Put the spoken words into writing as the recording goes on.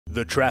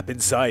The trap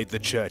inside the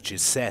church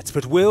is set,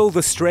 but will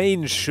the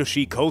strange,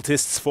 shushy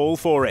cultists fall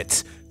for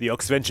it? The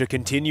Oxventure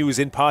continues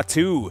in part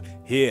 2,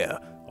 here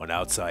on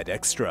Outside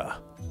Xtra.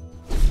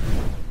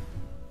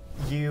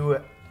 You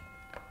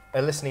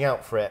are listening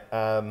out for it.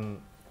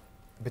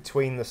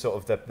 Between the sort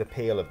of the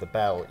peal of the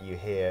bell, you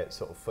hear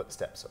sort of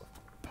footsteps sort of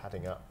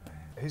padding up.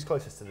 Who's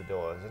closest to the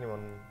door? Is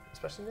anyone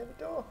especially near the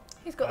door?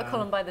 Who's got the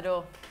column by the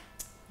door?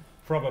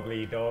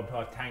 Probably Dob,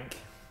 our tank.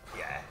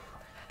 Yeah.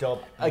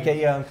 Dob.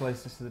 Okay, yeah, I'm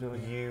closest to the door.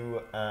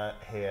 You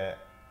hear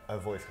a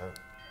voice go,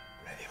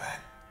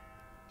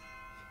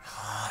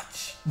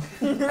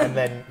 Merilwen, and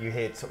then you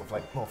hear it sort of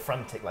like more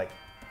frantic, like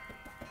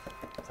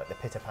it's like the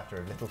pitter-patter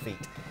of little feet.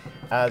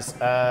 As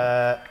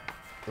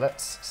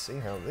let's see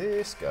how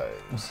this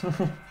goes.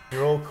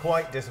 You're all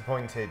quite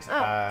disappointed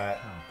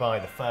by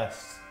the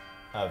first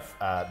of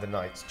the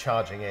knights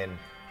charging in,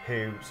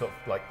 who sort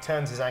of like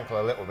turns his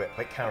ankle a little bit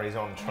but carries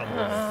on trembling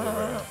into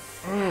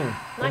the room.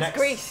 Nice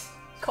grease,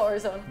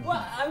 Corazon.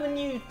 What? I'm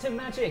new to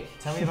magic.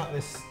 Tell me about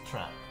this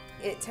trap.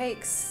 It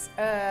takes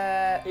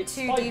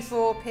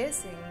 2d4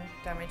 piercing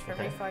damage for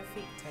every 5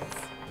 feet it takes.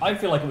 I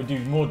feel like it would do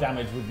more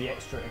damage with the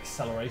extra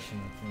acceleration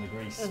from the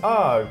grease.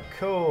 Oh,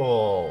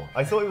 cool.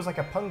 I thought it was like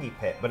a pungy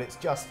pit, but it's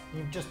just,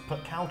 you've just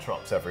put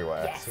caltrops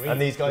everywhere. Yes. And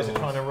these guys are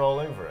trying to roll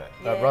over it.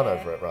 Run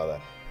over it,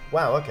 rather.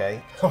 Wow, okay.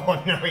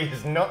 Oh no, he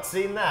has not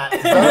seen that.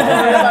 Don't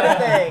worry about a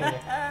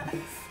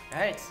thing.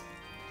 Right.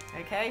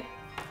 Okay.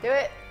 Do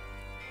it.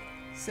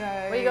 So.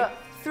 What you got?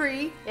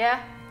 3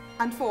 Yeah.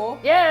 and 4.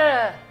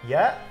 Yeah.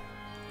 Yeah.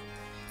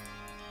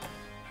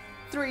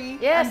 3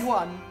 Yes. and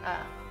 1.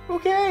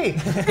 Okay.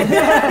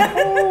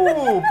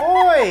 Oh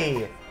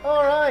boy.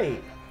 All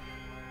right.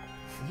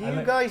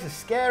 You guys are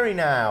scary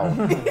now.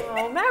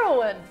 Oh,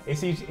 Merilwen.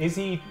 Is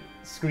he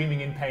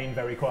screaming in pain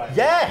very quietly?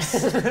 Yes.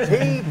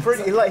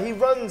 He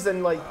runs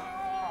and like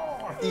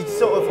he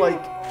sort of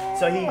like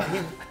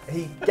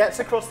he gets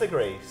across the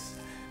grease,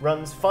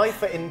 runs 5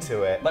 foot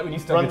into it, Like when you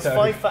stub runs your toe.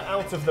 5 foot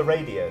out of the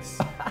radius,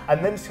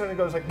 and then just kind of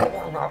goes like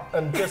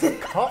and just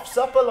coughs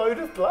up a load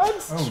of blood.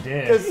 Oh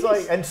dear. Because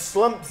like and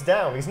slumps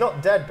down. He's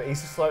not dead, but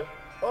he's just like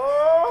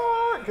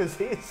because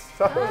he's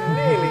so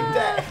nearly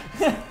dead.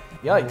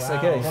 Yikes, Wow,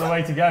 okay. what a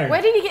way to go.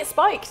 Where did he get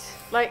spiked?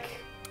 Like.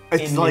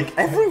 It's like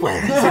everywhere.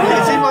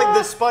 It seemed like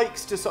the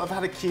spikes just sort of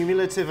had a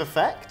cumulative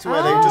effect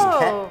where they just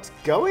kept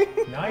going.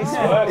 Nice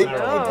work, It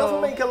Merilwen.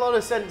 doesn't make a lot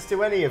of sense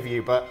to any of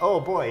you, but oh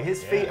boy,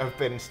 his feet have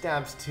been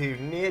stabbed to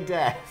near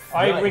death.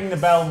 I ring the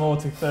bell more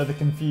to further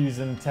confuse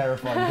and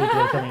terrify people who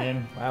are coming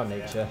in. Wow,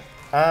 nature.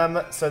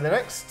 So the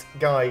next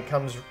guy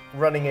comes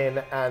running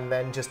in and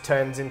then just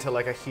turns into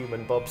like a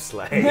human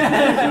bobsleigh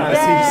as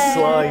he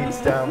slides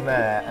down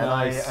there. And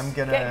Nice. I am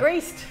gonna Get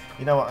greased.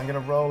 You know what? I'm gonna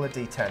roll a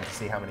d10 to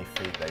see how many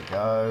feet they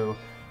go.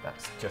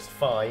 That's just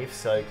 5.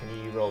 So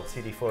can you roll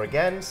 2d4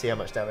 again? See how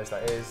much damage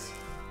that is.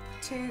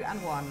 2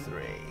 and 1.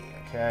 3.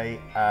 Okay.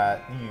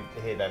 You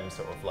hear them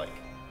sort of like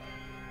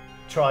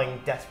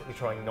desperately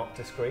trying not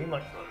to scream,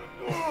 like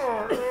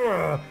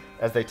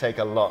as they take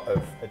a lot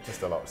of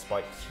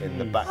spikes in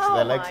the backs of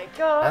their legs my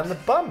God. and the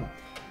bum.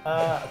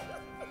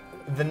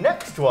 The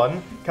next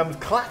one comes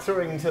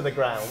clattering to the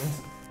ground,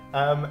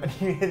 and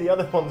you hear the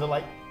other ones are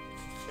like.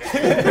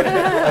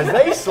 As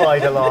they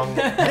slide along,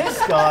 this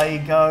guy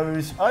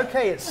goes,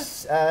 okay,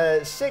 it's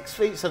 6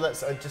 feet, so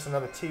that's just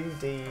another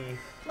 2d.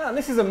 Man,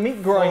 this is a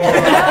meat grinder.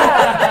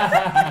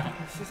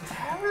 This is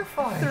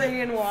terrifying.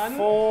 3 and 1.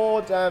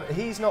 4 damage.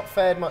 He's not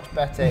fared much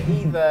better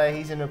either.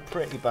 He's in a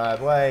pretty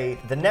bad way.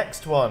 The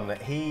next one,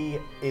 he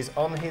is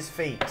on his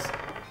feet.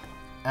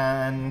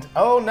 And,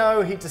 oh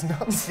no, he does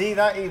not see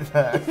that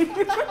either.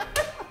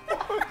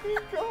 Oh my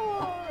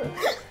God.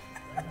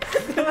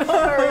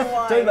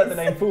 Don't let the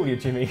name fool you,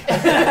 Jimmy.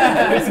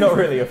 It's not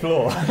really a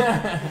flaw.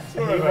 He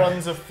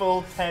runs a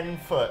full 10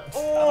 foot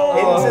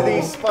into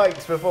these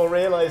spikes before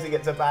realising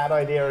it's a bad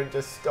idea and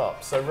just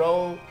stops. So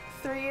roll.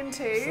 3 and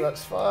 2. So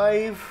that's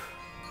 5.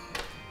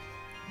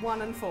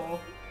 1 and 4.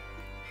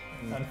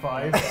 And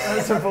 5.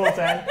 That's a full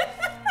 10.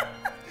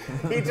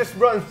 He just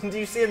runs and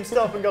you see him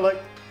stop and go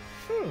like,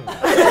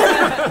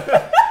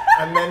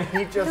 and then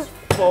he just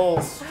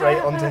falls straight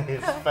onto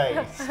his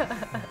face,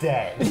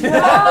 dead.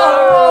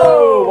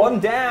 Oh, 1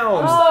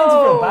 down. I'm starting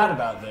to feel bad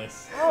about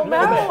this. Oh, A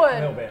little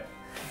Merilwen. bit.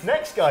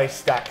 Next guy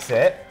stacks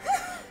it.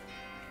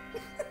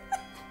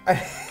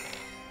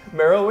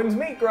 Merilwen's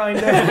meat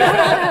grinder.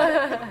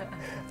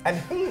 And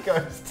he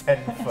goes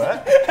 10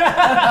 foot.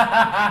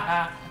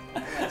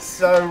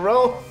 So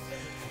roll.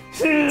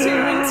 2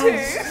 and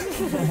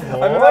 2.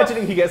 I'm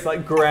imagining he gets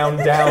like ground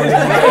down.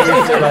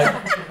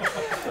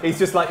 He's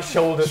just like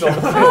shoulders on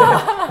the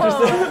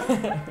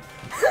floor.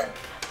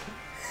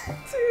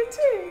 2 and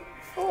 2.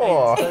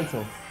 4.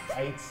 Total.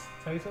 8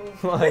 total.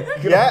 My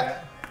God.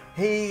 Yeah.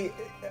 He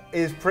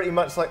is pretty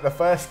much like the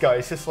first guy.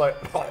 He's just like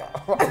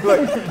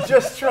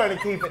just trying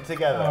to keep it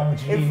together. Oh,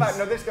 In jeez. fact,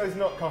 no, this guy's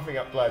not coughing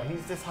up blood.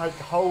 He's just like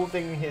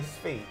holding his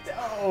feet,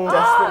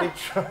 desperately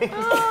trying.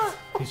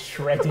 His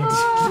shredded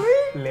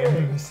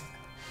limbs.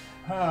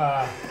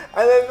 Ah.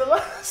 And then the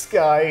last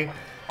guy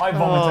I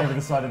vomit over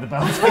the side of the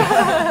belt.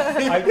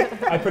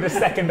 I put a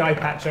second eye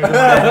patch over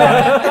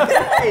my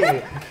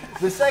Hey,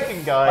 the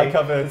second guy. I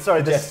cover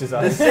sorry, the Jester's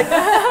eyes.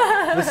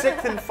 The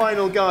sixth and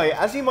final guy,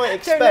 as you might Don't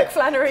expect, look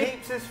Flannery.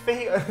 keeps his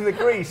feet in the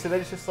grease, and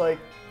then it's just like.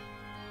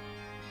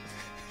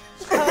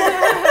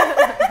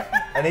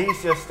 And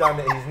he's just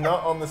standing. He's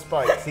not on the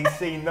spikes. He's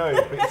seen those,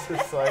 but it's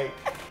just like.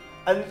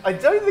 And I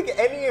don't think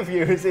any of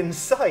you is in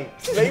sight.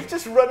 They've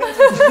just run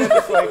into each other,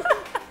 just like.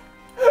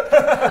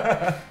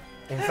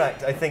 In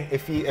fact, I think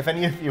if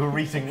any of you are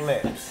reading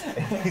lips,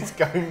 he's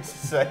going to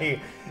say,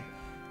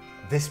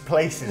 "This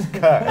place is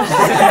cursed,"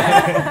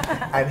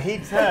 and he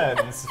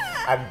turns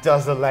and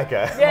does a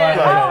legger. Yeah.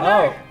 Like,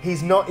 Oh, no.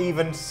 he's not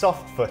even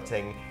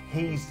soft-footing.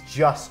 He's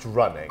just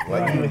running.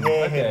 Like you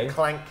hear Okay. him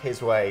clank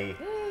his way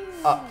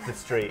up the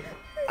street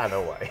and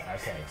away.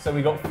 Okay, so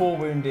we got 4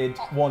 wounded,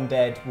 1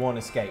 dead, 1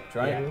 escaped,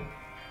 right? Yeah.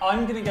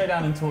 I'm going to go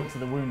down and talk to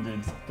the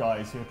wounded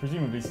guys who are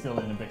presumably still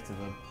in a bit of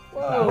a...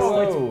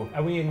 Whoa.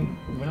 Are we in?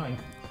 We're not in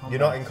combat. You're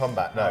not in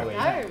combat, no. Are we?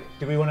 No.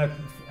 Do we want to?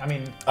 I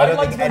mean, I I'd don't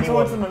like to think go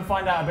towards anyone- them and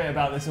find out a bit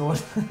about this order.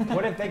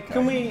 what if they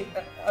Can we?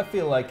 I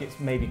feel like it's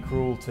maybe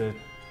cruel to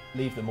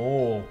leave them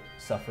all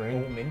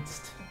suffering. all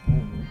minced?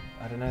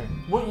 I don't know.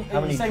 What, How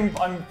are you many- saying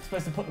I'm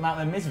supposed to put them out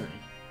of their misery?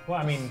 Well,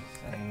 I mean,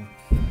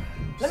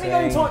 Let me go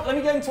and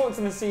talk to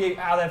them and see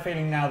how they're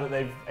feeling now that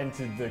they've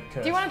entered the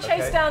curse. Do you want to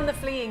chase Okay. down the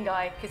fleeing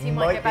guy? Because he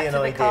might get be back an to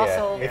the idea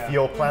castle. if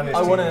your plan is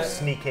I to wanna-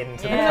 sneak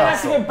into Yeah. the I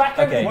have to castle. go back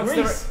over Okay. to what's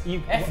Greece.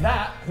 the F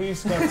that.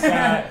 who's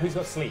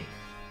got sleep?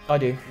 I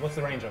do. What's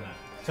the range on that?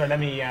 Sorry, let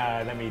me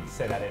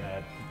say that in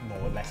a more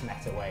or less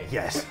meta way.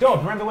 Yes. Dob,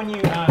 remember when you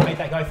made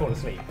that guy fall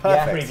asleep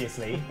Perfect.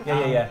 previously?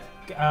 Yeah.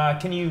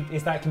 Can you do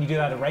that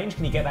at range?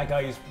 Can you get that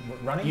guy who's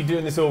running? You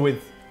doing this all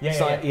with? Yeah,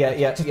 si- yeah,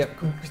 yeah.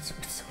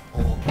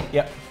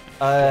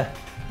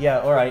 Yeah.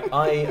 All right.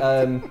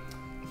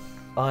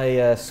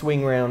 I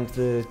swing round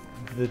the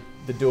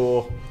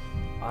door.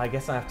 I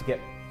guess I have to get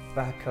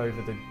back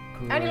over the.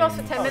 I only lost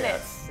for 10 Oh, yeah.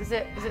 minutes. Is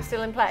it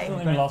still in play? Still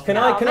in last Can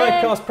minute. I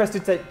man. cast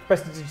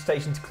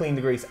prestidigitation to clean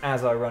the grease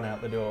as I run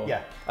out the door?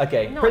 Yeah.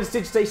 Okay. Nice.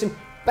 Prestidigitation.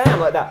 Bam,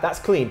 like that. That's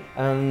clean.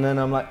 And then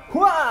I'm like,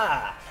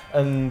 whah!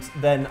 And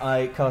then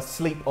I cast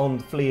sleep on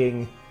the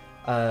fleeing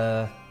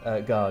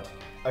guard.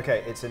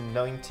 Okay, it's a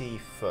 90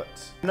 foot.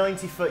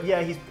 90 foot,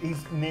 yeah, he's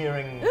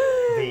nearing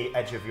the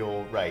edge of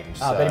your range.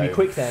 Ah, so. better be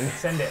quick then.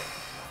 Send it.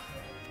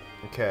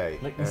 Okay.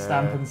 Lick the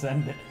stamp and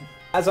send it.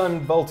 As I'm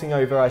vaulting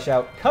over, I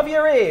shout, cover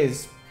your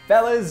ears,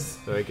 fellas.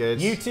 Very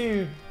good. You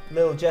too,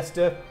 little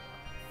jester.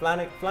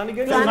 Flanagan?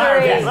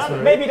 Flannery.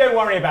 Yeah, maybe don't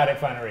worry about it,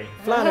 Flannery.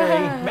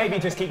 Flannery. Maybe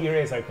just keep your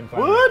ears open,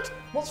 Flannery. What?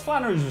 What's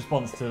Flannery's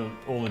response to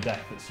all the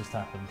death that's just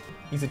happened?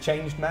 He's a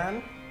changed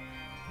man.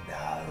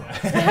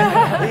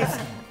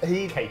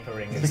 He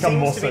Capering. He Become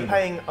more seems to be sober.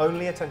 paying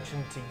only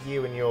attention to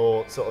you and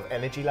your sort of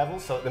energy level.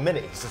 So at the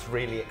minute, he's just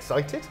really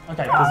excited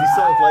Okay, because he's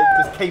sort of like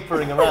just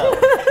capering around.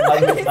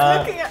 He's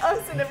looking at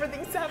us and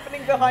everything's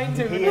happening behind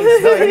him. He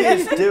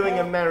is doing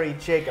a merry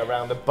jig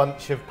around a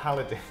bunch of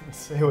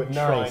paladins who are Nice.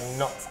 trying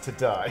not to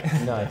die.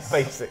 Nice.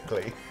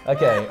 Basically.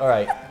 Okay, all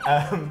right.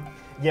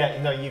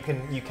 Yeah, no, you do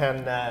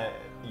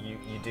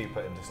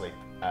put him to sleep.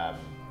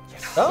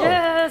 Oh,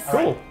 Yes.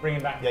 cool. Bring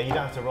him back. Yeah, you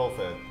don't have to roll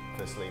for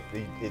sleep.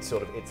 It's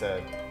a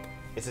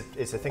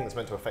thing that's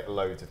meant to affect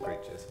loads of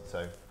creatures.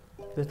 So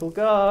Little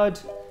guard,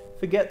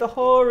 forget the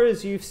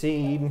horrors you've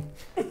seen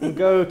and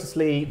go to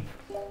sleep.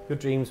 Your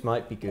dreams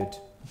might be good.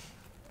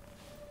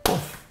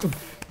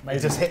 he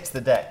just hits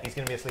the deck. He's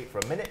going to be asleep for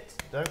a minute.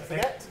 Don't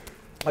forget.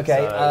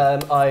 Okay,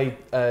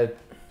 So-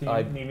 Do you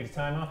I need me to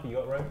tie him up? You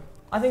got rope?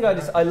 I think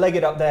I leg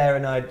it up there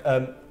and I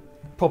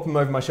pop him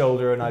over my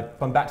shoulder and I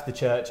run back to the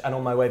church and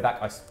on my way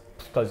back I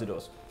close the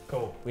doors.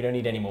 Cool. We don't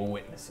need any more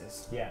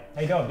witnesses. Yeah.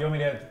 Hey, Dob, do you want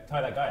me to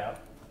tie that guy up?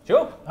 Sure.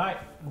 All right,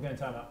 I'm going to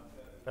tie him up.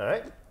 All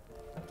right.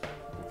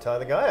 Tie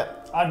the guy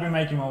up. I've been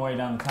making my way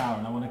down the tower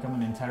and I want to come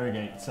and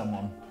interrogate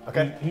someone.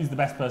 Okay. Who's the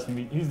best person?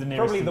 Who's the nearest?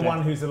 Probably to the death?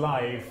 one who's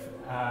alive.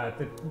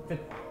 The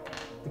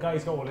guy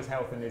who's got all his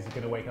health and is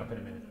going to wake up in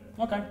a minute.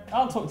 Okay,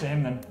 I'll talk to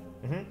him then.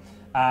 Mhm.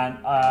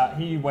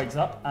 And he wakes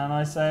up and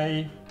I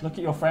say, look at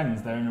your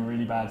friends, they're in a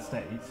really bad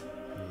state.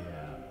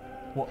 Yeah.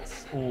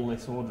 What's all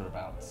this order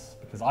about?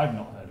 Because I've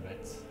not heard of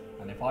it.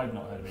 And if I've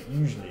not heard of it,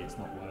 usually it's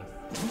not worth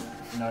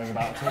knowing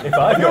about at all. If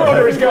I've Your not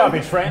order heard is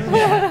garbage, friend.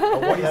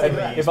 What is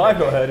it? if I've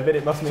not heard of it,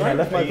 it must mean I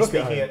left Are my you book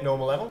at speaking home. at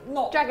normal level?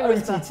 Not Dragon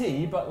Whisper.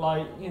 OTT, but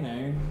like, you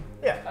know,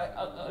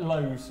 Yeah. a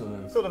low sort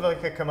of. Sort of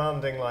like a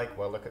commanding, like,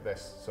 well, look at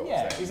this sort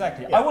Yeah, of thing.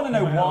 exactly. Yeah. I want to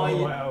know Well, why.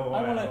 well,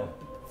 I want to well.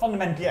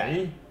 fundamentally.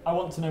 Yeah. I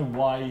want to know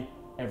why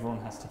everyone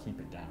has to keep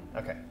it down.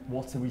 Okay.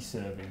 What are we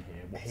serving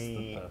here? What's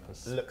He the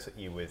purpose? looks at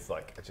you with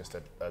like just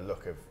a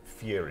look of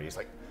fury. He's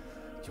like,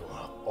 "You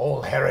are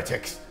all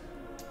heretics.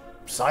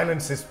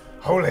 Silence is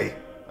holy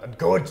and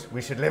good.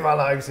 We should live our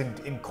lives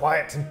in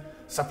quiet and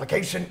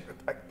supplication.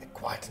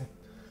 Quiet and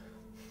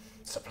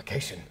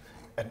supplication.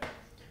 And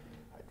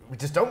we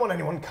just don't want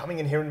anyone coming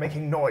in here and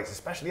making noise,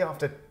 especially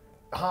after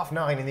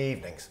 9:30 in the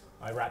evenings."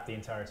 I wrapped the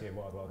entirety of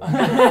Wild Wild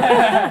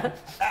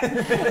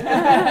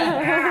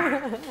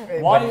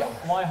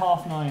Why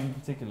 9:30 in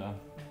particular?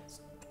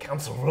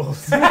 council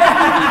rules.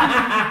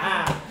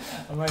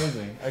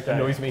 Amazing. Okay. The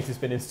noise meter's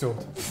been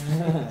installed.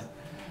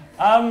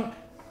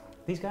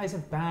 These guys are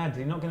bad.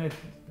 You're not going to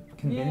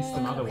convince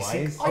them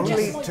otherwise.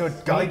 Only to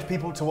guide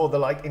people toward the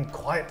light in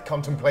quiet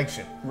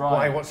contemplation. Right.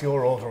 Why? What's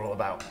your order all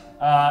about?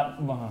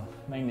 Well,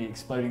 mainly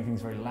exploding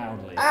things very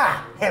loudly.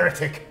 Ah,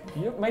 heretic!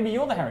 Maybe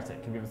you're the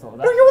heretic. Have you ever thought of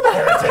that? No, you're the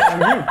heretic!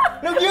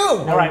 No, you!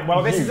 No, All right,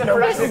 well, this is a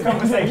productive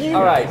conversation.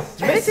 All right.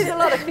 This is a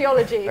lot of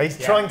theology. He's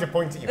trying to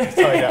point at you. He's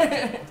tied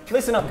up.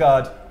 Listen up,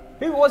 guard.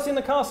 Who was in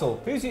the castle?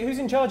 Who's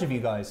in charge of you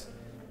guys?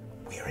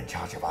 We're in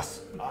charge of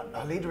us.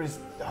 Our leader is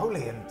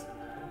holy and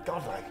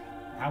godlike.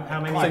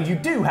 How many? So you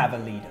do have a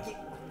leader.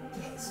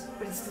 Yes,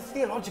 but it's the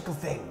theological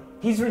thing.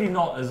 He's really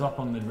not as up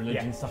on the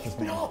religion Yeah. stuff as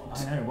me. Not.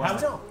 I know.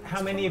 Well,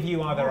 How many of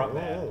you are there up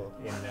there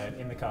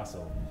in the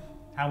castle?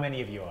 How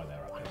many of you are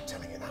there up I'm there? not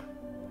telling you that.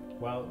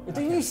 Well,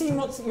 do you see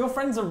what your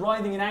friends are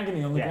writhing in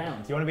agony on the yeah.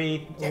 ground? Do you want to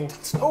be? Yeah,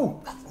 that's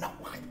not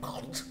my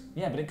fault.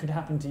 Yeah, but it could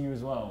happen to you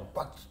as well.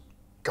 But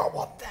go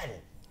on then.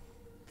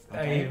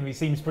 He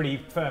seems pretty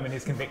firm in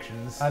his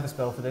convictions. I have a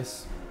spell for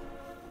this.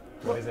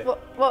 What is it?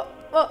 What?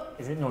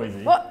 Is it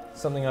noisy? What?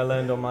 Something I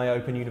learned on my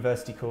Open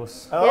University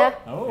course. Yeah.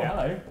 Oh, Yeah.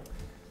 hello.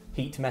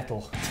 Heat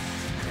metal.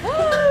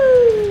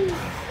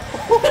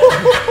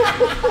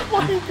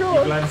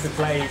 You've learned to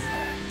play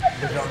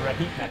the genre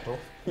heat metal.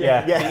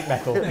 Yeah, heat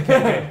metal.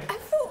 Okay.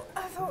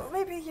 I thought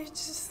maybe you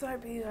just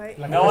like be like.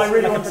 No, I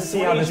really like a want to see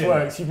how this persuasion.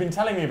 works. You've been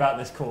telling me about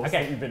this course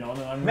Okay. that you've been on,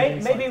 and I'm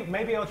really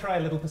Maybe I'll try a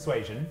little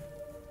persuasion,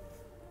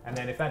 and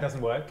then if that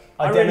doesn't work,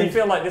 I really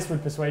feel like this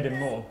would persuade him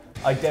more.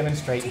 I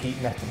demonstrate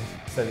heat metal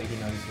so that he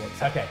knows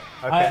what's okay.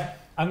 Okay.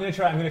 I'm gonna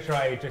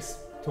try just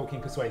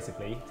talking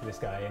persuasively to this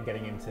guy and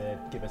getting him to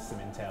give us some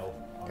intel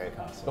on the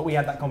castle. But we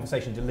had that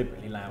conversation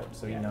deliberately loud,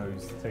 so Yeah. he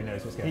knows. So he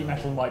knows what's going Heat on.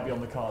 metal might be on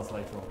the cards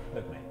later on.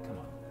 Look, mate, come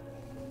on.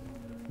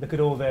 Look at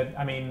all that.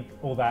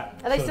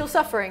 Are they sort still of-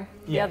 suffering?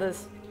 The Yeah.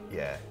 others?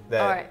 Yeah,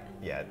 they're, All right.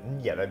 yeah,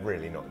 they're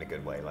really not in a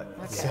good way. Like,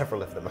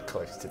 several of them are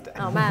close to death.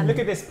 Oh man. Look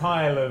at this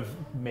pile of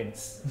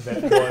mints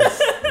that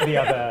was the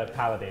other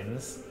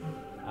paladins.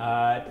 You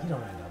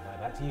don't end up like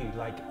that, do you?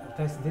 Like,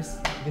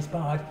 this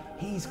bard,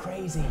 he's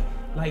crazy.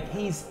 Like,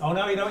 he's... Oh,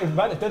 no,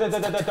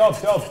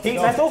 Dob. Heat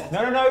metal?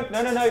 No.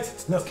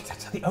 Look,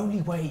 the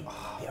only way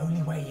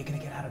you're going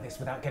to get out of this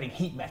without getting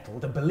heat metal,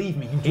 then believe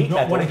me, you do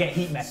not want to get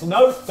heat metal.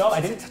 No, Dob,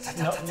 I didn't.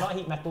 No, not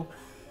heat metal.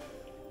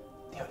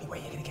 The only way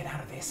you're going to get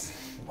out of this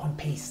in one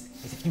piece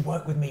is if you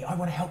work with me. I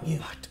want to help you.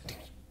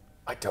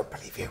 I don't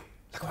believe you.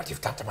 Look what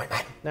you've done to my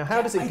men. Now,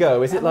 how does it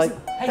go? Is it like...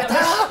 Hey,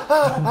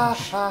 all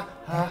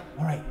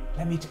right,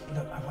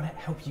 look, I want to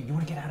help you. You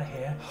want to get out of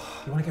here?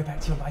 You want to go back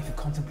to your life of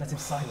contemplative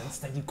silence?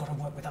 Then you've got to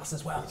work with us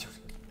as well.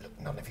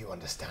 Look, none of you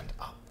understand.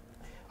 Our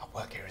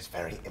work here is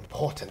very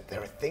important.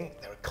 There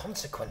are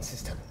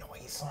consequences to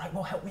noise. All right,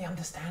 well, help me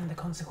understand the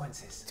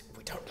consequences.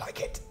 We don't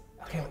like it.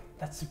 Okay, well,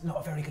 that's not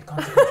a very good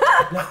consequence.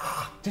 Look,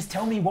 just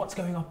tell me what's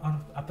going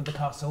on up at the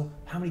castle,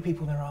 how many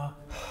people there are.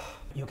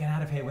 You'll get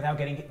out of here without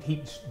getting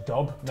heat.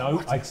 Dob? No,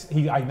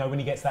 I know when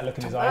he gets that look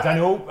in his eyes. I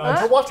know.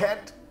 To what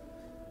end?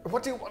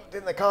 What do you want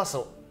in the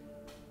castle?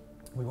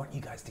 We want you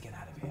guys to get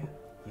out of here.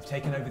 You've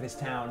taken over this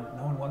town.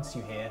 No one wants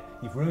you here.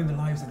 You've ruined the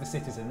lives of the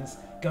citizens.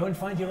 Go and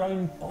find your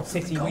own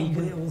city where you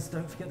can... wheels.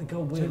 Don't forget the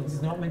gold wheels.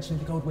 It's not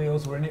mentioned the gold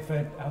wheels. We're in it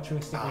for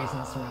altruistic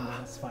reasons. Remember,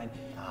 that's fine.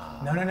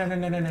 No,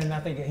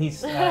 nothing. He's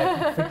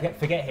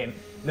forget him.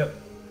 Look,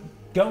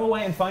 go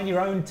away and find your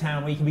own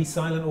town where you can be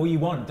silent all you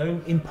want.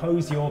 Don't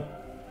impose your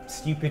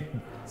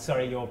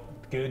your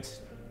good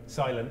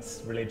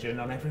silence religion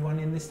on everyone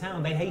in this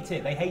town. They hate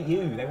it. They hate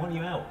you. They want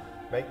you out.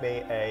 Make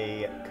me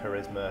a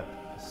charisma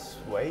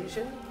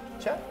persuasion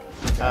check.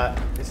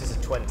 This is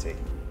a 20.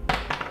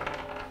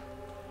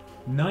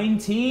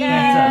 19.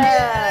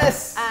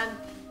 Yes.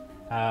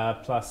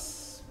 And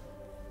Plus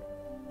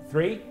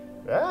 3.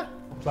 Yeah,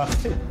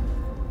 Plus 2.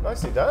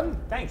 nicely done.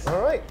 Thanks.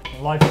 All right.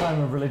 A lifetime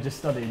of religious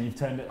study, and you've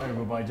turned it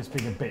over by just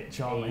being a bitch,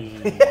 aren't we?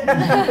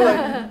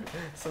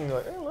 Something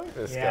like, I like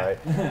this Yeah.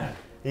 guy.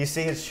 You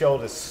see his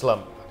shoulders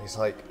slump, and he's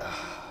like,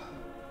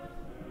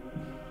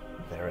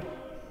 there are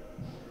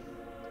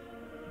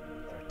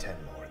 10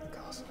 more in the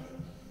castle.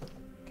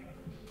 Okay.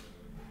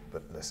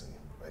 But listen,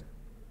 I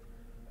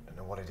don't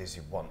know what it is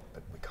you want,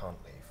 but we can't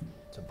leave.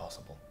 It's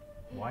impossible.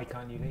 Why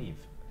can't you leave?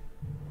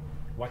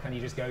 Why can't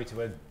you just go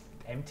to an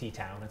empty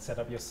town and set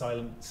up your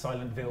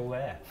Silentville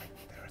there?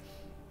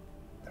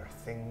 There are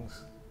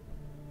things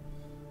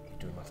you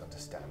do not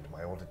understand.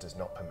 My order does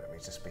not permit me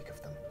to speak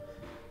of them.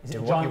 Is it Do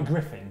a what giant you-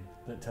 griffin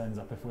that turns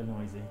up if we're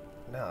noisy?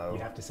 No. You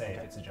have to say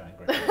if it's a giant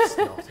griffin. It's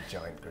not a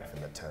giant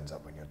griffin that turns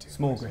up when you're too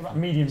Small noisy.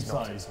 griffin. Medium It's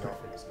not, sized. it's not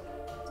a griffin.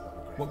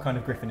 What kind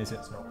of griffin is it?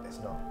 It's not a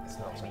griffin.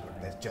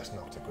 There's just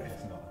not a griffin.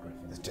 It's not a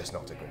griffin. There's just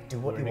not a griffin. Do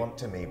what you want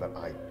to me, but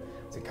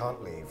we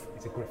can't leave.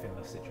 It's a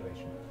griffinless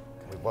situation.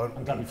 We won't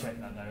I'm glad we leave.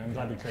 checked that though. I'm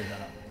glad we cleared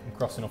that up. I'm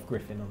crossing off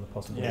griffin on the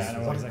possible. Yeah, no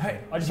What worries. is- Okay.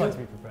 I just like to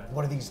be prepared.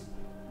 What are these?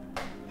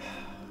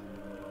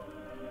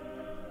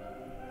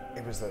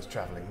 It was those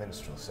travelling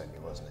minstrels sent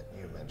you, wasn't it?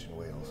 You mentioned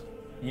wheels.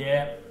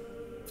 Yeah.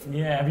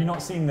 Yeah, have you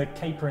not seen the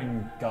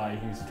capering guy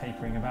who's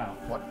capering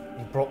about? What?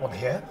 You brought one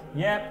here?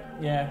 Yep,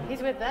 yeah.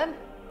 He's with them.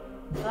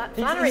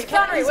 Flannery,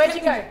 Where'd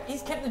you go?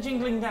 He's kept the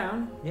jingling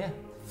down. Yeah.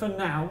 For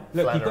now.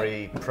 Look,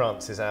 Flannery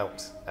prances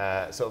out,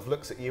 sort of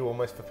looks at you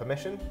almost for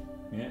permission.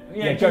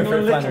 Yeah, go for it,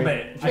 a little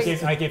Flannery.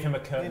 bit. I give him a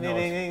curt nod.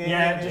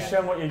 Yeah, just show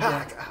him what you're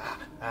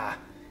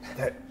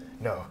doing.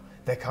 No,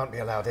 they can't be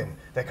allowed in.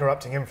 Their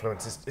corrupting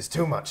influence is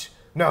too much.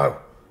 No.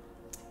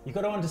 You've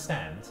got to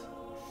understand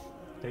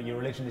that your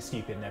religion is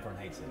stupid and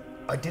everyone hates it.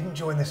 I didn't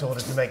join this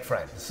order to make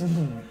friends.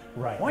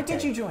 Right. Why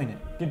did you join it?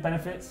 Good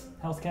benefits,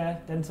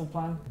 healthcare, dental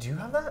plan. Do you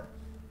have that?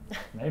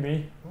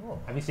 Maybe. Oh.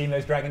 Have you seen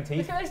those dragon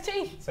teeth? Look at those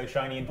teeth. So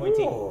shiny and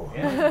pointy. Ooh.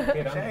 Yeah,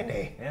 good, aren't they?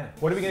 Shiny. Yeah.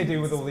 What are we going to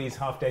do with all these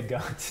half-dead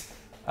guards?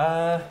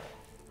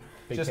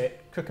 Big Just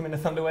pit. cook them in a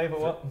thunderwave or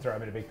what? Throw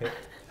them in a big pit.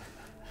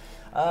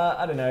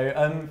 I don't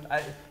know.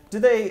 Do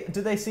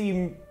they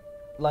seem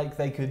like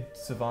they could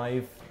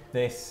survive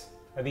this?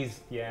 Are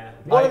these? Yeah.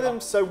 One of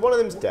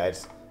them's dead.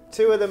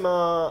 Two of them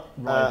are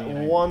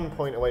Riding, 1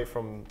 point away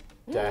from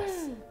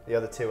death. The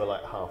other two are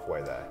like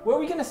halfway there. Were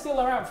we going to steal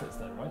our outfits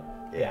though, right?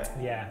 Yeah.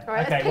 Yeah. All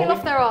right, Okay. let's peel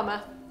off their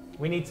armour.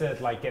 We need to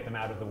like get them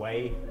out of the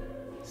way.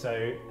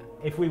 So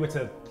if we were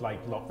to like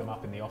lock them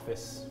up in the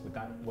office, would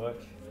that work?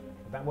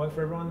 Would that work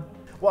for everyone?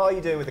 What are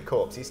you doing with the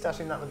corpse? Are you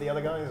stashing that with the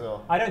other guys,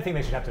 or? I don't think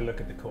they should have to look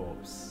at the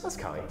corpse. That's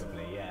kind.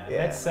 Probably, yeah. Yeah.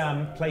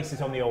 Let's place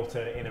it on the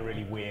altar in a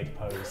really weird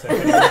pose. So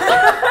if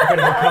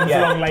anyone comes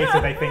along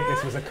later, they think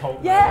this was a cult.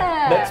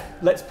 Yeah.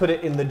 Let's put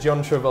it in the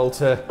John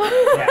Travolta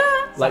Yeah.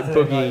 like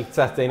Saturday boogie night.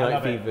 Saturday I Night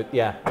love it. Fever.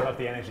 Yeah. I love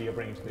the energy you're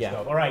bringing to this Yeah.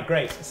 job. All right,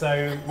 great.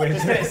 So we're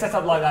Just get it set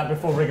up like that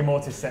before rigor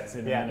mortis sets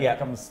in. Yeah. And Yeah. It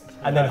becomes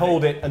And then Perfect.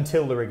 hold it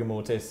until the rigor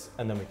mortis,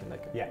 and then we can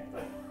let go. Yeah.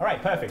 All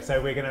right, perfect.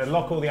 So we're going to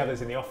lock all the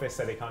others in the office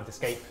so they can't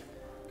escape.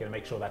 Going to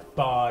make sure that's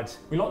barred.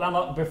 We lock them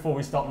up before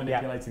we start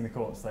manipulating the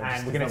corpse. Though, And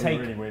just we're 'cause gonna they'll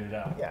be take- really weirded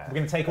out. Yeah. We're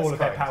going to take That's all of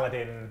their kind.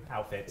 paladin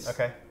outfits.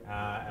 Okay.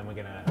 And we're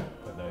going to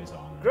put those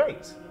on.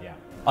 Great. Yeah.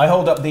 I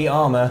hold up the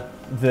armour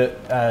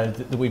that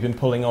we've been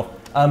pulling off.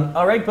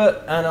 Are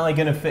Egbert and I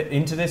going to fit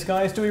into this,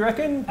 guys? Do we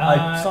reckon?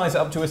 I size it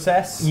up to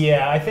assess.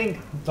 Yeah, I think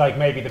like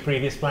maybe the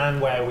previous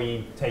plan where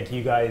we take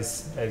you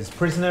guys as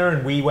prisoner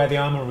and we wear the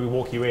armor and we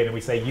walk you in and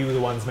we say you were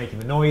the ones making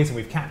the noise and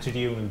we've captured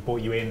you and we've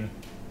brought you in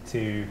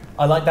to.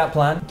 I like that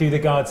plan. Do the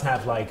guards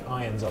have like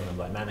irons on them,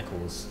 like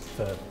manacles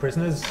for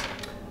prisoners?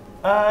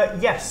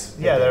 Yes.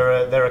 Yeah,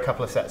 there are a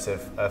couple of sets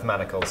of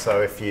manacles.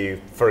 So if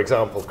you, for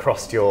example,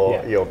 crossed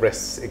your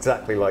wrists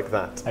exactly like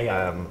that,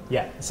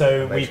 Yeah.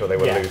 So make sure they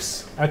were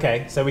loose.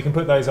 Okay, so we can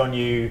put those on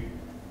you,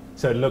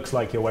 so it looks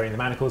like you're wearing the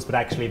manacles, but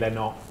actually they're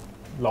not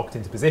locked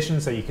into position,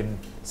 so you can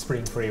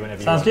spring free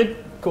whenever Sounds you want.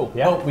 good. Cool.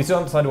 Yeah. Oh, we still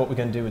haven't decided what we're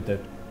going to do with the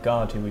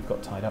guard who we've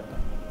got tied up though.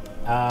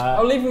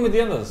 I'll leave him with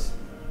the others.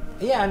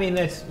 Yeah, I mean,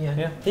 there's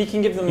Yeah. He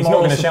can give them He's not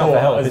moral gonna shout support for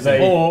help, as is he?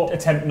 they Or-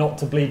 attempt not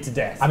to bleed to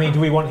death. I mean, do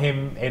we want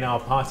him in our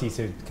party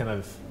to kind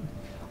of?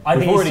 I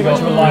think We've he's too already much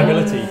of a got-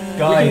 liability.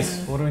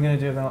 Guys, what are we going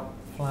to do about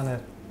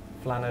Flanahan?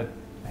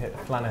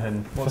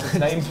 What's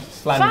his name?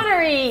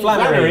 Flannery.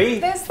 Flannery.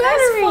 There's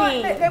Flannery.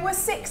 five. There were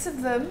 6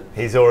 of them.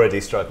 He's already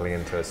struggling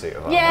into a suit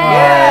of armor.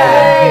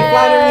 Yeah.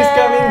 Flannery's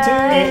coming too.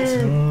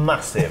 It's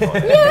massive. On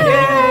it.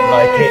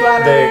 Like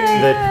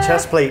the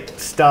chest plate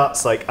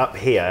starts like up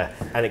here,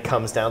 and it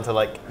comes down to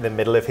like the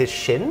middle of his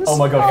shins. Oh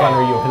my god,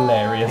 Flannery, you're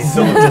hilarious. He's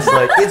sort of just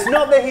like, it's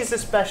not that he's a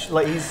special,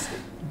 like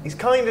he's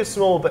kind of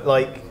small, but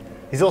like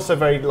he's also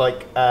very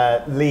like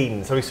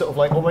lean, so he's sort of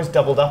like almost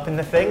doubled up in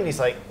the thing. And he's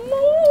like,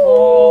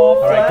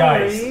 All right,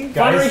 guys.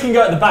 Flannery can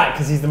go at the back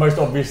because he's the most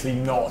obviously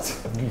not.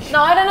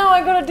 No, I don't know.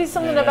 I got to do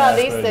something about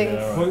these suppose, things.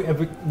 yeah.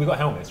 Well, we got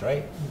helmets,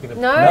 right? We're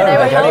gonna- No, No, they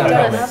were they don't helmets.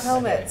 have Have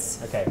helmets.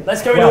 Okay.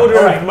 Let's go in Well, order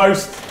all right. of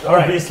most All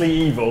right. obviously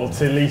evil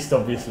to least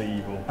obviously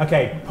evil.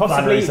 Okay.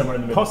 Flannery somewhere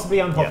in the middle.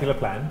 Possibly unpopular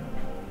plan.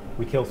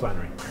 We kill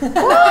Flannery.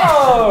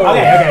 Oh!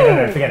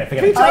 Okay, no, forget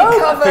it.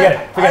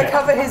 I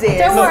cover his ears.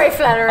 Don't worry,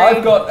 Flannery.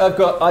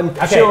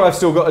 I'm sure I've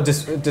still got a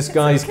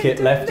disguise kit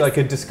left. I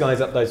could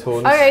disguise up those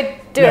horns.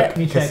 Okay, do it.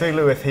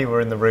 Cthulhu, if he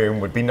were in the room,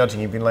 would be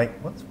nudging you, being like,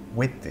 what's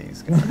with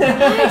these guys?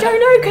 I don't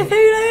know,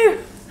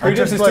 Cthulhu.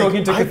 Prudence is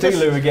talking to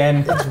Cthulhu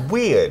again. It's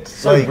weird.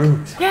 So like,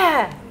 rude.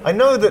 Yeah. I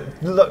know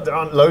that there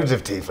aren't loads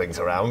of tieflings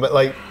around, but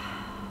like,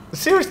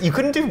 seriously, you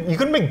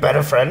couldn't make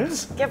better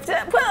friends?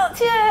 Well,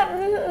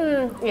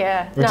 yeah.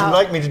 Yeah. Would you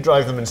like me to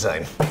drive them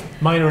insane?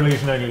 Minor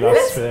illusion only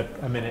lasts for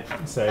a minute,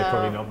 so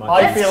probably not much.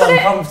 I Let's feel put it-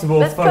 uncomfortable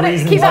Let's for put it,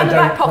 reasons keep I that in the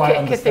don't back quite pocket,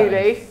 understand.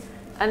 Cthulhu,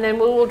 and then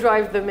we'll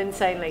drive them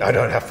insane. I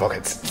don't have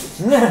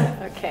pockets.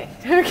 Okay.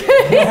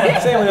 Okay.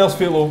 Does anyone else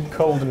feel all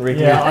cold and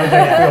wriggly? Yeah, I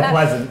don't feel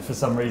pleasant for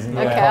some reason.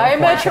 Okay. I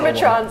emerge from a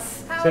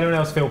trance. Does anyone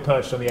else feel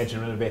perched on the edge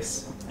of an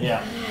abyss?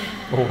 Yeah.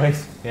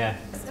 Always. Yeah.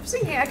 I was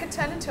thinking I could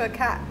turn into a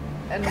cat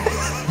and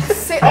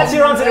sit That's on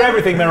your answer to them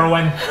everything,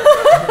 Merilwen.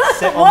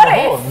 Sit What on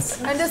the if?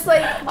 horns. and just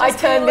like I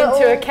just do turned little-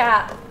 into a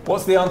cat.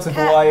 What's the answer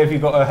for why have you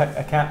got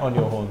a cat on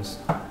your horns?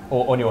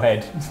 Or on your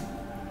head?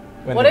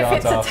 When What the if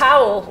guards it's a ask?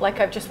 towel, like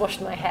I've just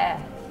washed my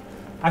hair?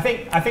 I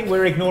think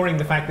we're ignoring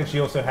the fact that she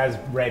also has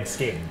red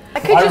skin. I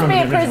could just be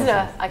remember a the original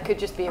prisoner. I could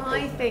just be a I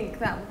prisoner. think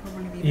that would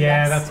probably be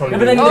Yeah, less. that's probably. No,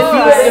 but then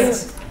Oh,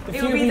 if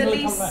It will be the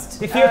least.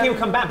 The fewer people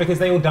come back because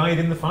they all died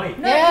in the fight.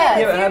 No, Yeah.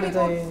 yeah, fewer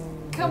people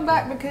come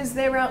back because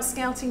they're out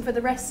scouting for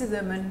the rest of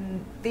them,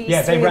 and these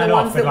Yeah, they three are ran the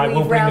off, ones but that like we've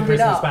we'll bring the rounded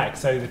prisoners up. back.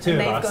 So the two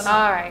And of they've us. gone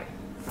All right.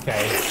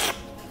 Okay.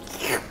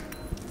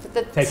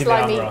 The Taking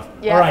slimy. the armor off.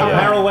 Yeah. All right,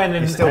 armor. Merilwen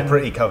and He's still and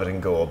pretty covered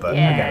in gore, but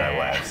Yeah. you know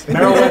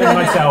whatever. Merilwen and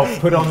myself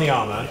put on the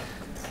armor,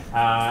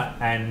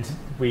 and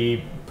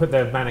we put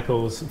the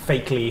manacles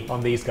fakely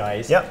on these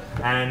guys. Yep.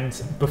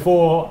 And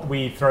before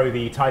we throw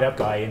the tied up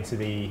guy into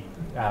the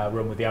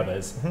room with the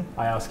others,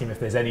 I ask him if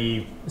there's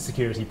any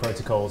security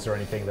protocols or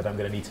anything that I'm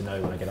going to need to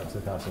know when I get up to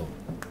the castle.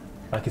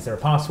 Like, is there a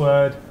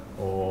password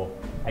or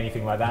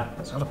anything like that?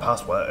 It's not a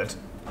password.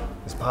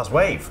 It's a pass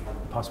wave.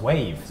 Pass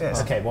wave.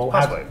 Yes. Okay. Well,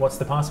 Pass wave. what's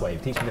the pass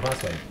wave? Teach me the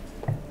pass wave.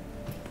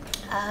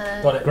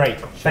 Got it. Great.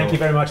 Thank you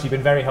very much. You've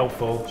been very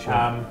helpful.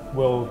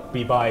 We'll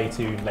be by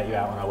to let you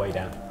out on our way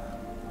down.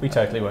 We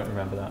totally won't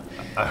remember that.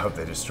 I hope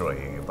they destroy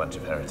you, you bunch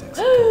of heretics.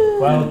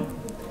 Well,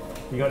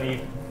 you got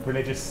any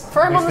religious?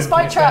 Throw him on the wisdom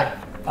spike for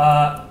this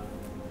trap.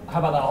 How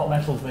about that hot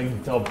metal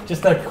thing, Dob?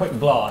 Just a quick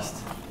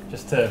blast,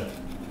 just to.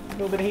 A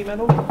little bit of heat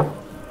metal.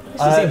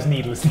 This just seems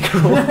needlessly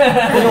cruel. You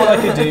know what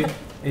I could do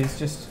is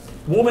just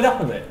Warm it up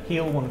a bit.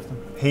 heal one of them.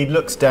 He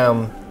looks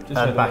down Just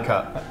and so back that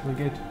up we're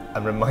good.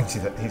 and reminds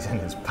you that he's in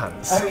his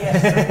pants. Oh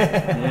yes.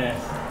 Yeah.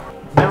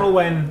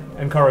 Merilwen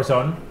and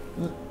Corazon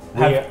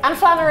And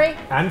Flannery.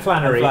 and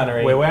Flannery.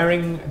 Flannery. We're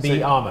wearing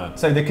the So- armor.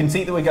 So the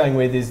conceit that we're going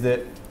with is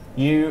that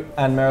you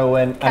and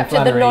Merilwen and Captured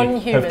the Flannery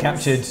non-humans. have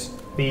captured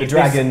The- the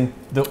dragon,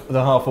 the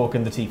half orc,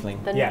 and the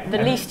tiefling. The, Yeah, the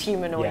and- least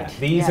humanoid. Yeah,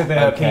 these are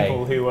the Okay.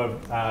 people who were.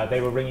 They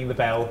were ringing the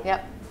bell.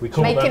 Yep. We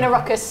called Making them. a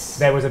ruckus.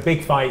 There was a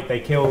big fight. They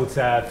killed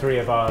 3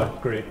 of our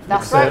group.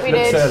 That's right, we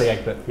Looks did. early,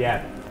 Egbert.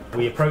 Yeah,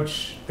 we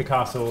approach the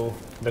castle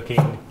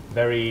looking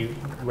very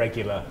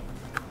regular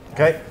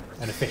Okay.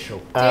 and official.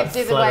 Do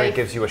the Flannery wave.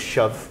 gives you a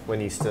shove when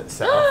you set off.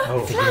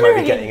 Oh, I think you might be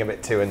Flannery! getting a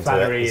bit too into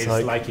Flannery it. is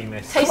It's liking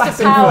this. Taste of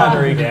Classic power.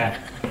 Flannery. Yeah.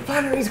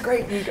 Flannery's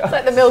great, you guys. It's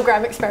like the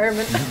Milgram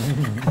experiment.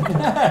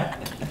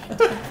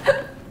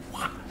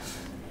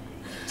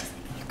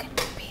 You can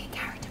be in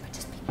character, but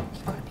just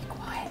you've got to be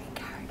quiet in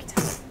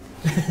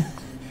character.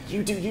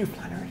 You do you,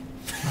 Flannery.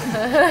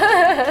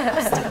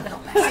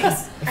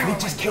 If we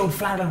just killed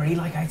Flannery,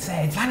 like I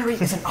said. Flannery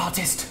is an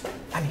artist,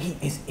 and he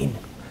is in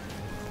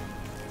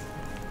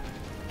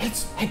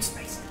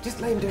headspace. Just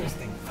let him do his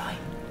thing. Fine.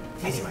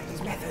 Anyway,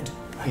 his method.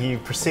 You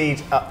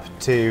proceed up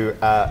to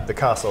the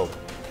castle,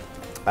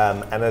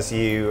 and as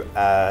you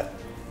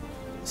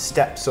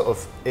step sort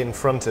of in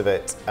front of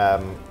it,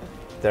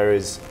 there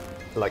is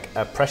like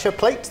a pressure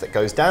plate that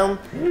goes down,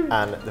 and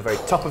at the very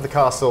top of the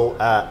castle,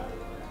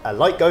 a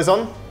light goes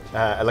on,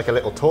 like a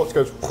little torch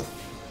goes,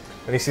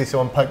 and you see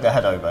someone poke their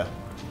head over.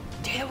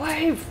 Do the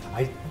wave.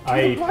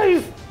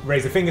 I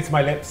raise a finger to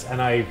my lips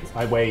and I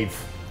wave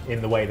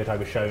in the way that I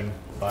was shown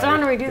by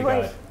Flannery, do the guy.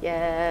 wave.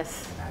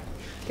 Yes.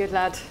 Good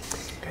lad.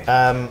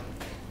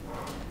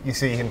 You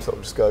see him sort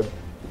of just go,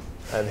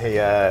 and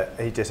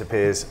he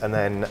disappears, and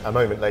then a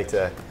moment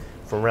later,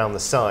 from around the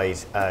side,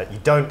 you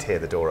don't hear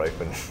the door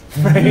open.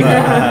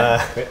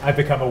 I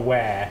become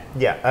aware.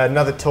 Yeah,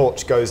 another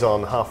torch goes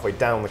on halfway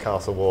down the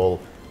castle wall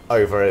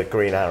over a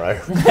green arrow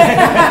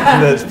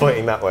that's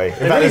pointing that way. In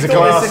fact, there's a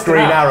glass green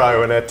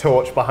arrow and a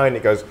torch behind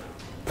it goes.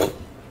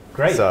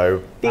 Great.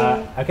 So,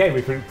 okay,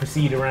 we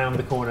proceed around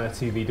the corner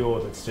to the door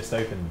that's just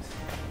opened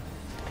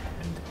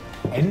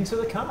and enter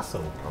the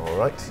castle. all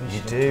right,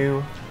 you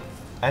do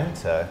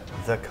enter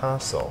the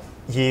castle.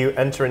 You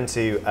enter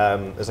into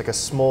there's like a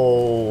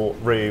small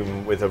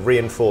room with a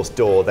reinforced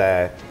door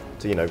there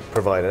to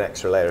provide an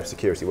extra layer of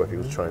security where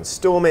people try and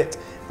storm it.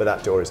 But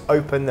that door is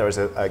open. There is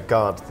a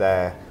guard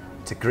there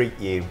to greet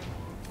you.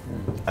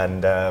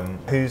 And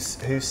who's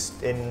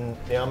in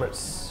the armor?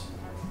 It's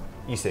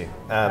you two.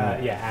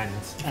 Yeah, and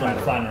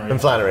Flannery. And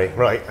Flannery,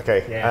 right?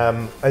 Okay.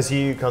 Yeah. As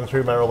you come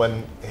through,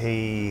 Merilwen,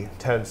 he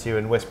turns to you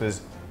and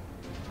whispers,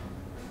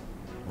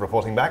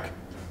 "Reporting back."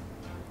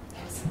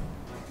 Yes,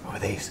 Who are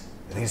these?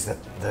 Are these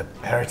the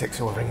heretics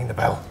who are ringing the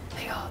bell?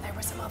 they are. There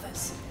were some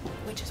others,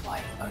 which is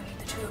why only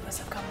the two of us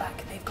have come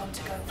back. They've gone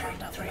to go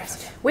round up the rest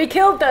of them. We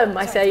killed them,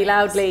 I say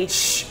loudly.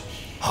 Shh!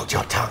 Hold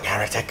your tongue,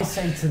 heretic. I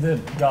say to the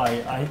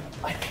guy, I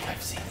think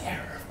I've seen the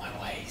error of my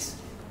ways.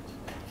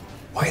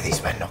 Why are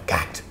these men not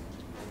gagged?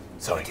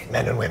 Sorry,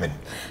 men and women.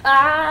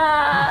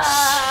 Ah!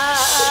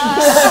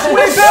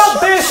 we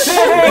built this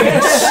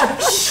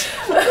city.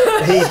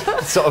 He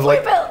sort of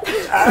like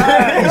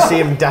you see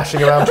him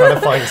dashing around trying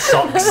to find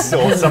socks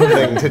or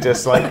something to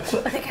just like.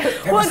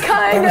 What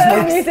kind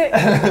of music?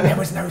 There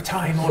was no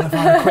time. All of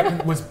our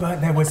equipment was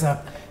burnt. There was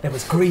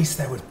grease.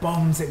 There was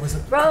bombs. It was.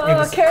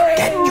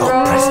 Get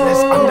your prisoners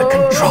under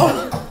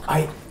control.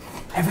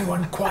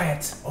 Everyone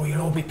quiet, or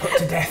you'll all be put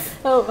to death.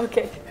 Oh,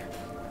 okay.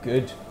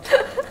 Good.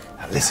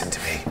 Now listen to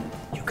me.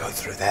 You go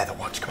through there. The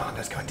watch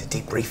commander's going to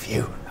debrief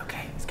you.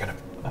 Okay. He's going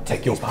to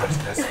take your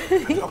prisoners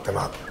and lock them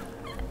up.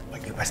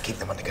 But you best keep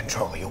them under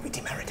control or you'll be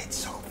demerited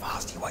so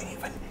fast you won't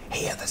even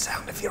hear the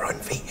sound of your own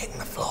feet hitting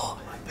the floor.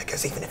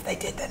 Because even if they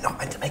did, they're not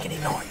meant to make any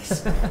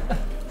noise.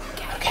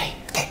 Okay,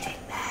 get in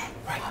there.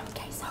 Right.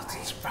 Okay,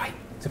 sorry.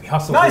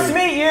 hustle. Nice through. to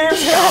meet you!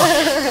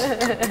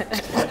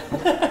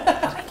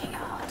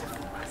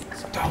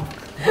 Stop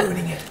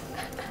ruining it.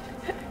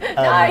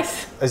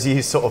 Nice. As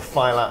you sort of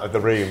file out of the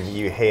room,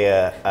 you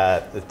hear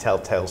the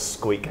telltale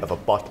squeak of a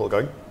bottle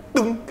going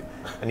dunk,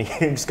 and you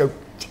just go.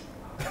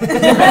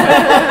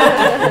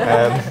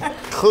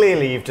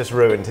 Clearly, you've just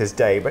ruined his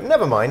day, but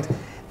never mind.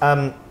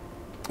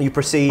 You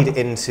proceed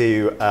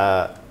into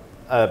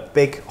a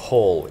big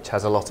hall which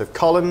has a lot of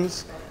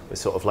columns with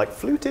sort of like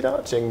fluted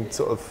arching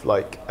sort of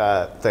like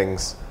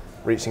things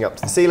reaching up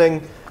to the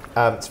ceiling.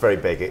 It's very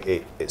big.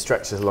 It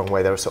stretches a long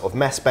way. There are sort of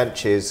mess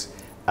benches,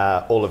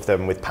 all of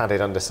them with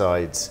padded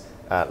undersides.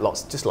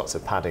 Lots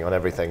of padding on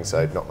everything,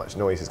 so not much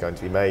noise is going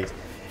to be made.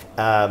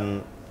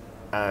 And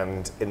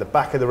in the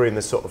back of the room,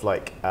 there's sort of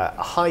like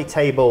a high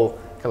table,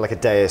 kind of like a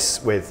dais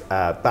with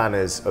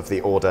banners of the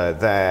order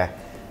there.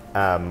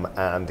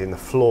 And in the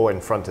floor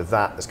in front of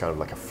that, there's kind of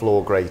like a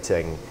floor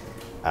grating,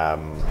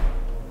 and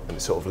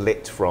it's sort of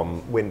lit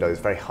from windows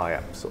very high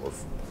up, sort of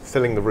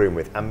filling the room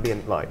with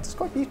ambient light. It's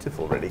quite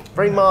beautiful, really.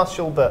 Very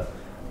martial, but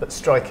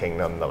striking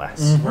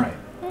nonetheless. Right.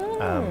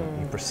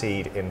 You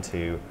proceed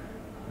into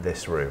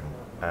this room,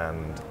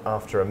 and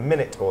after a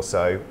minute or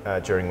so,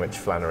 during which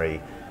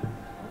Flannery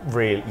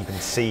you can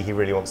see he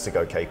really wants to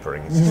go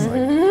capering. It's just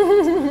like,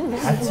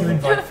 Had to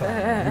invite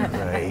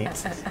Flannery.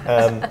 right.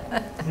 A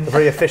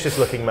very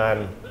officious-looking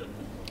man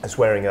is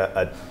wearing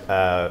a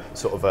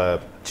sort of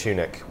a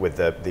tunic with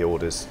the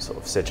order's sort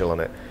of sigil on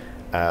it.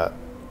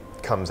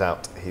 Comes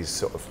out. He's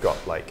sort of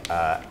got like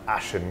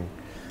ashen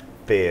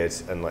beard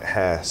and like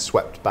hair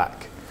swept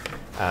back,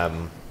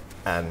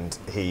 and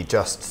he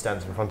just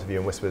stands in front of you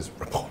and whispers,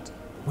 "Report."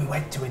 We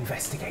went to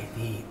investigate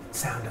the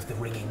sound of the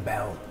ringing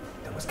bell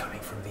that was coming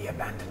from the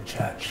abandoned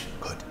church.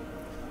 Good.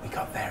 We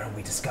got there and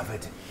we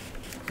discovered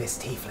this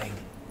tiefling,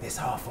 this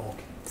half-orc.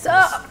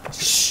 Stop.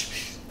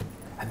 Shh.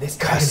 And this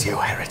Curse you,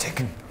 dragonborn,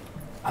 heretic.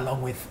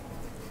 along with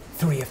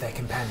 3 of their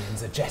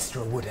companions, a jester,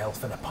 a wood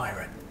elf, and a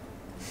pirate.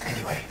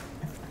 Anyway,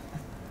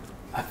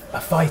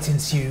 a fight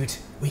ensued.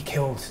 We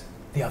killed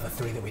the other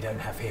 3 that we don't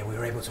have here. We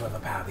were able to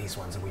overpower these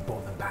ones, and we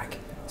brought them back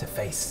to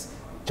face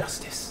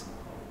justice.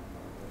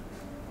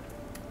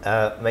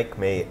 Make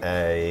me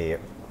a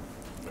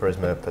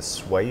charisma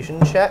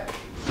persuasion check.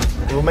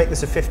 We'll make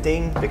this a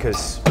 15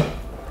 because,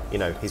 you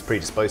know, he's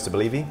predisposed to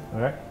believe you.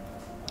 Okay.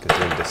 Because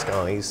you're in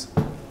disguise.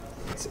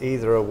 It's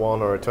either a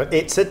 1 or a 20.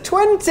 It's a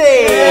 20!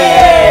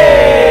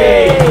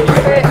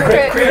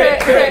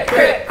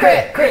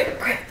 Crit.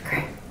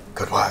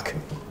 Good work.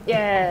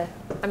 Yeah.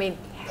 I mean,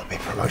 There'll be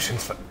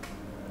promotions for...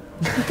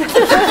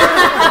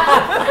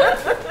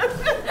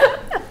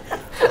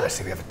 I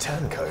see we have a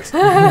turncoat.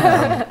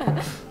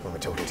 When we're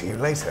talking to you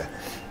later.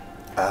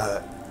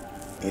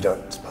 You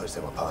don't suppose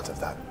they were part of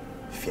that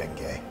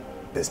Fienge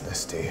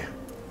business, do you?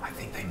 I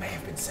think they may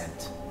have been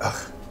sent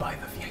Ugh. by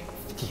the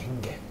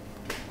Fienge.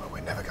 Well,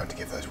 we're never going to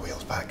give those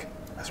wheels back.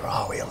 Those are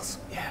our wheels.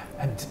 Yeah,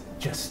 and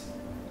just...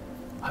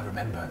 I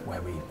remember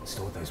where we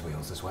stored those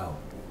wheels as well.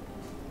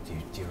 Do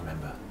you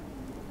remember?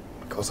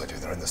 Of course I do.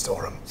 They're in the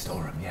storeroom.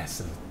 Storeroom, yes,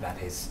 and that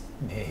is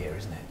near here,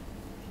 isn't it?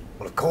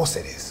 Well, of course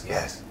it is.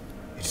 Yes.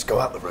 You just go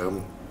out the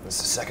room. It's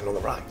the second on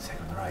the right.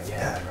 Second on the right, yeah,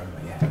 Yeah. I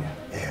remember,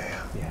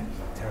 yeah.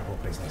 Terrible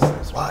business.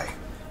 As well. Why?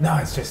 No,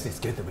 it's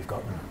good that we've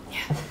got them.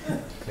 Yeah.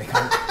 They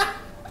can't...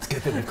 It's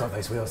good that we've got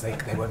those wheels. They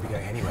won't be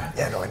going anywhere.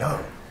 Yeah, no, I know.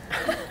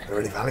 They're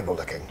really valuable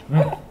looking.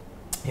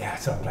 Yeah,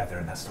 so I'm glad they're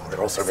in that storeroom.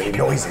 They're also really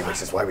noisy,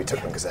 which is why we took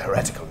them, because they're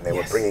heretical, and they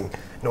were bringing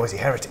noisy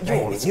heretics.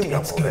 Yeah, You it's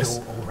know good all this.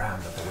 all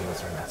round that the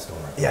wheels are in that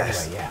storeroom.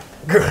 Yes. Anyway, yeah.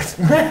 Good.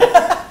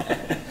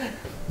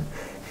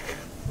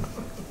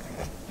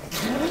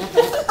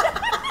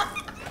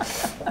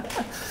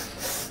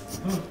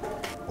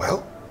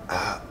 Well,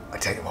 I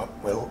tell you what,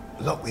 we'll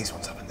lock these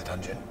ones up in the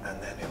dungeon,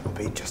 and then it will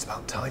be just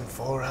about time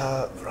for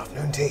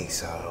afternoon tea.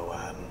 So,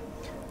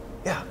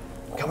 yeah,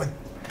 come in.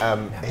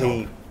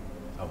 He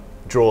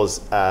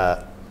draws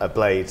a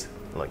blade,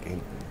 like he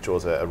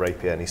draws a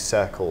rapier, and he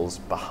circles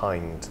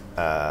behind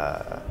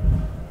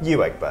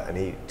you, Egbert, and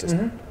he just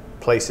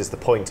places the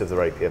point of the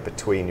rapier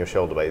between your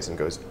shoulder blades and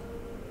goes,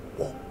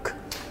 walk.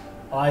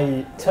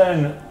 I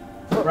turn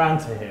round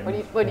to him.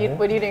 what are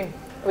you doing?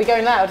 Are we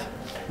going loud?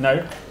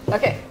 No.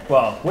 Okay.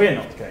 Well, we're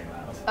not going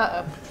loud.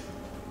 Uh-oh.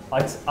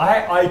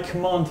 I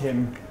command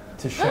him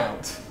to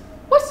shout.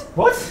 What?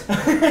 What?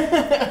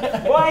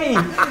 Why?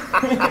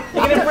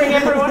 You're going to bring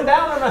everyone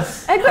down on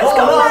us. Egbert's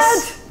gone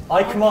mad!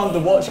 I command the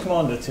watch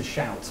commander to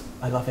shout.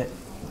 I love it.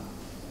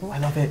 I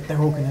love it.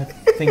 They're all going to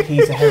think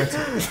he's a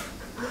heretic.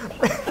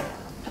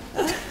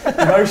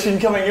 Motion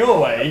coming your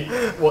way,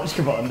 watch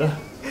commander.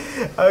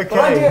 Okay. But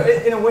I do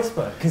it in a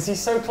whisper, because he's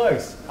so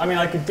close. I mean,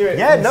 I could do it.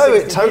 Yeah, from no,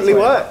 60 it totally feet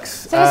away. works.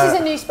 So this is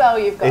a new spell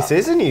you've got? This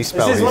is a new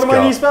spell. This is he's one of my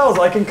got. new spells.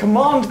 I can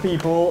command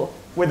people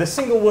with a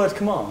single word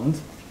command.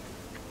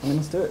 I mean,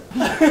 let's do it.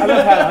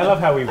 I love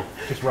how we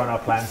just run our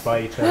plans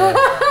by each other.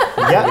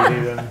 Yeah. We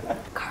do them.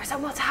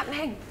 Corazon, what's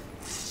happening?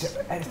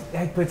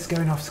 Egbert's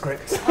going off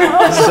script.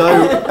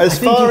 So, as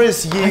far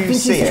as you I think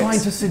see he's it, trying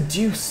to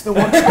seduce the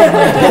Watch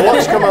Commander. the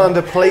Watch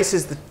Commander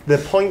places the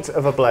point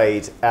of a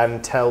blade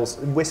and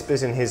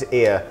whispers in his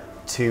ear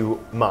to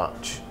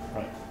march.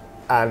 Right.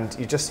 And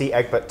you just see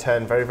Egbert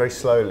turn very, very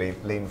slowly,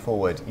 lean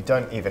forward. You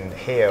don't even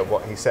hear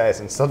what he says,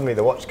 and suddenly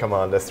the Watch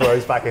Commander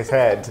throws back his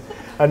head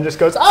and just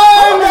goes,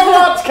 "I'm the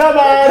Watch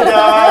Commander!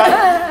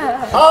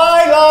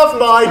 I love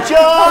my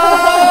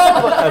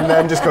job!" And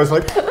then just goes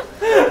like...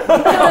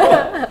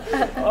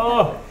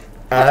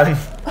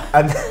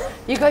 and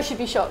You guys should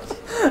be shocked.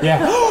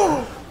 Yeah.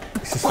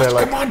 it's just there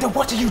like, Commander,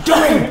 what are you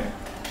doing?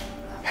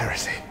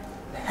 heresy,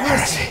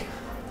 heresy,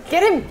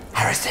 Get him!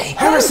 heresy.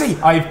 Heresy!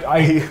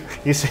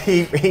 You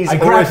see, he's I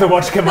grab the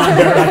Watch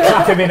Commander and I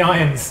clap him in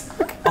irons.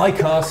 I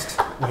cast.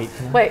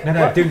 Wait. No,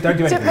 what? don't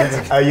do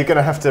anything. You're going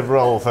to have to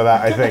roll for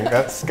that, I think.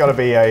 That's got to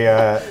be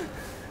a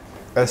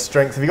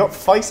strength. Have you got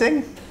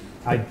fighting?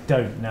 I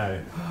don't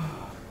know.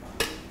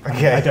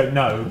 Okay. I don't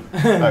know.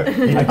 No,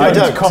 I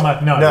don't. Comma,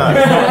 no.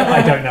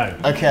 I don't know.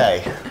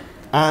 Okay.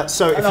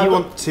 So if you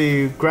want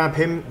to grab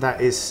him,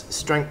 that is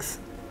strength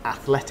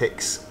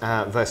athletics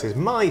versus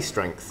my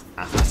strength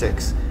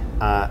athletics.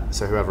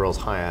 So whoever rolls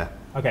higher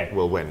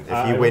will win.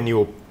 If you win,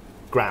 you'll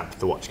grab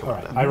the Watch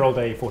Commander. All right. I rolled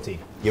a 14.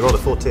 You rolled a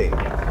 14.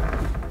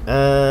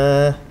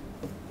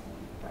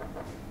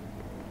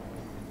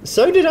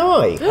 So did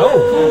I.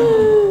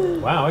 Oh.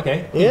 Wow.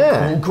 Okay.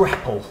 Yeah.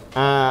 Grapple.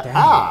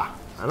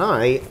 And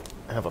I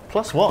have a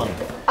 +1.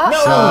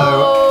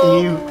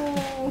 So you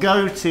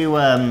go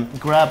to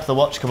grab the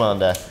Watch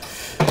Commander.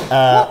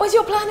 What was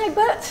your plan,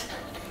 Egbert?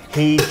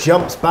 He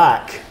jumps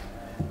back,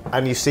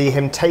 and you see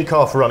him take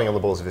off running on the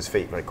balls of his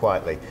feet very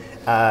quietly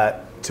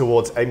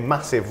towards a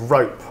massive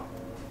rope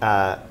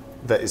that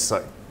is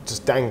like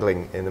just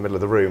dangling in the middle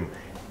of the room,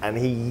 and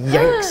he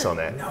yanks on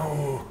it.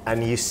 No.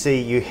 And you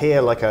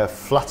hear like a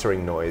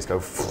fluttering noise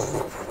go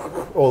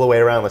all the way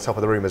around the top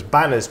of the room as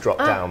banners drop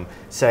down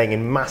saying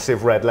in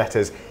massive red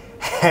letters,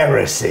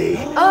 "Heresy."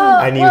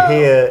 And you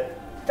hear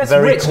That's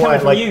very rich quiet, coming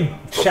from like you,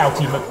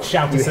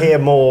 shouty. you hear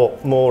more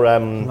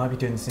Might be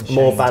doing this in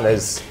more shame.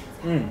 banners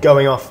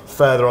going off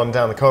further on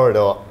down the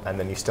corridor, and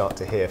then you start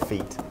to hear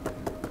feet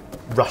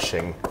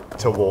rushing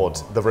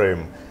towards the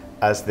room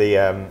as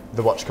the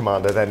Watch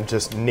Commander then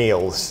just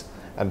kneels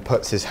and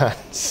puts his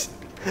hands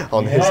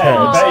on his head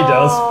I bet he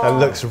does. and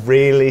looks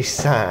really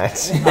sad.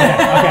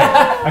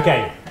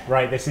 Okay.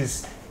 Right. This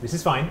is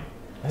fine.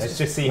 Let's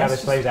just see how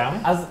this plays out.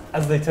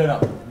 As they turn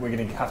up, we're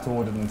going to have to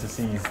order them to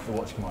seize the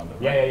Watch Commander.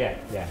 Right?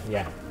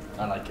 Yeah.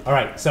 I like it. All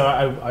right. So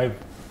I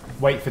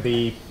wait for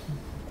the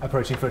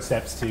approaching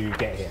footsteps to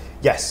get here.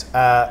 Yes,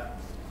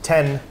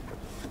 10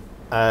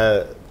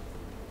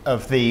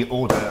 of the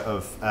order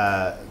of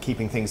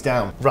keeping things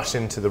down rush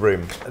into the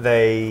room.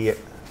 They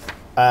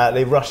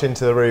rush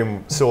into the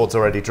room, swords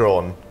already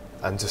drawn,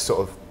 and just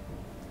sort of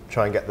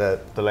try and get the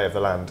lay of the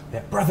land.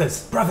 Yeah.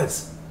 Brothers.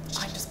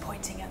 I'm just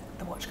pointing at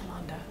the Watch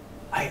Commander.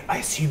 I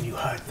assume you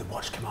heard the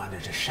Watch Commander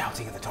just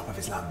shouting at the top of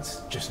his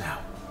lungs just now.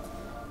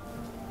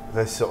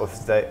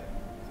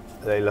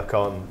 They look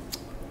on.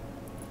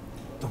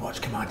 The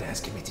Watch Commander has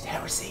committed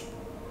heresy.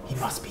 He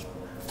must be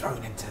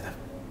thrown into the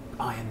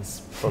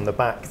irons. From the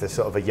back, there's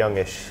sort of a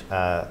youngish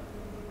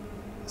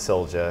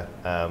soldier,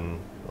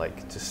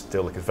 like just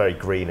still looking very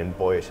green and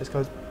boyish. Just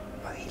goes,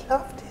 but he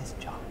loved his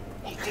job.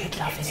 He did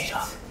love his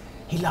job.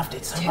 He loved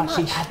it so much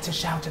he had to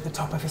shout at the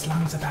top of his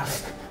lungs about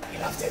it. He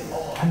loved it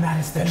more. And that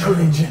is the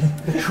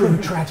true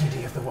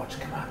tragedy of the Watch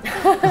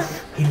Commander.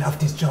 He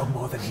loved his job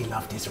more than he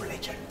loved his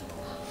religion.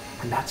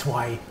 And that's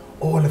why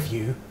all of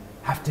you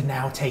have to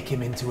now take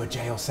him into a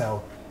jail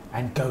cell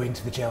and go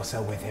into the jail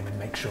cell with him and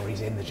make sure he's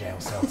in the jail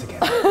cell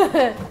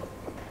together.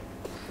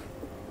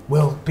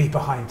 We'll be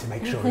behind to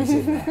make sure he's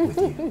in there with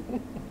you.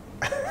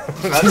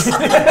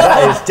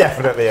 That is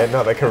definitely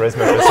another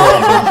charisma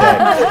persuasion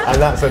check,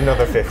 and that's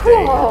another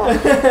 15.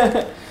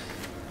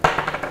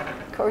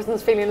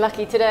 Corazon's feeling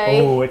lucky today.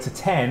 Oh, it's a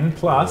 10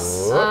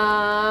 plus.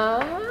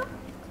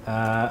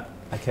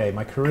 Okay,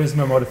 my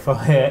charisma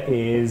modifier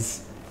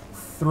is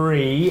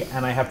 3,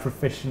 and I have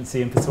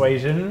proficiency in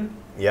persuasion.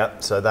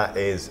 Yep, so that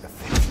is a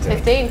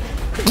 15. 15.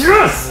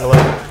 Yes!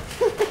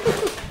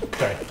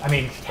 Sorry, I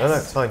mean... Yes. No,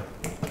 it's fine.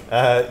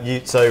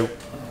 So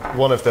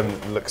one of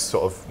them looks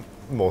sort of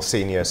more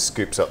senior,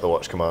 scoops up the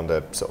Watch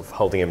Commander, sort of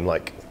holding him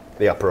like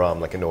the upper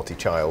arm like a naughty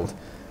child.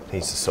 He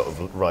just sort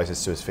of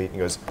rises to his feet and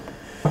goes,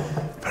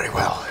 "Very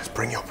well, let's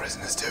bring your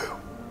prisoners too."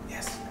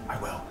 Yes, I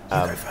will.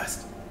 You go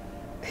first.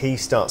 He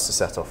starts to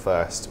set off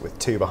first with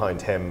 2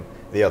 behind him.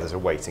 The others are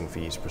waiting for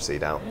you to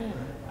proceed out.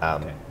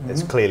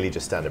 It's clearly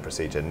just standard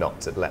procedure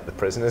not to let the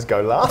prisoners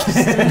go last.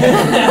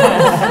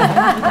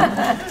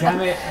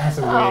 Damn it, that's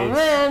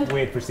a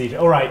weird procedure.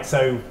 All right,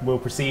 so we'll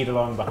proceed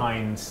along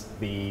behind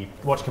the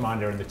Watch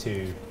Commander and the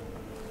 2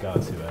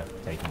 guards who are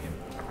taking him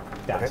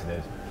down to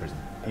the prison.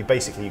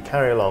 You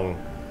carry along.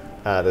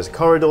 There's a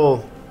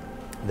corridor.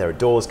 There are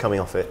doors coming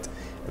off it,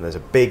 and there's a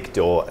big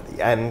door at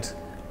the end,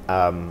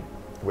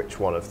 which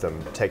one of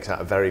them takes out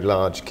a very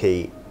large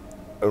key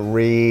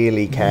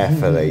really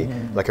carefully,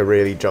 like a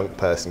really drunk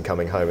person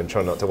coming home and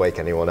trying not to wake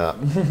anyone up,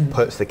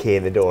 puts the key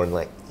in the door and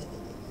like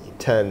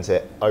turns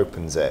it,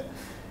 opens it,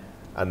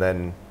 and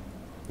then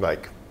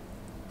like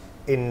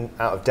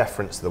out of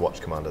deference to the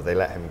watch commander, they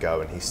let him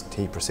go, and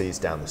he proceeds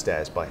down the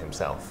stairs by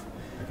himself.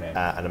 Okay.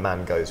 And a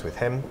man goes with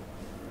him,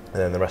 and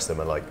then the rest of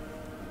them are like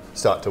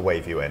start to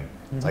wave you in.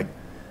 It's like,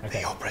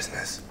 they're your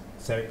prisoners.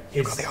 So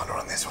You've got the honor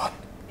on this one.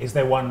 Is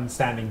there one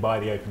standing by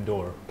the open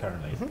door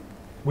currently?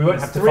 We won't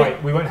have to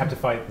fight. We won't have to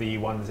fight the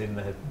ones in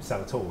the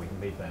cell at all. We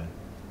can leave them.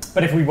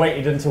 But if we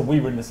waited until we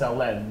were in the cell,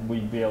 then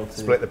we'd be able to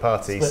split the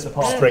party,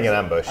 spring an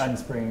ambush, and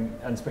spring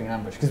an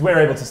ambush, because we're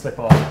able to slip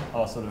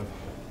our sort of.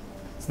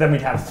 So then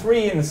we'd have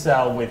 3 in the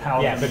cell with how.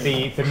 Yeah, but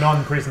the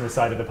non-prisoner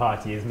side of the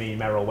party is me,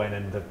 Merilwen,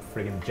 and the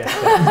friggin'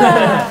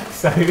 jester.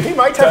 So he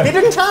might have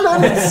hidden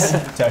talents.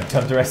 Don't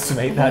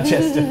underestimate that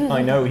jester.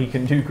 I know he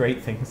can do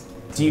great things.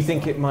 Do you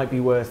think it might be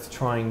worth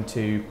trying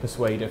to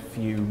persuade a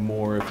few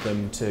more of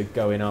them to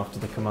go in after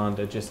the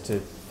commander, just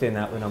to thin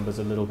out the numbers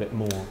a little bit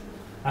more?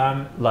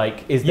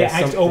 Like, is there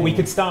something... or we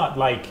could start,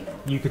 like,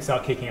 you could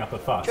start kicking up a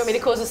fuss. Do you want me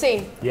to cause a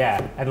scene?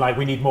 Yeah, and like,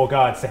 we need more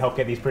guards to help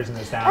get these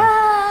prisoners down.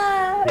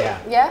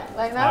 Yeah,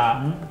 like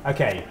that?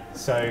 Okay,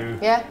 so...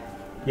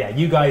 Yeah,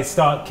 you guys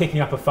start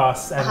kicking up a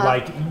fuss, and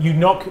like, you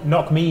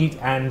knock me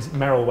and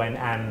Merilwen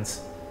and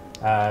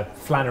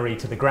Flannery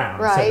to the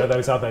ground, so that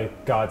those other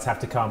guards have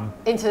to come...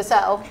 into the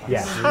cell?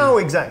 Yeah. How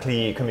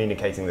exactly are you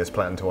communicating this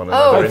plan to one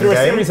another in through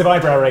game? a series of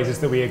eyebrow raises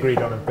that we agreed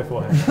on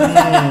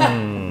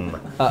beforehand.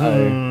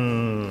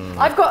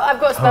 I've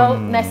got a spell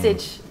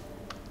message.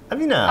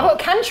 Have you now? I've got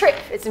cantrip.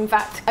 It's in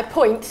fact I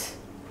point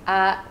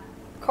at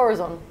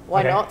Corazon.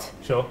 Why not?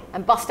 Sure.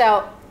 And bust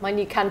out my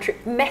new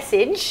cantrip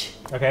message.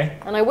 Okay.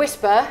 And I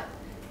whisper,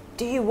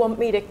 "Do you want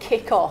me to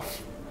kick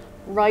off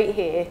right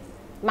here,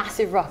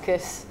 massive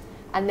ruckus,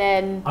 and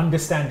then?"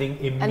 Understanding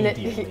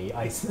immediately,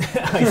 I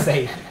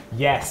say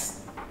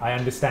yes. I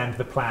understand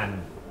the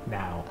plan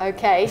now.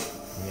 Okay.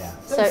 Yeah.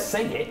 So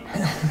say it.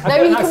 No,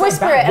 you can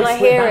whisper it, and I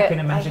hear it. In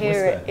a magic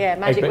whisper. Yeah,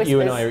 magic whispers.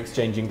 You and I are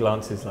exchanging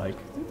glances like, I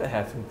think they're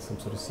having some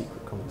sort of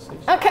secret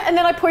conversation. Okay, and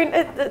then I point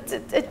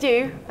at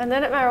you, and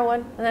then at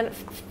Merilwen, and then at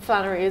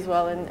Flannery as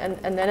well, and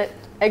then at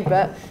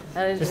Egbert,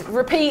 and I just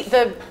repeat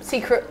the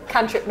secret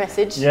cantrip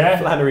message. Yeah.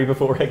 Flannery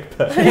before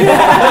Egbert.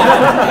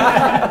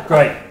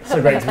 Great. So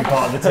great to be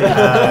part of the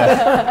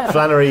team.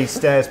 Flannery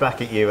stares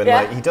back at you, and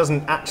like, he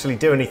doesn't actually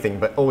do anything,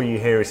 but all you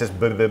hear is just...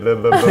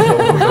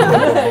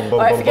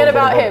 Alright, forget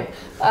about him.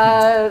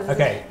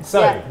 Okay,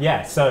 so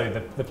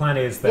so the plan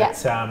is that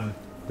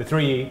the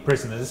 3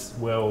 prisoners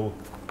will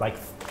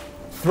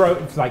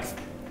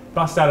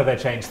bust out of their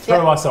chains,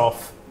 throw us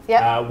off.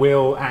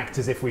 We'll act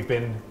as if we've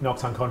been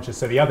knocked unconscious,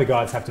 so the other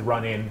guards have to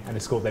run in and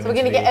escort them. So we're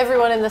going to get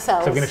everyone in the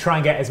cells. So we're going to try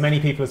and get as many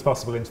people as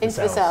possible into the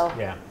cells. cell.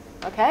 Yeah.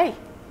 Okay.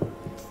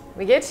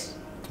 We good?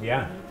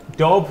 Yeah.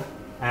 Dob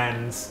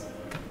and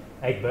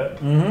Egbert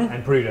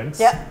and Prudence.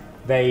 Yeah.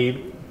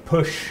 They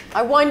push.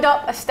 I wind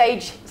up a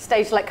stage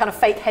like kind of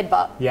fake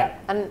headbutt. Yeah.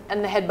 And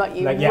the headbutt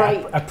you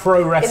right a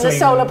pro wrestling in the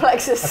solar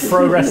plexus. A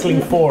pro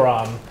wrestling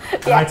forearm.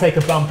 And I take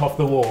a bump off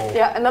the wall.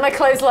 Yeah, and then I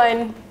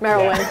clothesline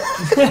Merilwen.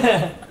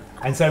 Yeah.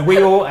 And so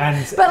we all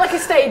but like a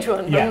stage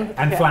one. Yeah.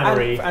 And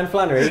Flannery. And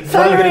Flannery. What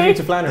are you going to do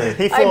to Flannery?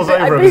 He falls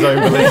over of his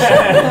own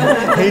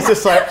volition. He's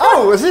just like,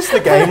 oh, is this the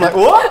game? Like,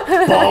 what?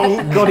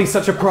 Bong. God, he's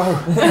such a pro.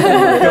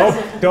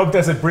 Dob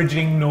does a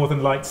bridging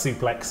Northern Lights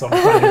suplex on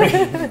Flannery.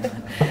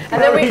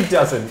 And then he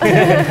doesn't.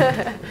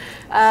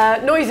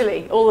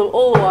 Noisily,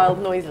 all the while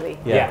noisily.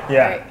 Yeah.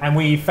 Right. And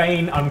we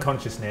feign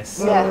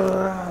unconsciousness.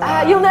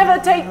 Yeah. You'll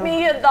never take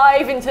me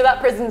alive into that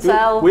prison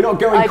cell. We're not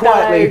going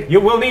quietly. You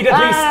will need at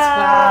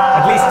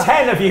least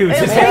 10 of you to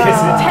take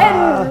us.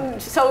 10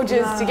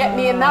 soldiers to get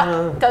me in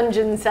that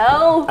dungeon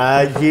cell.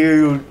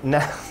 You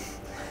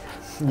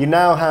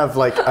now have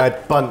like a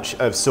bunch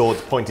of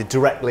swords pointed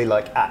directly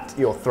like at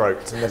your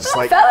throat, and they're just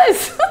like,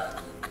 fellas.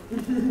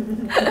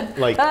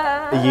 Like,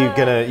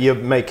 you're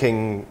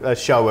making a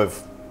show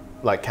of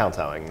like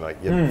kowtowing, like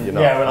you're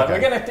not. Yeah, we're okay.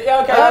 gonna.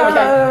 Yeah,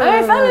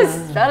 Okay,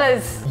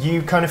 fellas.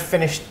 You kind of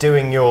finished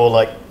doing your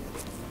like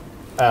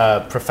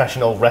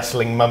professional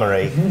wrestling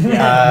mummery,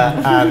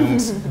 and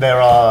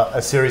there are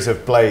a series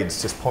of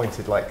blades just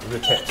pointed like the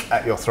tips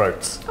at your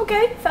throats.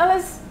 Okay,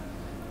 fellas.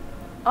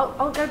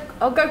 I'll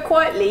go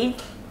quietly,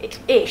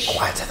 ish.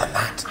 Quieter than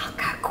that. I'll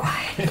go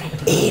quietly.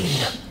 In.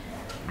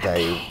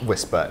 They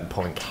whisper and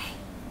point.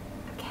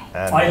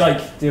 And I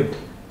like do a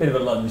bit of a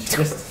lunge,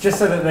 just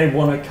so that they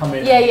want to come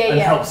in and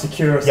help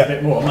secure us a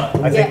bit more.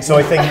 I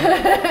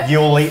think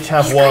you'll each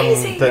have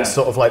one that's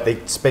sort of like they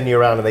spin you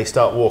around and they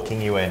start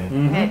walking you in,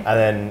 and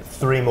then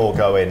 3 more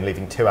go in,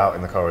 leaving 2 out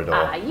in the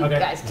corridor. You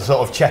guys.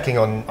 Sort of checking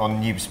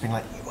on you, just being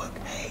like, "You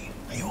okay?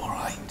 Are you all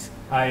right?"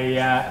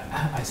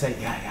 I say,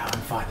 yeah,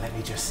 I'm fine. Let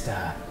me just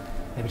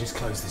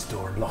close this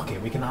door and lock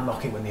it. We can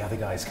unlock it when the other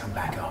guys come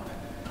back up.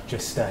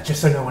 Just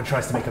so no one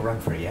tries to make a run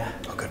for it, yeah?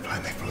 Oh, good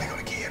plan. They've probably got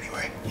a key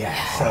anyway. Yeah,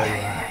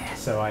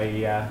 so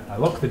I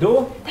lock the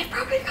door. They've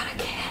probably got a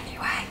key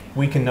anyway.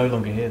 We can no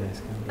longer hear this.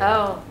 Can we?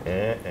 Oh,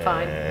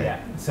 fine.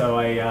 Yeah. So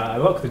I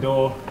lock the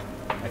door.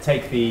 I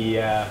take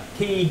the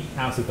key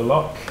out of the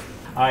lock.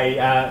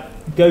 I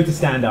go to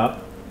stand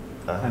up,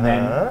 and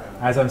then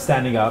as I'm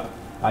standing up,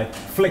 I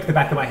flick the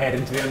back of my head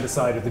into the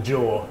underside of the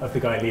jaw of the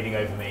guy leaning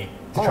over me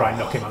to try and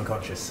knock him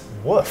unconscious.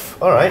 Woof.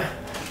 All right.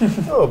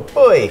 Oh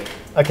boy.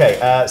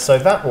 Okay. So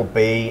that will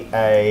be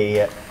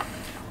a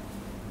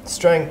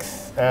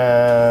strength.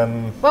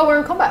 Well, we're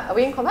in combat. Are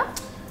we in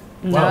combat?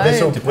 Well, this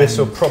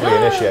will probably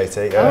initiate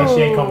it. Yeah.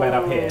 Initiate combat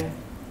up here,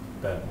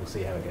 but we'll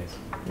see how it goes.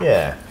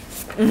 Yeah.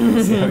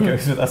 See how it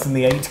goes with us and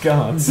the 8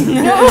 guards.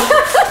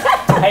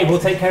 Hey, we'll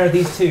take care of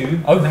these two.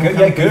 Oh, good.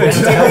 Yeah, good.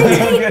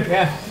 Good.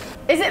 Yeah.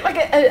 Is it like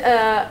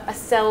a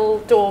cell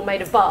door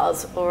made of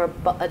bars or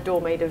a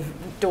door made of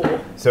door?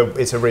 So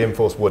it's a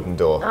reinforced wooden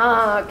door.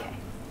 Ah, okay.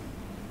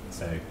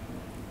 So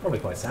probably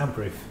quite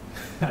soundproof,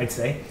 I'd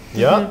say.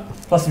 Yeah.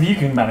 Plus, if you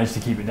can manage to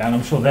keep it down,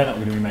 I'm sure they're not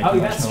going to be making Oh,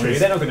 much that's noise. true.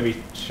 They're not going to be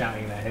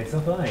shouting their heads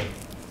off, are they?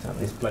 Not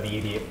this bloody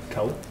idiot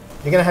cult.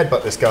 You're going to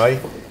headbutt this guy.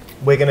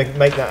 We're going to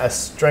make that a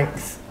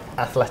strength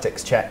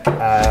athletics check.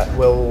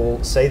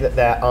 We'll say that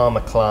their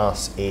armor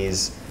class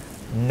is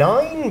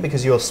 9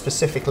 because you're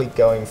specifically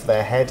going for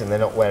their head and they're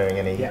not wearing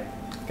any. Yeah.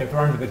 Go for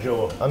under the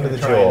jaw. Under the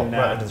Try jaw, and,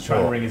 right under the try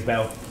jaw. and ring his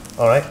bell.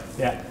 All right.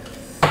 Yeah.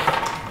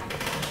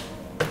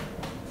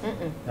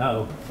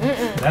 Uh-oh.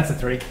 That's a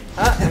 3.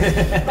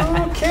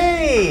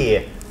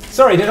 Okay.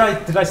 Sorry, did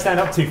I stand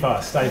up too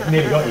fast? I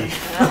nearly got you.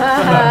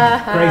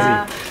 Crazy.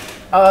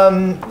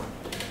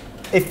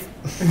 If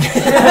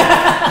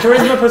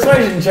Charisma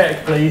persuasion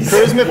check, please.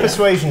 charisma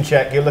persuasion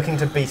check, you're looking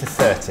to beat a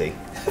 30.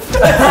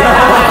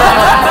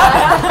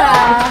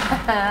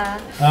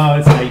 Oh,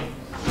 it's 8.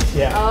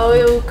 Yeah.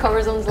 Oh,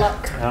 Corazon's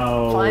luck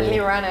Oh. finally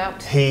ran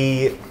out.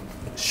 He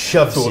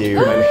shoves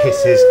you and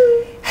hisses,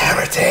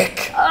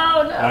 "Heretic!"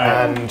 Oh no.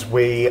 And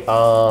we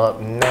are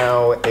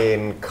now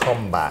in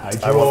combat. I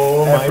I draw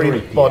want my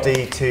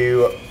everybody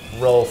to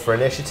roll for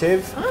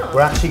initiative. Oh.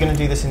 We're actually going to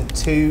do this in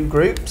 2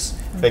 groups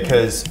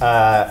because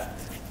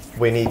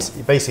we need.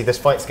 Basically, this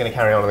fight's going to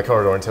carry on in the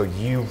corridor until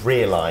you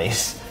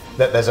realise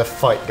that there's a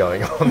fight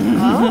going on.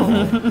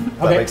 Oh.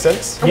 That makes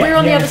sense? And we're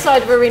on the other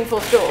side of a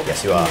reinforced door.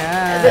 Yes, you are.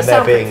 Yeah. And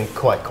they're being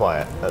quite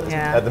quiet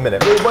Yeah. at the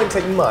minute. It won't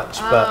take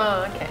much, but.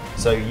 Oh, okay.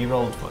 So you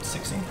rolled, what,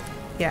 16?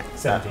 Yeah.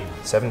 17.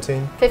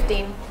 17?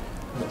 15.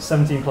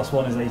 17 plus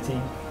 1 is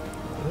 18.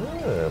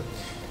 Oh.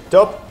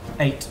 Dob?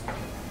 8.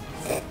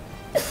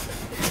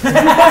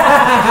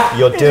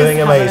 You're doing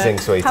amazing,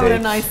 sweetie. Having a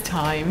nice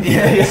time.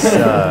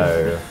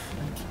 So.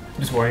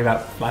 Just worry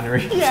about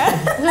Flannery.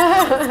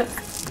 Yeah.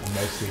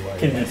 Mostly worried.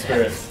 Kindred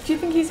spirits. Do you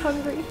think he's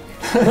hungry?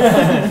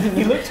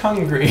 You looked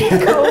hungry.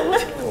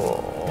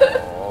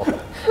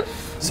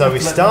 So we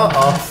start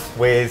off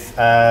with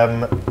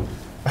Egbert,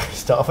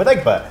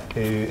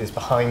 who is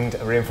behind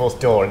a reinforced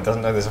door and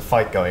doesn't know there's a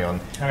fight going on.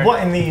 Okay.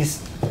 What in these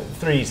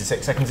 3 to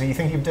 6 seconds are you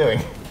thinking of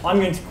doing? I'm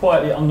going to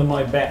quietly, under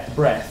my breath,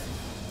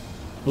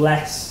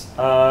 bless.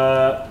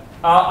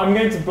 I'm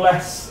going to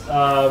bless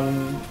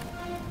Dob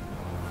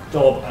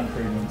and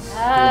Prudence.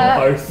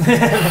 Both.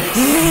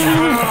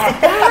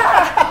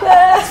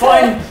 It's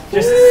fine.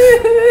 Just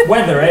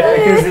weather it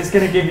because it's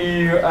going to give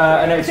you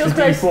an extra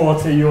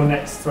D4 to your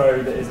next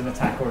throw that is an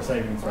attack or a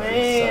saving throw. So.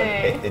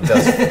 It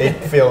does. It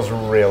feels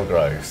real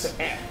gross.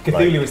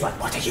 Cthulhu was like,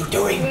 "What are you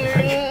doing?"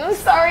 I'm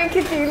sorry,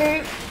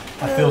 Cthulhu.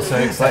 I feel so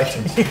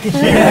excited.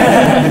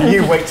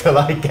 You wait till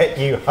I get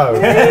you home.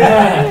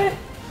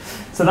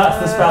 So that's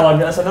the spell.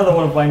 That's another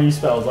one of my new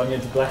spells. I'm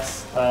going to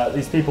bless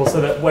these people so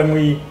that when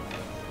we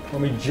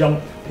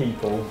jump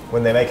people,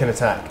 When they make an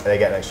attack, they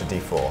get an extra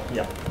D4.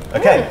 yeah.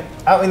 Okay,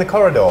 out in the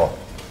corridor.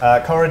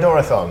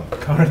 Corridorathon.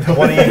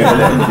 What are you going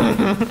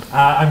to do?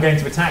 I'm going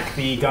to attack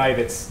the guy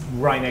that's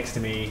right next to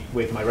me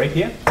with my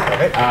rapier.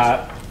 Okay.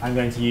 I'm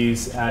going to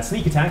use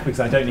sneak attack because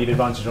I don't need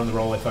advantage on the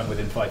roll if I'm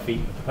within 5 feet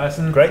of the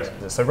person. Great.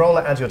 So roll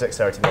it, add your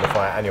dexterity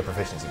modifier and your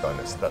proficiency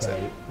bonus. That's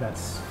Okay, it.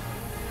 that's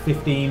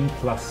 15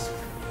 plus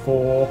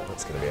 4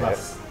 That's going to be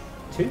plus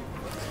 2. it.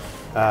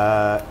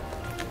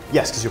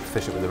 Yes, because you're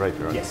proficient with the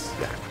rapier, right? Yes.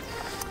 Yeah.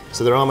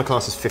 So their armor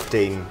class is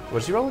 15. What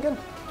did you roll again?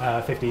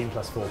 15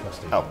 plus 4 plus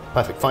 2. Oh,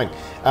 perfect. Fine.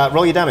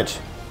 Roll your damage.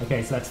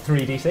 Okay, so that's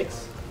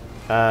 3d6.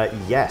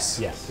 Yes.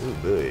 Yes. Ooh,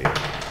 boy.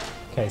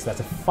 Okay, so that's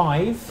a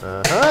 5,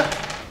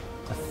 Uh-huh.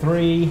 a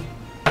 3,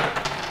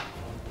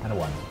 and a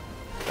 1.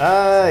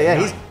 Yeah,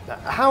 he's...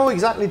 How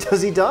exactly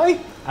does he die?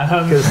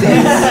 Because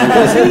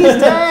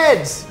he's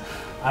dead!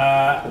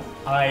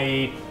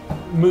 I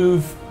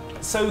move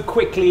so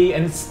quickly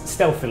and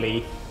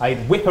stealthily, I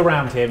whip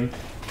around him,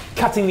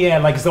 cutting the air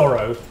like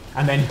Zorro,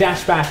 and then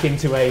dash back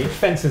into a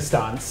fencer's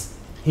stance.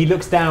 He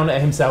looks down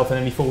at himself and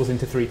then he falls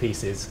into 3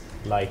 pieces,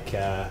 like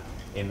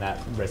in that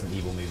Resident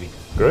Evil movie.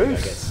 Gross.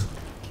 I guess.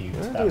 Cute.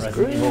 That is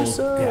Resident Evil.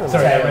 gruesome. Yeah,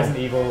 sorry, Tale. Resident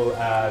Evil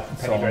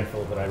Penny Song.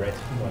 Dreadful that I read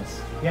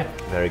once. Yeah,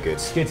 Very good.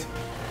 it's good.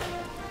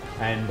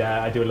 And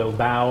I do a little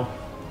bow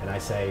and I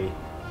say,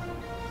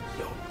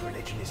 "Your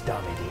religion is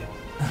dumb, idiot."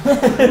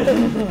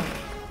 There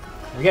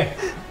we go.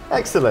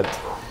 Excellent.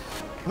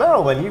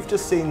 Merilwen, you've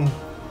just seen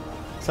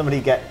somebody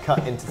get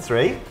cut into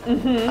 3.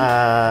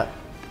 I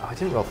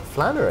didn't roll for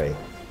Flannery.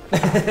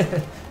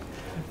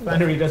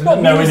 Flannery doesn't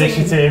Got no amusing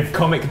initiative.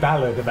 comic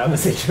ballad about the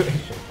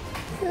situation.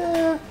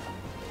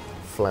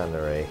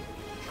 Flannery.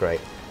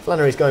 Great.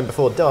 Flannery's going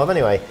before Dob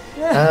anyway.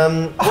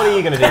 What are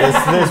you going to do?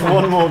 There's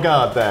one more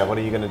guard there. What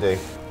are you going to do?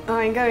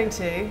 I'm going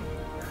to.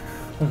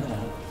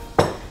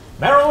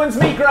 Merilwen's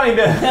meat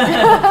grinder!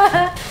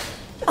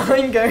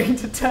 I'm going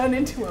to turn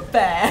into a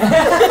bear.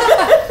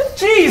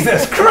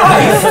 Jesus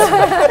Christ!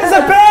 There's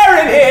a bear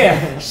in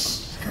here!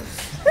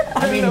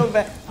 I'm a little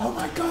bear. Oh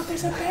my god,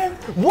 there's a bear!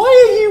 Why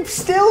are you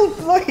still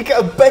like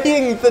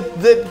obeying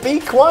the be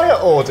quiet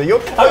order?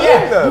 You're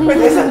killing them. But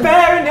there's a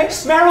bear in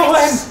next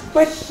Merilwen!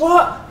 But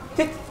what?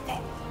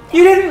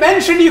 You didn't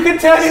mention you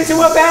could turn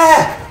into a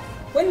bear!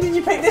 When did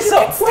you pick this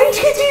up? When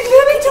did you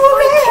turn into a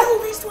bear? Kill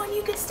this one,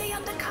 you can stay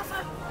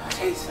undercover.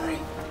 Okay, sorry.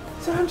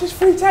 So I'm just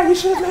freaked out. You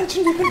should have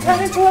mentioned you could turn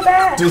into a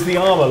bear. Does the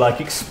armour like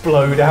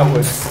explode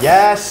outwards?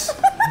 Yes.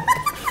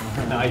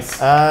 Nice.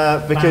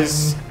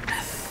 Because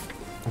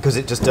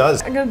it just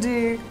does. I'm going to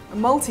do a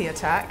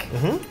multi-attack,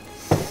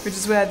 which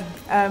is where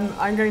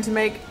I'm going to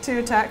make 2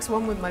 attacks,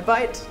 one with my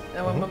bite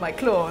and one with my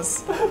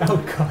claws. Oh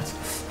god.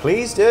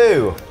 Please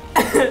do.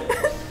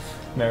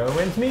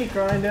 Merilwen's meat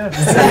grinder.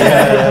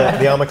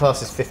 The armor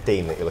class is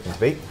 15 that you're looking to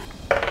beat.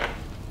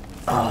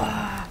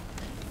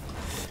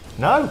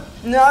 No.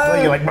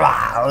 Well, you're like,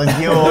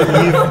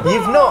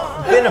 you've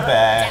not been a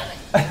bear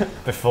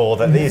before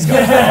that these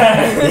guys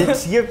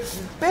are. You're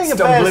being a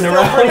bear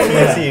still pretty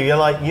new to you. You're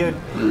like,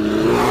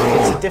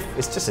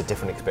 it's just a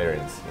different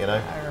experience, you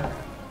know?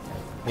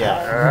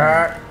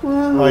 Yeah.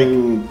 Like,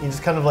 you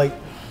just kind of like,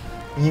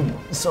 you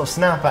sort of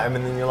snap at him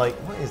and then you're like,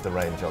 what is the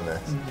range on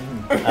this?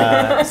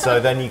 So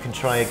then you can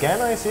try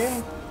again, I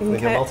assume,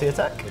 with your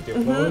multi-attack. With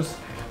your claws.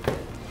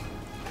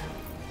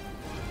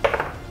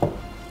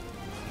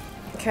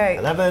 Okay.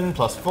 11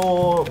 plus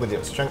 4 with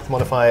your strength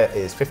modifier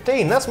is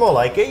 15. That's more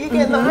like it. You're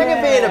getting the hang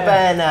of being a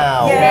bear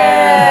now.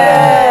 Yay!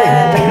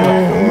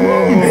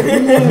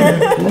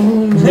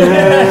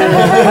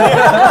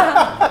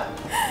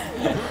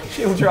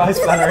 Shield your eyes,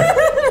 Flannery.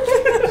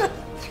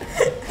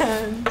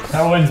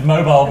 Merilwen's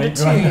mobile meat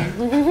grinder.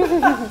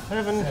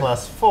 11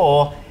 plus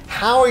 4.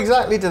 How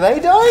exactly do they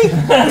die?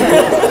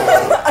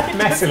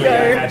 Messily,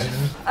 I imagine.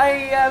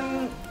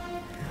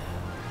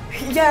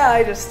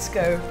 I just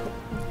go.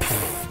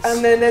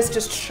 And then there's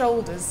just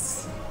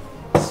shoulders.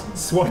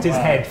 Swat his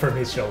head from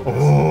his shoulders.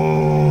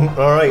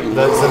 Alright,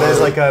 so there's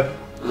like a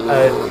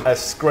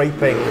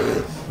scraping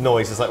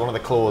noise. It's like one of the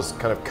claws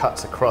kind of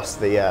cuts across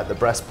the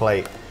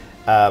breastplate.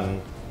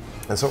 And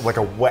sort of like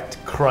a wet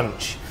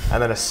crunch.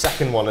 And then a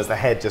second one as the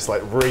head just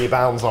like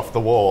rebounds off the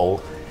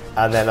wall.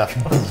 And then a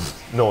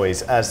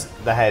noise as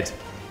the head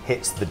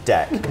hits the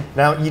deck.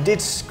 Now, you did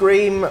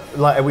scream,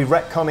 like, are we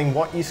retconning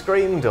what you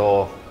screamed,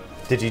 or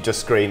did you just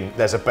scream,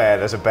 there's a bear,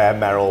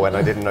 Meryl, when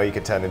I didn't know you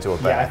could turn into a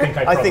bear? Yeah, I think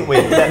let's stick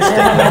with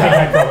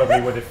that. I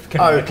probably would have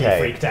canonically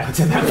freaked out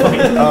at that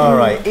point. All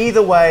right,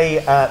 either way,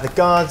 the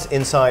guards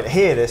inside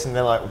hear this and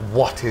they're like,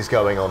 what is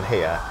going on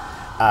here?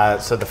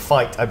 So the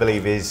fight, I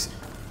believe, is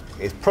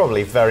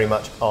probably very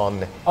much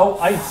on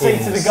I say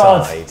to the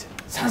guards,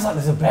 sounds like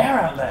there's a bear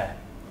out there.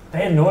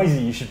 They're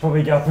noisy, you should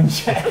probably go up and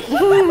check.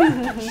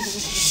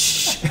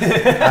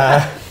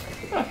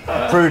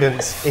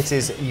 Prudence, it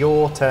is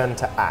your turn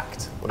to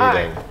act. What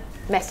are you doing?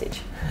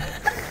 Message.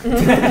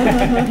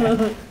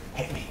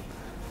 Hit me.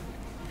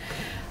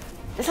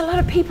 There's a lot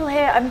of people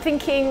here. I'm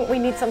thinking we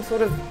need some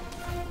sort of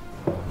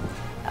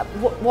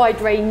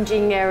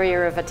wide-ranging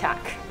area of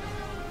attack.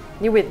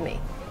 You with me?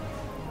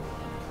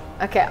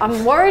 Okay,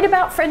 I'm worried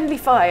about friendly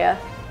fire.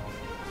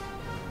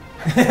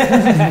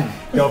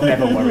 Dob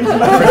never worries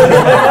about friendly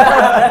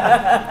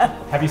fire.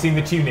 Have you seen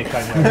the tunic?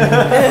 I know.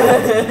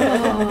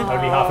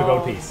 Only half a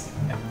gold piece.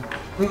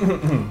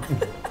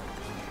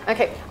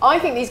 Okay, I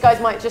think these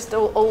guys might just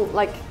all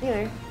like,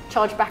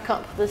 charge back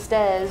up the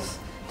stairs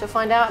to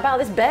find out about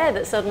this bear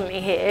that's suddenly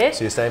here.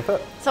 So you're staying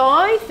put? So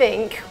I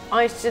think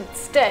I should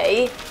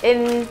stay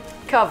in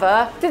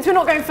cover. Since we're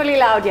not going fully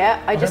loud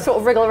yet, I just sort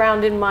of wriggle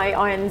around in my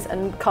irons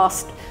and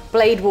cast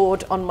Blade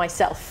Ward on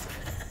myself.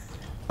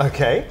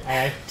 Okay.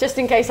 Just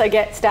in case I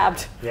get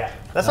stabbed. Yeah.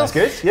 That sounds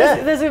good,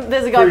 yeah. There's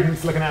a guy.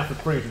 Prudence, looking out for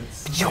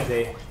Prudence.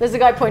 There's a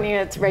guy pointing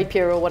a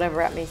rapier or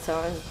whatever at me,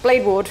 so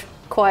Blade Ward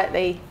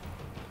quietly.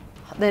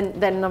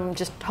 Then I'm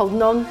just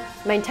holding on,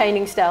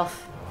 maintaining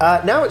stealth.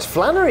 Now it's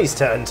Flannery's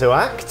turn to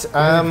act.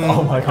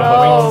 Oh my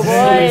god. Oh,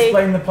 boy.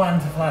 Explain the plan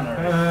to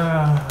Flannery.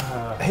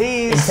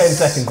 He's... In 10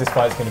 seconds, this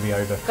fight's going to be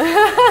over.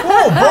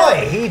 Oh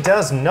boy, he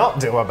does not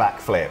do a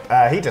backflip.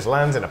 He just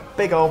lands in a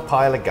big old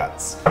pile of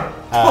guts.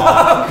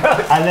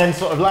 And then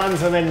sort of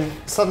lands and then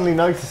suddenly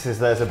notices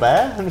there's a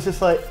bear and it's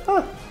just like,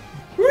 oh,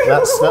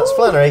 that's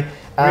Flannery.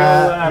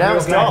 Now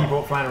it's glad Dob. you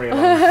brought Flannery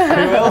along.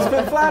 Who else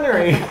but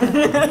Flannery?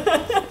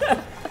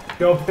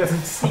 Dob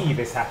doesn't see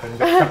this happen,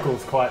 but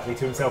chuckles quietly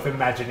to himself,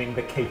 imagining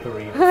the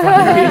capery that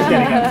Flannery is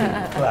getting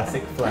up to.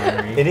 Classic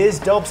Flannery. It is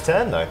Dob's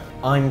turn though.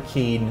 I'm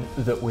keen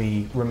that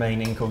we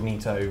remain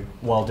incognito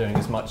while doing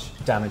as much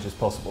damage as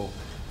possible.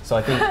 So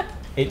I think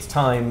it's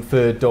time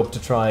for Dob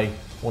to try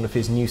one of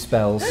his new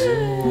spells,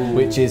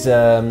 which is,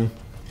 I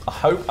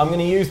hope I'm going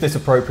to use this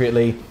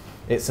appropriately.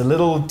 It's a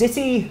little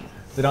ditty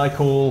that I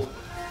call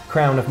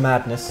Crown of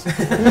Madness.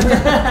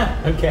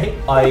 Okay.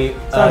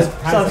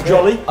 Sounds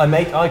jolly. I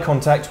make eye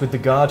contact with the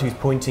guard who's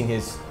pointing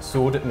his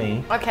sword at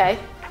me, Okay.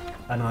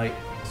 and I,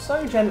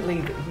 so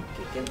gently that he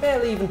can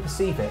barely even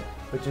perceive it,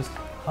 but just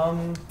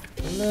hum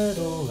a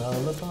little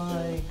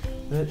lullaby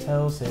that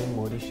tells him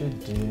what he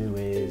should do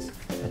is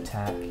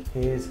attack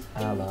his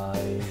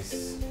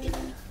allies.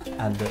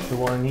 And that the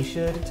one he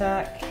should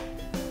attack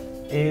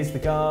is the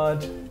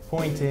guard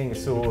pointing a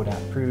sword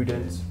at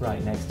Prudence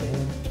right next to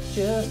him.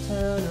 Just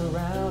turn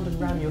around and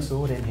ram your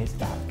sword in his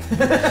back.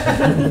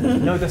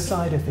 No, the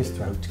side of his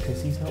throat,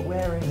 because he's not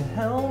wearing a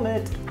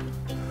helmet.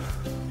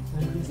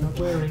 And he's not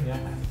wearing a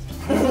hat.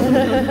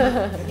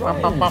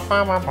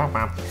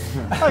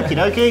 Okie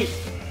dokie.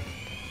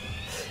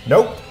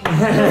 Nope.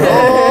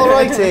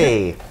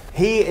 Alrighty.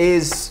 He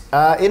is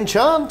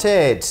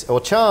enchanted, or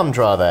charmed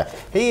rather.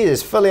 He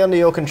is fully under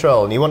your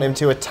control, and you want him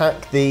to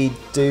attack the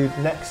dude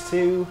next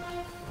to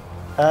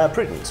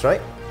Prudence,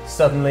 right?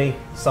 Suddenly,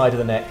 side of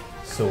the neck,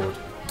 sword.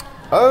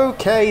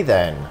 Okay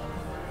then.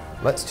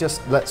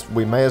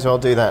 We may as well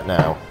do that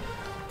now.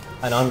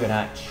 And I'm gonna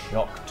act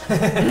shocked.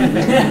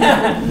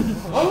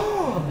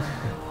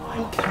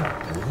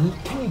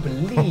 Can you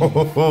believe?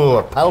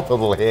 A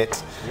palpable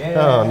hit. Yeah.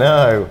 Oh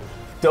no.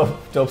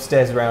 Dob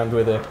stares around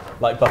with a,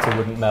 like butter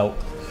wouldn't melt.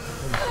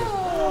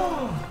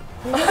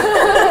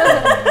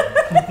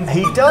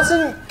 He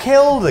doesn't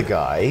kill the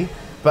guy,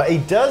 but he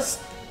does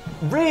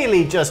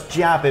really just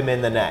jab him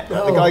in the neck.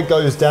 The guy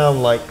goes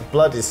down like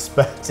blood is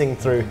spurting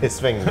through his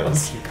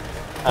fingers.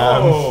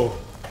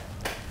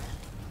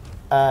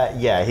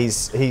 Yeah,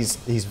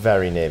 he's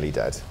very nearly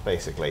dead,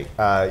 basically.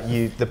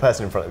 The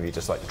person in front of you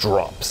just like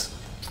drops.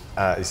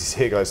 As you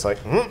see, it goes like,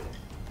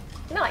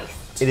 Nice.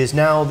 It is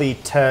now the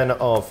turn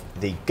of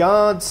the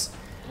guards.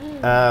 We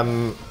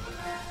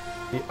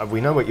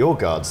know what your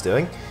guard's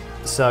doing.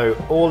 So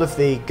all of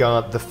the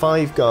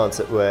 5 guards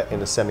that were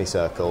in a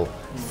semicircle,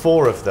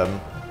 4 of them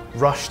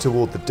rush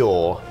toward the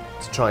door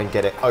to try and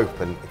get it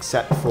open,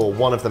 except for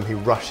one of them who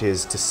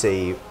rushes to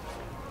see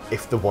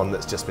if the one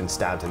that's just been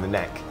stabbed in the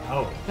neck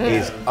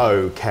is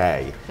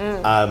okay.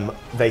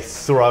 They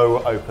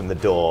throw open the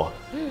door,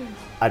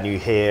 and you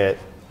hear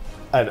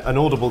an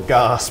audible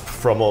gasp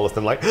from all of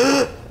them, like,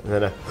 and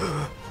then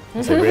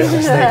they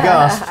realise they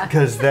gasped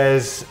because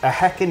there's a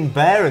heckin'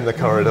 bear in the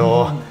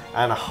corridor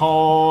and a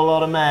whole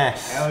lot of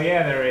mess. Hell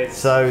yeah, there is.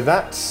 So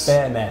that's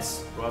Bear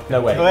mess.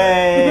 No way.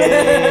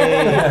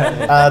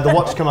 The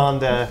watch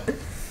commander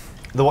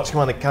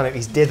kind of,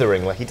 he's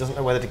dithering, like he doesn't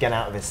know whether to get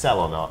out of his cell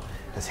or not,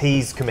 because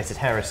he's committed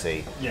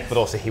heresy, but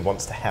also he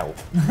wants to help.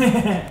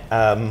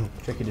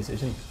 Tricky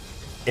decision.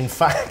 In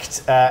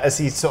fact, as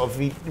he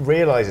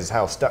realises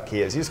how stuck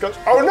he is, he just goes,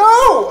 "Oh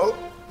no!"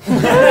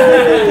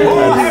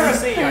 Oh,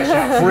 heresy! I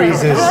shout.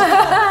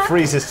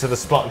 freezes to the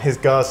spot, and his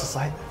guards just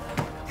like.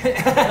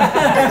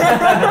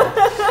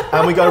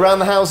 And we go around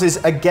the houses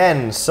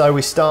again. So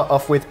we start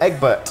off with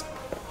Egbert.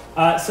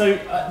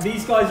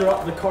 These guys are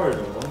up the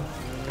corridor.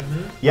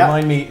 Yeah.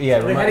 Remind me,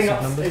 They're remind heading us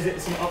up. of numbers.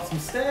 Is it up some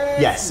stairs?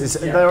 Yes,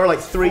 there are like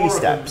 3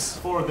 steps.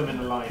 4 of them in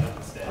a line up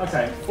the stairs.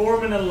 Okay, 4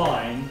 of them in a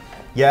line.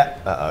 Yeah.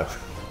 Uh-oh.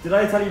 Did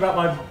I tell you about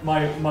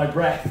my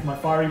breath, my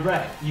fiery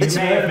breath? You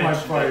may have my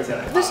mentioned fiery it.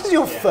 breath. This is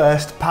your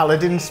first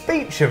Paladin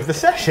speech of the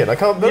session. I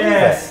can't believe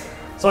Yes.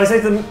 So I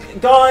say to them,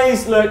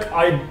 guys, look,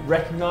 I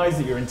recognise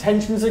that your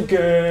intentions are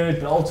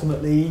good, but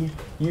ultimately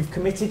you've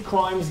committed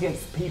crimes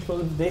against the people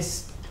of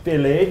this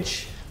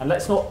village, and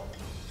let's not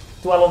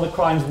dwell on the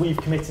crimes we've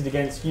committed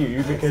against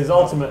you, because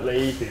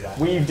ultimately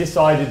we've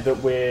decided that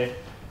we're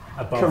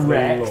Above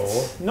correct. the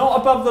law. Not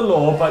above the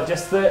law, but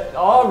just that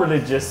our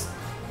religious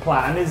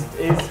plan is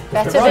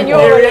Better the than your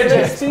superior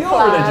religious to your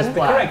plan. religious The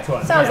plan. correct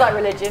one. Sounds like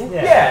religion.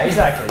 Yeah,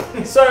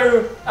 exactly.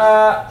 So,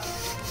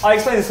 I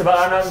explained this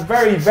about, and I'm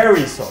very,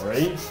 very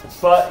sorry,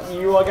 but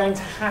you are going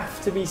to have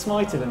to be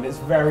smited, and it's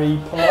very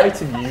polite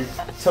of you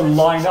to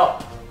line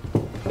up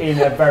in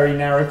a very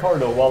narrow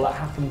corridor while that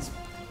happens.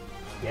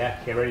 Yeah,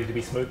 get ready to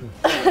be smooting.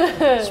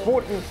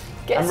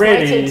 Get And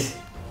really, smited.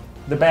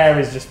 the bear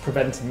is just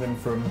preventing them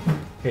from.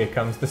 Here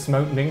comes the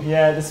smoking.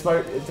 Yeah, the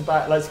smoke. It's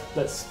about. Let's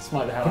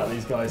smite the hell out of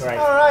these guys. Right.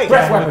 All right.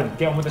 Breath weapon.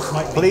 Get on with the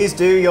smite. Please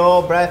do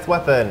your breath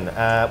weapon.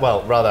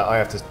 Well, rather, I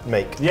have to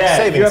make Yeah,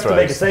 saving you have throws.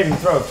 to make a saving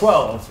throw of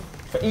 12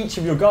 for each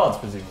of your guards,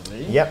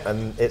 presumably. Yep,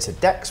 and it's a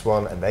dex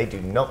one, and they do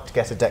not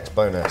get a dex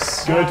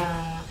bonus. Good.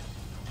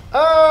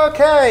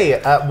 Okay,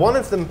 one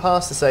of them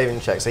passed the saving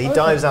check, so he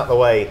dives out the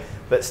way,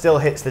 but still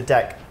hits the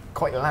deck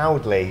quite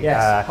loudly.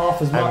 Yes,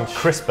 half as and much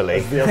crispily,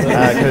 as the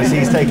other. because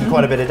he's taking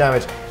quite a bit of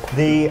damage.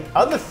 The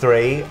other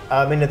 3,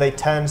 are they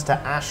turns to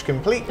ash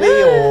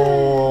completely,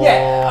 or?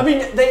 Yeah, I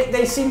mean,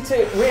 they seem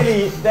to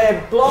really,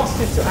 they're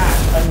blasted to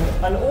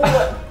ash, and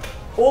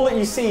all that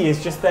you see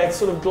is just their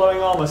sort of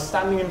glowing armour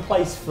standing in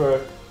place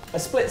for a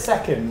split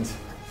second,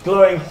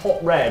 glowing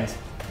hot red,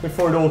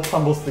 before it all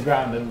tumbles to the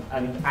ground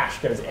and ash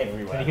goes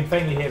everywhere. And you can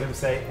faintly hear them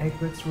say,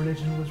 Egbert's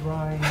religion was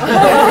right. Exactly,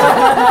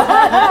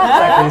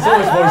 it's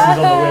always voices on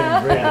the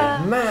wind, really.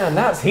 Man,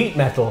 that's heat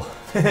metal.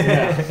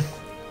 Yeah.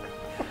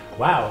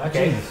 Wow,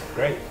 okay,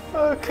 great.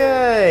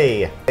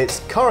 Okay, it's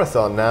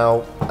Corazon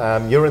now.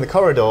 You're in the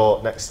corridor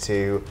next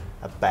to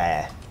a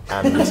bear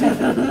and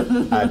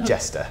a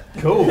jester.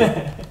 Cool.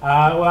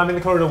 Well, I'm in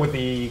the corridor with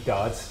the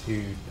guards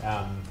who,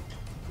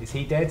 is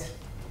he dead?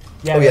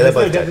 Yeah, they're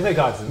both dead. There's no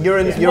guards. You're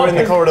in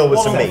the corridor with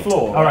some meat.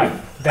 Floor, All right.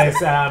 There's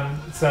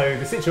so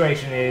the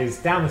situation is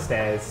down the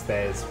stairs.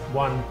 There's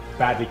one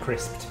badly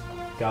crisped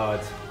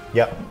guard.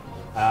 Yep.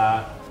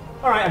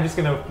 All right. I'm just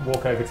gonna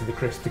walk over to the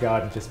crisped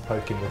guard and just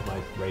poke him with my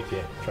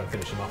rapier, try and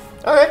finish him off.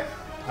 Okay.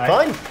 All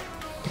right.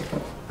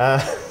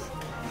 Fine.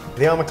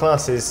 The armor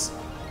class is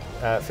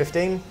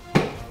 15.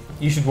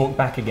 You should walk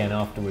back again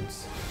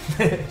afterwards.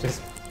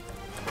 Just.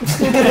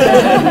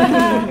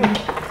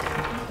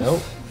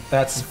 Nope.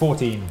 That's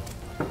 14.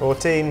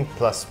 14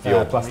 plus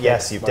your. Plus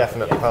yes, dex, you've plus-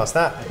 definitely yeah. passed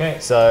that. Okay.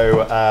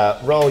 So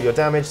roll your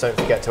damage. Don't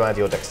forget to add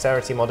your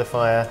dexterity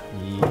modifier.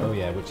 Oh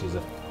yeah, which is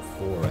a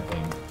 4, I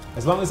think.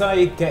 As long as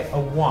I get a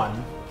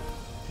 1,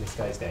 this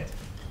guy's dead.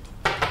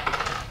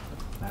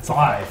 That's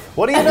 5.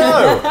 What do you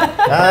know?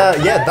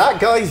 Yeah, that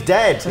guy's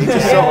dead. He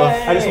just sort of.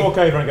 I just walk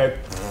over and go.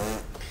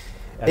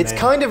 And It's then-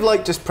 kind of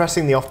like just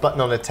pressing the off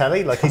button on a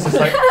telly. Like he's just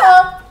like.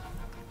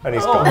 And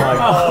he's gone.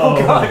 Oh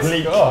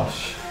my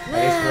gosh.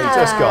 He's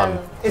just gone.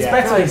 It's Yeah.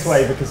 better this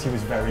way because he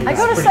was very. I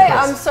gotta pretty say,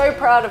 crisp. I'm so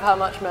proud of how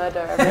much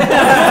murder.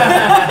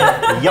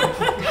 Yep.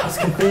 How's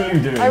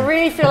Cthulhu doing? I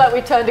really feel like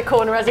we turned a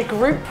corner as a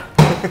group.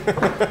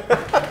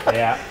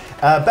 Yeah.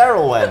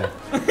 Merilwen.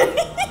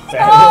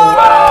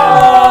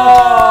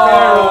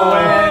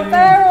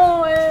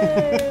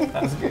 Merilwen.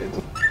 That was good.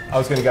 I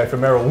was going to go for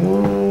Meryl.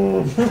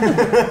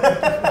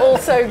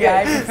 Also good. Yeah,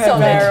 I prefer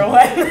Solid.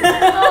 Merilwen.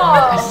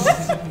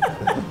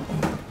 Oh.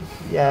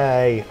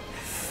 Yay.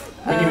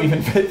 When you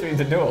even fit through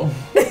the door.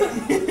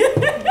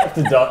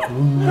 to duck.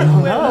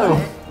 No.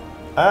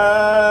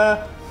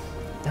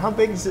 How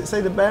big does it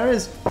say the bear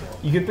is?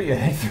 You could put your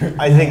head through.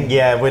 I think,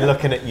 yeah, we're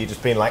looking at you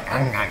just being like,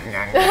 like,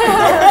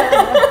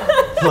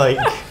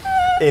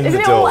 in Isn't the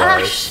it all doorway.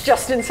 ash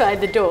just inside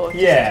the door?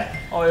 Yeah.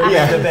 Oh,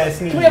 Yeah. the bear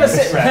sneeze. Can we have a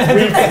sit rep?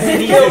 We've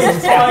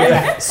killed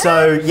 5.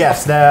 So,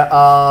 yes, there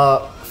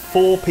are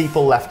 4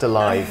 people left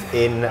alive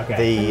in Okay.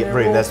 the they're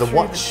room. all there's the through the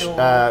watch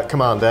door.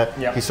 commander,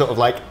 Yep. who's sort of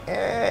like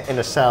in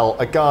a cell,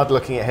 a guard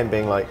looking at him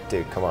being like,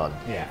 dude, come on.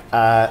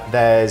 Yeah.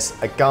 There's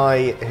a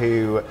guy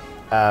who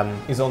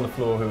He's on the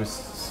floor who was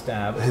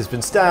stabbed. has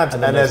been stabbed,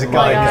 And and, then there's a there's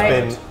guy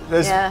Riot. who's been,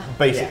 there's Yeah.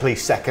 basically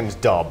second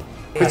Dob.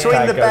 Yeah.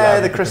 Between the Go bear, down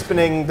the with the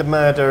crispening, the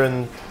murder,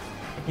 and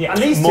Yeah.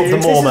 And these More- two, the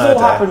this more has murder. all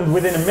happened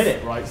within a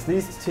minute, right? So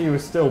these two are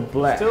still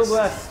blessed. Still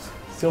blessed.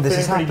 Still this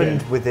feeling has pretty happened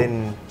good.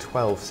 within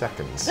 12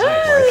 seconds.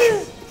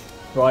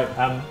 Right.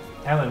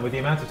 Ellen, with the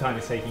amount of time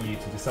it's taking you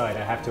to decide,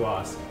 I have to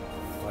ask,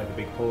 why the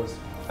big pause?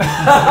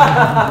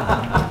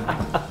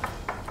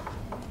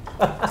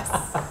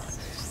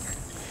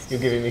 You're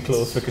giving me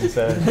cause for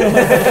concern.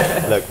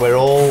 Look, we're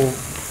all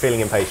feeling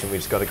impatient. We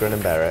just got to grin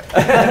and bear it.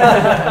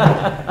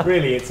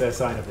 Really, it's a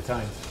sign of the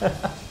times.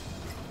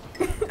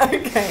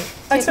 Okay.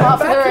 I Too smart turn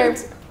for the back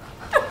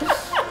room.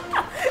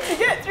 to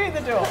get through the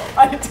door.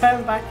 I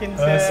turn back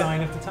into. A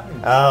sign of the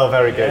times. Oh,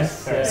 very good.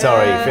 Yes, very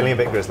Sorry, good. feeling a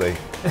bit grisly.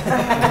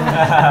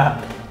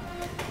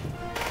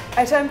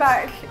 I turn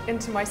back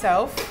into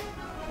myself,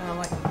 and I'm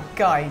like,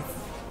 guys.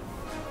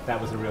 That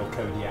was a real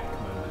Kodiak moment.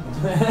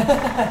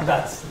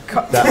 That's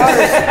co-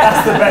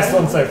 that's the best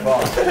one so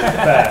far.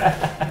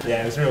 Fair.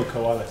 Yeah, it was real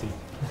quality.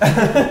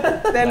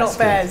 They're not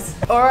bears.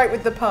 All right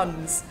with the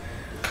puns.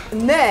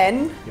 And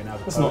then You're now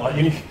the That's not polar,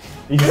 like you.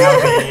 you're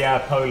now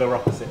the polar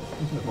opposite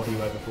of what you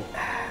were before.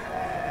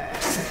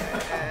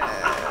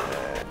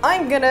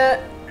 I'm gonna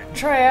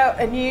try out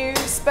a new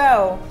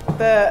spell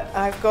that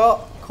I've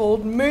got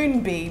called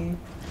Moonbeam.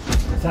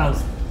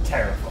 Sounds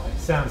terrifying.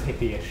 Sounds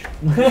hippie-ish.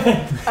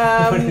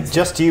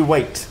 Just you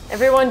wait.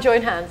 Everyone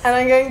join hands. And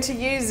I'm going to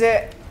use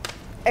it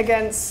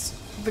against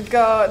the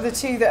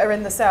two that are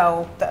in the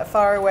cell that are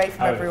far away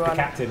from Oh, everyone. the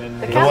captain and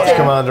The The captain. watch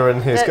commander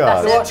and his That's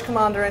guard. The watch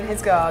commander and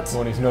his guard. The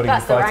one who's not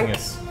That's even the fighting rank.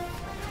 us.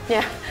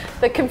 Yeah,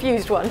 the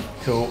confused one.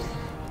 Cool.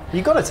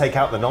 You've got to take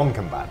out the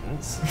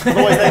non-combatants,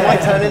 otherwise they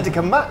might turn into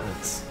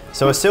combatants.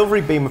 So a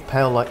silvery beam of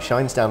pale light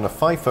shines down a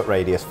 5-foot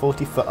radius,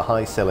 40-foot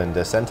high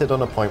cylinder centered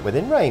on a point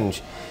within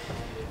range.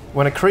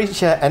 When a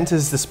creature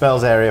enters the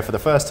spell's area for the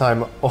first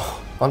time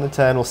on a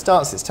turn or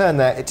starts its turn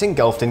there, it's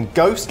engulfed in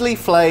ghostly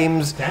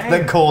flames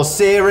that cause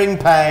searing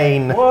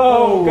pain.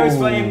 Whoa, ghost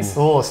flames!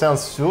 Oh,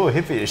 sounds so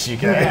hippie-ish, you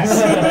guys.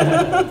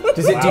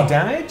 Does it do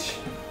damage?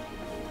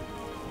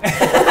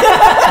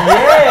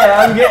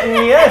 Yeah, I'm getting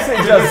yes.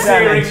 It does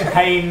Searing damage.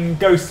 pain,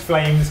 ghost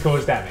flames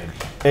cause damage.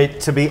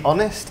 To be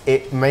honest,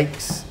 it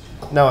makes,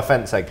 no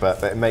offense Egbert,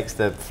 but it makes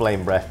the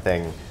flame breath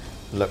thing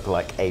look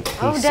like a piece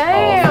Oh,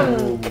 damn.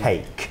 of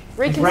cake.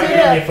 Bring it on your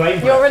Reconsider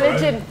flame your breath,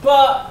 religion.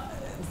 But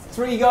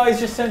 3 guys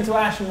just turned to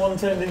ash and one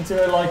turned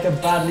into like a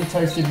badly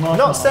toasted marshmallow.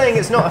 Not saying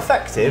it's not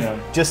effective, Yeah.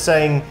 just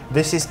saying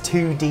this is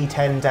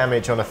 2d10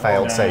 damage on a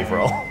failed save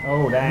roll.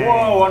 Oh, dang.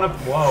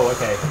 Whoa,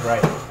 okay,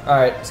 right.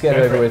 Alright, let's get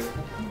it over with.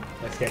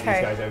 Let's get Okay.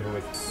 these guys over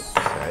with.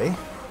 Okay.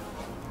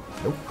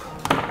 Nope.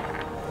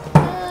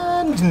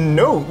 And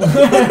no.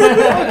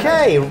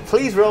 Okay,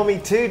 please roll me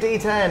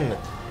 2d10.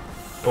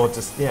 Or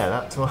just, yeah,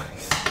 that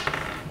twice.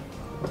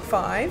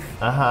 5,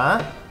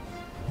 Uh-huh.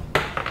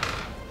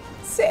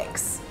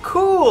 6.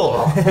 Cool.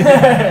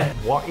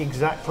 What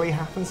exactly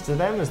happens to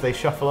them as they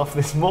shuffle off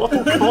this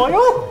mortal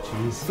coil?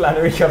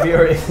 Flannery, cover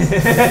your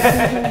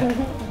ears.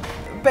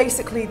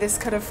 Basically, this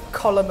kind of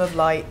column of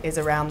light is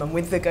around them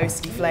with the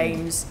ghostly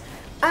flames,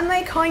 and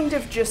they kind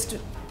of just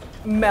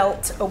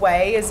melt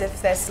away as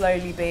if they're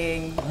slowly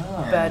being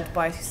burnt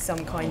by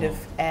some kind of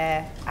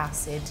air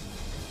acid.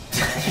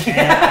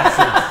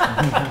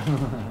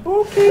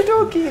 Okie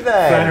dokie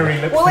then. Flannery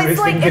looks Well, through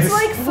it's his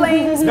like fingers.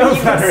 flames, No, but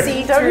you Flannery. can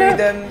see through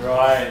them.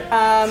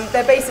 Right.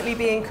 They're basically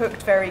being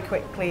cooked very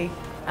quickly,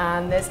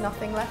 and there's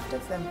nothing left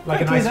of them.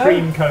 Like an ice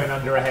cream cone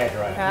under a head,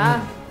 right?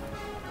 Ah,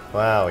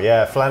 Wow,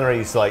 yeah,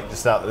 Flannery's like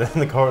just out in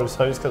the corner of his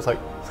hose, goes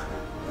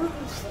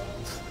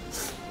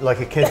like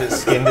a kid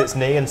that's skinned its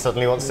knee and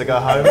suddenly wants to go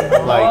home.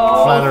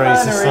 Like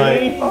Flannery's just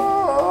like,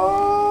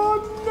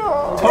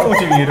 Told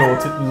you you'd all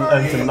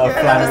learn to love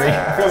Flannery.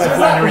 I feel like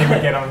Flannery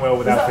would get on well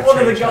with Is that Alfred one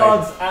of the Strange,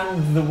 guards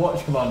and the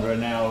watch commander are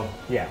now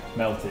Yeah,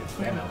 melted?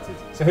 they're melted.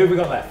 So who have we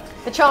got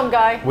left? The charm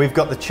guy. we've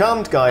got the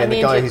charmed guy and And the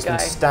the guy injured who's been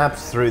guy. stabbed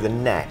through the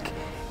neck.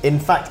 In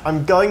fact,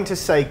 I'm going to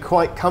say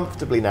quite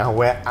comfortably now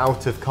we're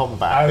out of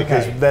combat Okay.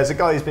 because there's a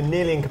guy who's been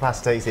nearly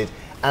incapacitated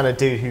and a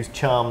dude who's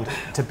charmed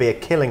to be a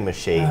killing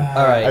machine.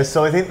 Alright.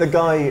 So I think the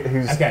guy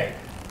who's Okay,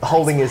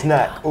 holding his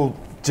neck will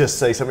just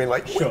say something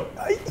like, Sure.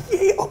 I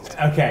yield.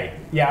 okay.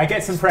 Yeah, I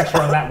get some pressure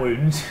on that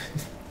wound.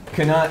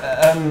 Can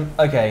I,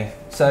 okay,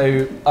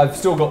 so I've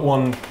still got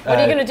one. What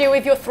are you going to do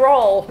with your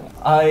thrall?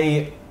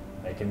 I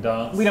They can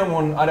dance. I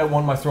don't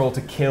want my thrall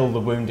to kill the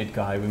wounded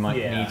guy. We might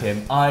Yeah. need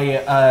him.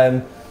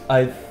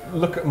 I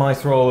look at my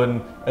thrall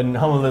and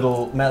hum a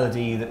little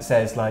melody that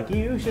says like,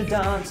 you should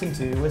dance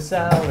into a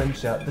cell and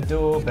shut the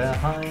door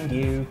behind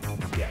you.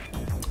 Yeah.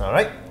 All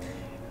right.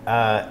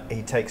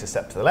 He takes a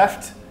step to the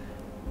left.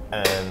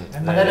 And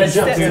then a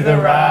jump to the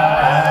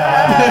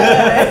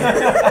right.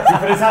 He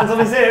put his hands on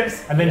his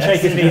hips. And then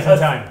shake his knees in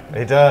time.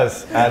 he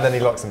does. And then he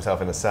locks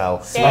himself in a cell.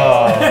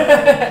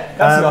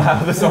 That's not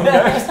how the song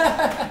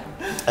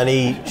goes. And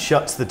he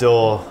shuts the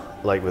door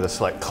like with a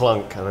slight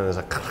clunk, and then there's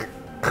a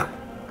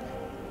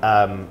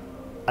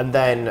and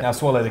then Now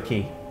swallow the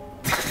key.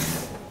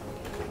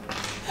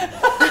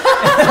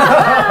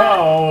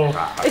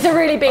 It's a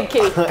really big key.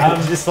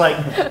 and just like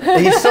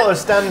he sort of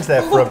stands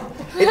there for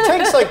it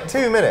takes like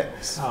 2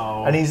 minutes,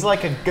 and he's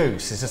like a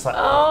goose. He's just like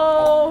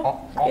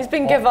Oh, he's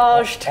been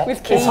gavaged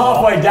with keys. It's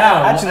halfway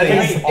down. Actually,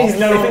 and he's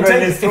no if it longer in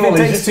takes- his if it thrall.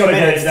 takes He's just 2 got to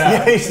get minutes, it down.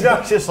 yeah, he's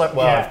not just like,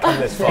 well, Yeah. I've come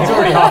this He's far.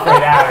 already halfway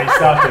down, he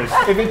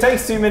started. If it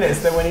takes 2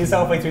 minutes, then when he's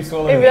halfway through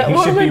swallowing He'll be it, like, he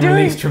 "What should am I be doing?"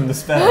 released from the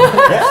spell.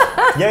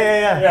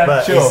 Yeah.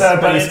 But sure. he's,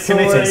 But he's it's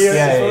committed. already- it's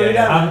Yeah, already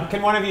yeah. down.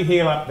 Can one of you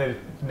heal up the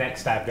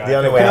next stab guy? The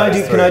only way Can out I is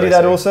do? through, Can I do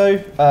that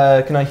basically.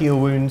 also? Can I heal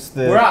wounds?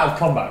 The We're out of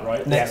combat,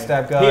 right? next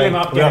stab guy. Heal him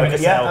up, get him in a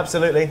Yeah, cell.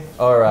 absolutely.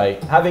 All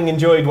right. Having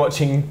enjoyed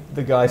watching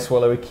the guy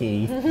swallow a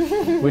key,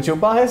 which will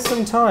buy us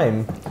some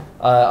time,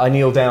 I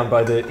kneel down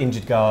by the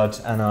injured guard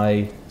and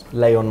I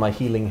lay on my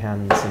healing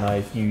hands and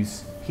I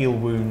use heal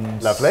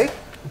wounds. Lovely.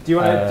 Do you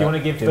want to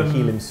give do a them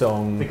healing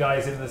song? the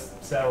guys in the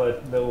cell a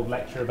little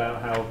lecture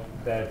about how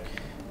their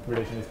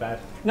religion is bad?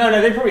 No,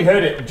 they probably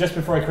heard it just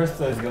before I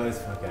crystallized, guys.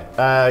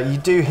 Okay. You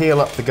do heal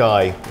up the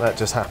guy. That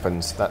just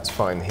happens. That's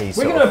fine. He's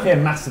We're sort going to of, appear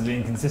massively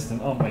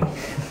inconsistent, aren't we?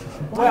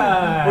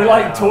 Wow. We're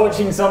like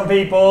torching some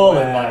people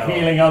and like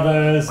healing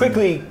others.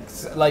 Quickly,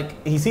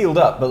 like he's healed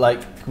up, but like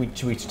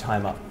should we tie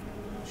him up?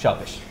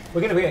 Sharpish.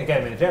 We're going to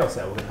get him in a jail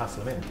cell. We're going to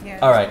hustle him in. Yeah.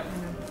 All right.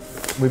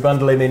 We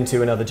bundle him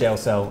into another jail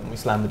cell and we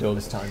slam the door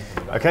this time.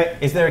 okay.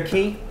 Is there a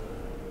key?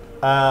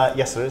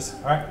 Yes, there is.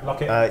 All right,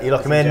 lock it. You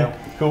lock him in. Jail.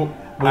 Cool.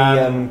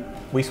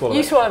 We swallow. You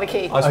it. swallow the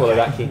key. I swallow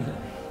that key.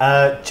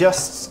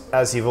 Just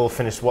as you've all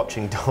finished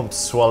watching Dob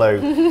swallow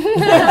the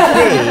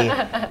key,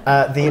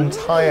 the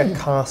entire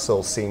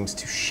castle seems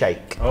to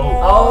shake.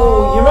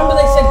 Oh, you remember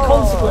they said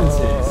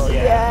consequences?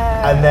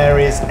 Yeah. And there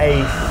is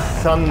a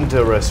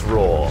thunderous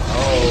roar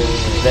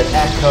that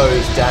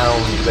echoes down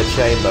the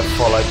chamber,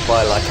 followed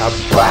by like a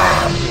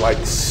BAM! Like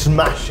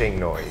smashing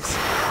noise.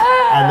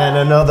 And then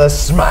another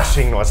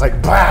smashing noise,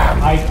 like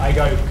BAM! I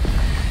go,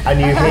 And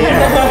you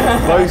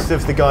hear both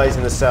of the guys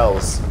in the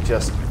cells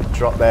just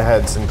drop their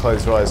heads and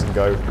close their eyes and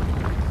go,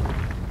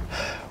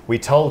 "We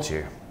told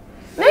you."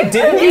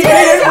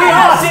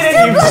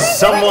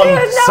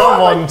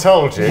 Someone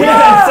told you.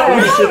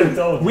 Someone should have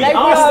told we me.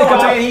 asked the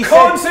guy and he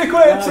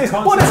Consequences.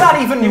 said, What does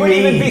that even you wouldn't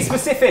even mean? be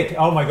specific.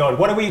 Oh my god,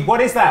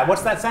 what is that?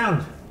 What's that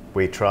sound?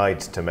 We tried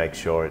to make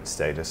sure it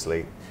stayed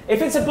asleep.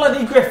 If it's a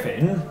bloody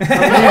griffin,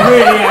 I'm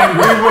really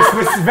angry.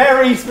 We were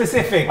very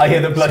specific. I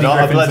hear the bloody Not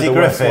a griffins bloody are the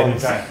worst griffin.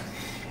 ones.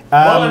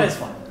 well, then it's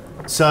fine.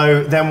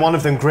 So then one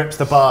of them grips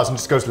the bars and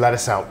just goes, "Let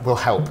us out. We'll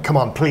help. Come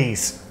on,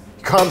 please.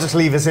 You can't just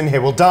leave us in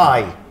here. We'll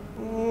die."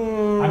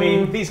 I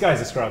mean, these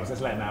guys are scrubs. Let's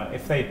let them out.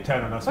 If they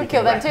turn on us, we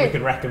kill them too. We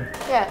can wreck them.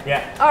 Yeah.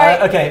 Yeah. All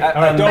right. Okay. All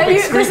right. Dob Are you-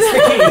 excretes this the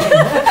key.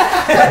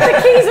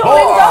 The keys all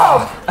in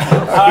Dob.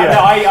 No,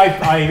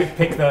 I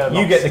pick the.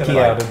 You get the key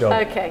out of Dob.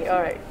 Okay.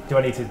 All right. Do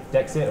I need to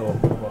dex it or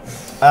what?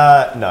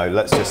 No,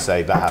 let's just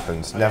say that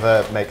happens.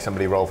 Never make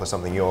somebody roll for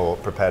something you're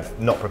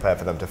not prepared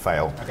for them to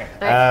fail. Okay.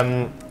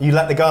 You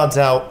let the guards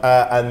out,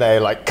 and they're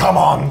like, "Come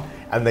on!"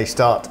 and they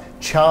start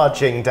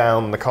charging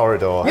down the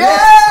corridor. A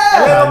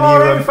little And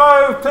more you,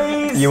 info,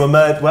 please. You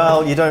emerge.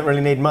 Well, you don't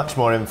really need much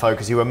more info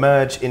because you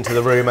emerge into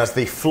the room as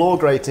the floor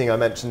grating I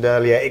mentioned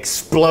earlier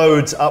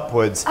explodes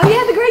upwards, Oh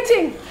yeah, the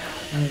grating.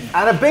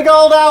 and a big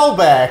old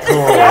owlbear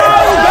crawls.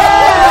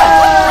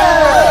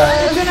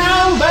 There's an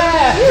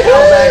owlbear. The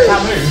owlbear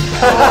Camus.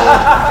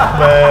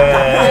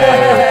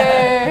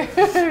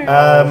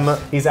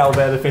 He's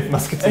Albert the Fifth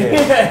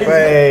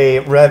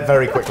Musketeer.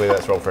 Very quickly,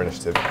 let's roll for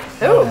initiative.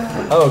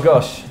 Oh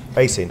gosh.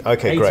 18.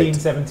 Okay, 18, great.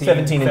 17,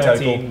 17 in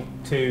 13,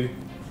 2.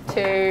 2.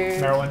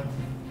 Merilwen.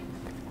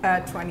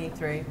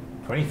 23.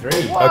 23.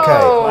 Whoa. Okay,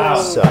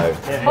 Wow. so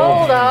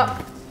Hold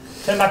up.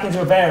 Turn back into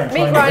a bear and Meat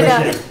try and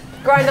grinder. push it.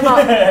 Grind them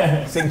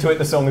up. Sing to it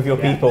the song of your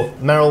people.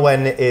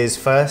 Merilwen is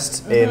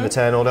first in the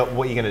turn order.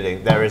 What are you going to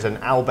do? There is an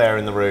owlbear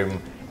in the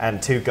room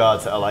and two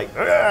guards that are like,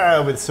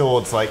 "Argh," with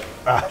swords, like,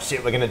 "Ah,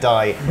 shit, we're going to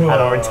die." And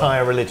our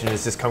entire religion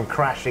has just come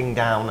crashing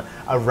down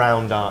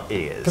around our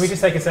ears. Can we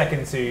just take a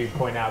second to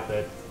point out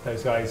that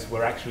those guys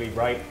were actually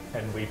right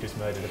and we've just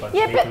murdered a bunch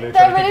Yeah, of people who but are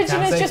their trying to keep religion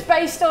the town is safe? just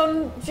based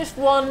on just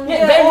one.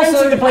 Yeah, they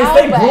rented the place.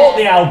 They owlbear. brought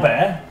the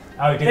owlbear.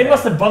 Oh, did They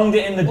must have bunged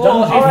it in the Well,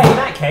 dungeon. all right, in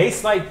that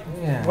case, like,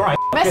 Yeah. all right,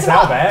 Mess this them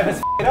up. owlbear,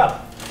 let's it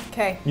up.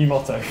 Okay. New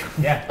motto.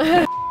 Yeah.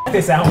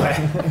 This owlbear.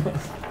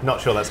 Not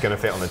sure that's going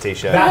to fit on the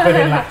t-shirt. That but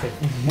in Latin.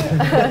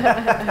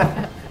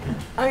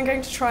 I'm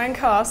going to try and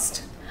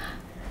cast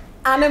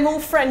Animal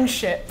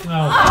Friendship.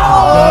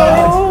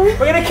 Oh.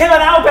 We're going to kill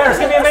an owlbear, it's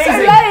going to be So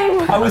amazing.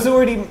 lame. I was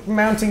already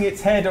mounting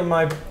its head on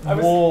my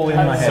wall in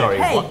my head. Sorry,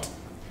 Hey. what?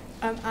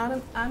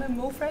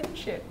 Animal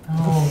Friendship.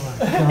 Oh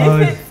my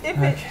god.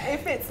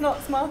 If it's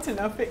not smart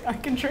enough, I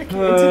can trick it into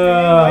being It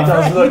my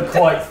does friend. look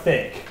quite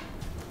thick.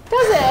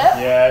 Does it?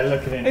 Yeah,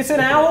 look at it. It's an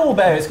owl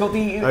bear. It's got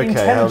the how does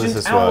intelligent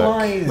this owl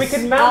work? eyes. We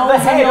could mount the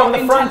Owls are head not on the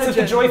front of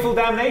the intelligent. Joyful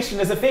Damnation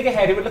as a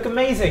figurehead. It would look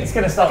amazing. It's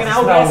going to start like to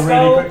an owlbear smell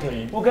skull. really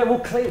quickly. We'll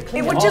clean It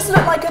it would off. just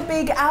look like a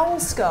big owl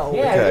skull.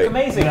 Yeah, it would Okay. look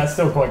amazing. That's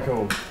still quite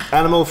cool.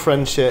 Animal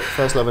friendship,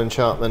 first level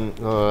enchantment.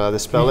 The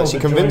spell lets you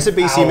People convince a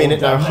enjoy beast you mean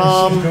it no owl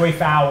harm. Joy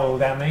foul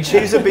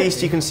damnation. Choose a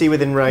beast you can see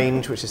within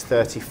range, which is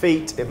 30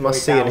 feet. It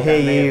must see and hear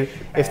you.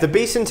 If the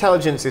beast's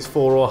intelligence is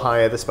 4 or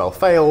higher, the spell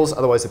fails.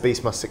 Otherwise, the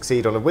beast must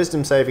succeed on a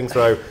wisdom saving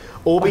throw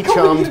or be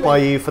charmed by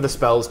you for the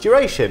spell's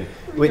duration,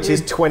 which is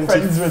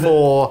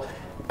 24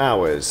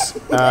 hours.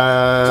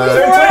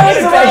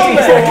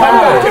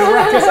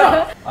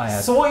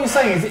 So what you're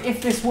saying is,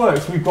 if this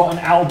works, we've got an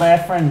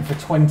owlbear friend for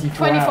 24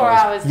 24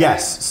 hours.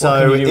 Yes, What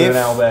so can you do with if, an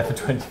owl bear for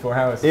 24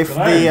 hours? if Hit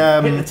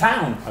the the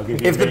town. I'll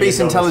give you if the $1 beast's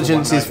million for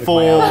intelligence one is night with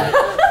 4 my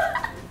owl.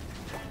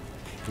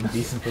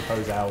 Decent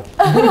proposed owl.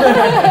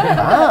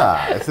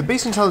 if the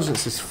beast's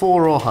intelligence is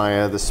 4 or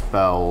higher, the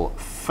spell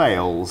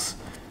fails.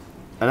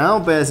 An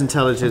owlbear's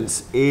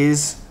intelligence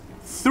is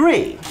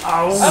 3.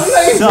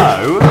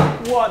 So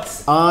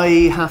What?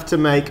 I have to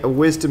make a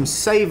wisdom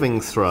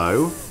saving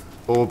throw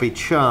or be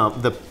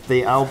charmed. The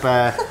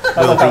owlbear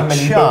will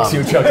be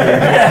charmed.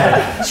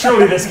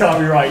 Surely this can't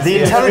be right. The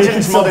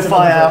intelligence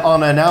modifier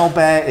on an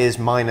owlbear is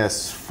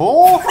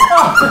 -4.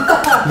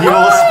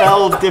 Your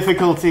spell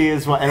difficulty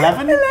is what,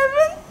 11?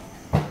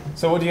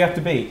 So what do you have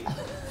to beat?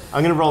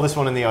 I'm going to roll this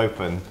one in the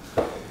open.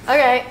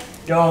 Okay.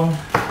 Go on.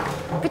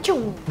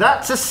 Ka-choom.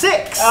 That's a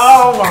 6.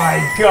 Oh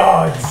my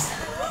god!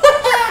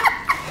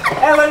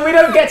 Ellen, we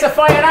don't get to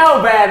fight an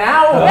owlbear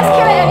now! Let's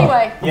kill it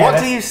anyway. What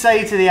do you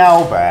say to the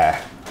owlbear?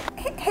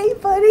 Hey,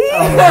 buddy.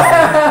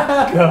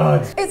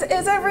 God.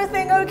 Is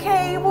everything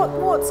okay?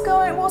 What's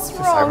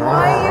wrong?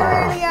 Why are you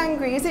really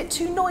angry? Is it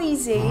too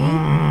noisy?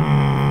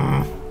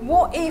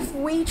 What if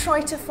we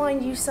try to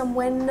find you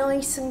somewhere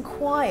nice and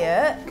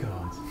quiet? God.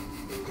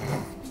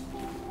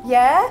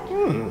 Yeah?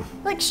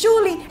 Like,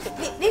 surely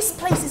this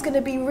place is going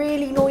to be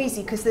really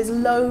noisy because there's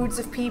loads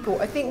of people.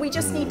 I think we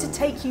just need to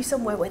take you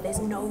somewhere where there's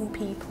no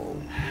people.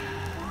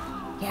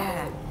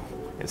 Yeah.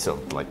 It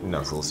sort of like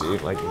nuzzles you,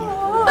 like.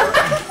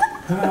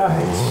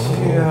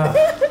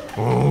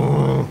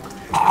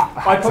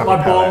 I put my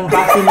bomb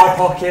back in my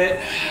pocket.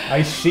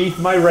 I sheath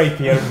my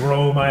rapier and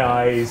roll my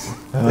eyes.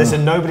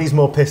 Listen, nobody's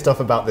more pissed off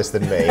about this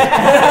than me.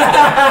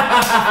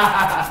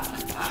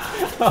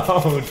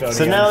 Oh, Johnny,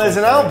 So now there's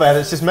an owlbear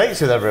that's just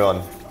mates with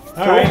everyone.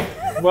 Alright.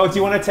 Well, do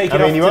you want to take I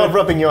it off mean, you to- are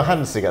rubbing your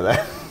hands together.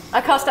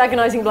 I cast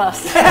Agonizing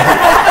Blast.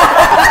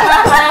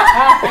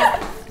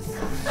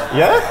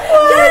 Yeah?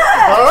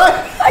 All right.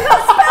 I got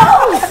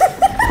spells!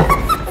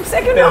 I'm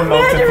sick of They're not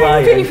murdering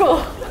multiplying.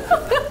 people.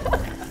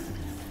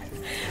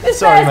 This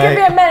Sorry, bear's going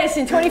to mate. be a menace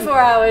in 24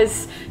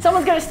 hours.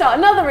 Someone's going to start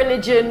another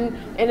religion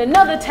in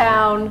another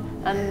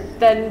town, and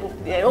then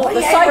all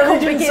the cycle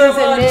begins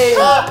anew.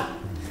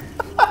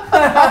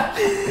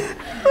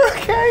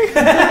 Okay.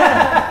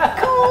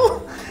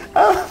 Cool.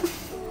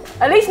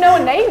 At least no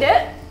one named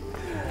it.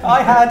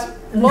 I had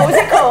What was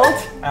it called?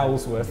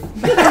 Owlsworth.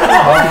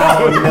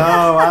 Oh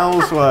no,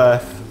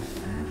 Owlsworth.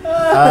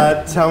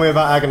 Tell me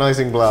about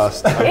Agonizing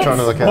Blast. I'm trying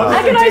to look it up.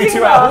 Agonizing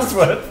Blast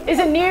is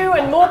a new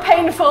and more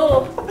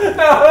painful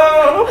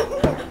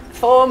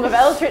form of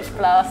Eldritch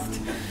Blast.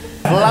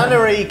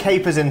 Flannery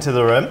capers into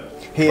the room.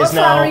 What's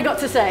Flannery got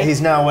to say? He's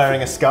now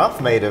wearing a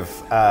scarf made of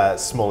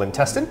small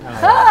intestine.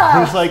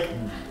 Ah. He's like,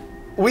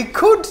 we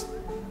could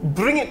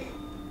bring it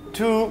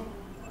to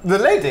the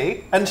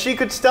lady and she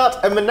could start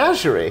a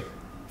menagerie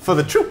for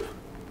the troop.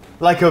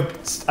 Like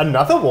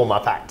another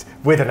warm-up act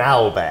with an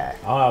owlbear.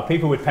 Oh,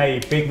 people would pay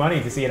big money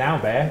to see an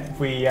owlbear if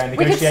we We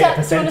could negotiate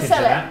a sell, do you want percentage to of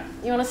sell that. it?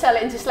 You want to sell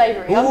it into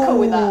slavery? I'm cool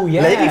with that.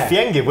 Yeah. Lady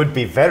Fienge would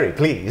be very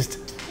pleased.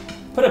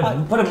 Put a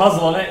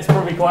muzzle on it. It's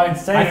probably quite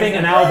entertaining. I think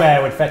an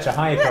owlbear would fetch a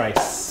higher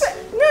price.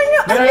 No,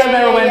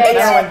 Merilwen.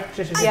 I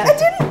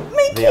didn't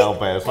make The it.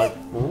 owlbear's like,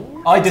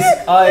 I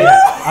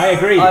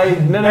agree.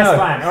 No. Best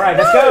plan. All right,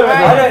 let's go.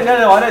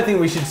 I don't think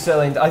we should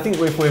sell it. I think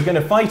if we're going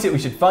to fight it, we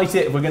should fight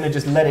it. If we're going to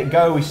just let it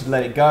go, we should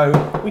let it go.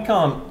 We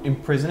can't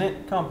imprison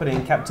it. Can't put it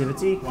in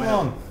captivity. Come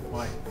on.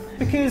 Why?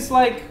 Because,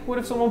 like, what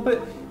if someone put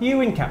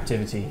you in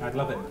captivity? I'd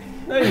love it.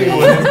 No, you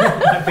wouldn't.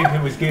 I think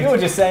it was good. You were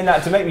just saying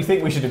that to make me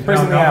think we should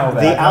imprison the owlbear.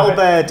 the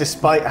owlbear,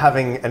 despite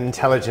having an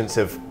intelligence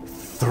of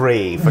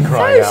 3 for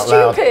crying out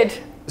So loud, stupid.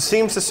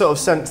 seems to sort of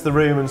sense the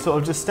room and sort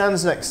of just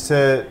stands next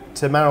to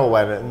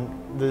Merilwen, and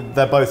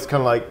they're both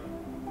kind of like,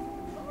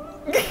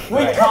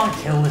 We can't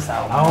kill this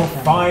owl. Oh,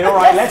 fine. All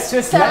right, let's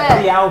just Sell let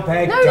it. the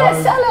owlbear No, go.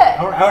 let's sell it.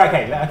 All right,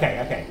 okay.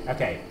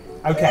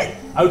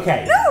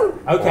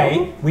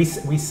 We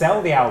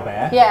sell the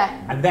owlbear.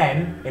 Yeah. And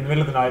then in the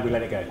middle of the night we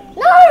let it go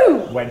No!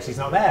 when she's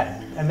not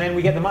there, and then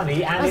we get the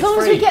money and As it's long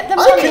as free. we get the I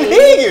money. can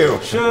hear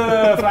you!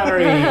 Sure,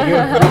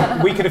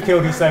 Flannery. We could have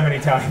killed you so many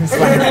times.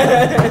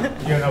 Flannery.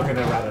 You're not going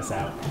to rat us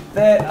out.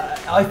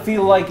 I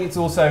feel like it's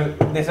also,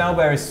 this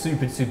owlbear is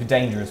super, super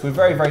dangerous. We're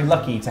very, very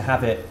lucky to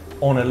have it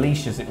on a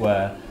leash, as it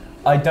were.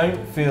 I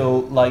don't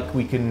feel like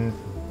we can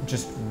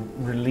just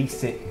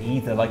release it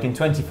either. Like in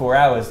 24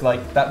 hours,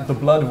 like the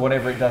blood of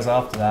whatever it does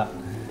after that,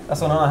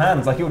 that's on our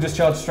hands. Like it will just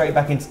charge straight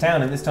back into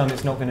town, and this time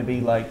it's not going to be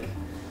like,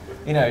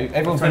 you know,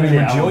 everyone's going to be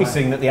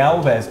rejoicing that the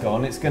owlbear's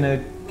gone. It's going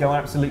to go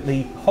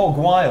absolutely hog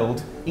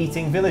wild,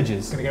 eating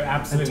villages. It's going to go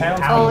absolutely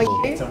townspeople.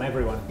 owl. It's on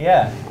everyone.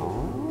 Yeah.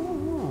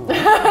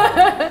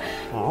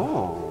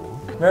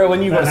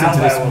 Merilwen, you got us into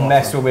this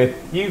mess where we're...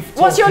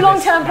 What's your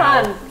long-term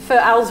plan for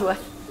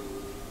Owlsworth?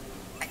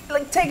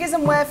 Like, take us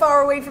somewhere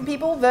far away from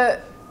people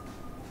that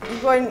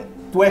won't.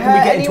 Where can we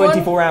hurt get in anyone?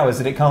 24 hours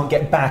that it can't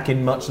get back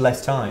in much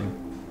less time?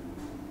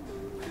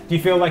 Do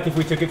you feel like if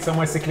we took it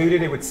somewhere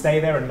secluded, it would stay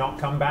there and not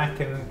come back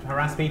and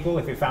harass people?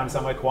 If it found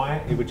somewhere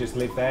quiet, it would just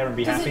live there and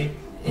be happy?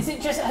 Has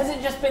it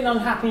just been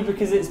unhappy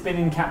because it's been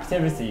in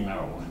captivity,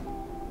 Merilwen?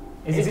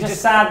 Is it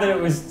just sad that it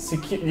was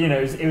you know,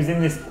 it was in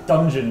this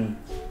dungeon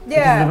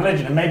because of the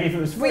religion, and maybe if it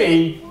was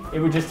free, it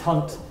would just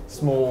hunt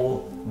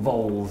small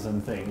voles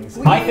and things.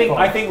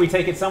 I think we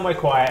take it somewhere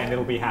quiet and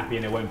it'll be happy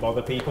and it won't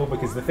bother people,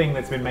 because the thing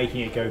that's been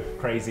making it go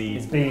crazy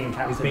It's being in is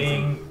captivity.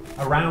 being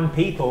around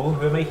people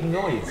who are making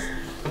noise.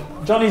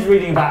 Johnny's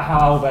reading about how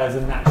owlbears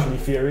are naturally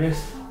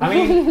furious. I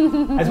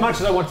mean, as much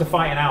as I want to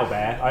fight an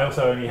owlbear, I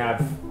also only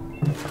have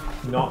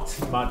not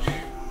much.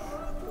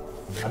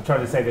 I'm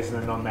trying to say this in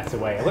a non-meta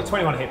way. I've got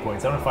 21 hit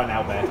points. I want to fight an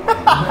owlbear.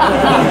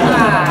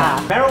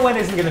 Merilwen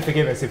isn't going to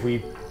forgive us if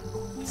we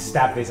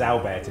stab this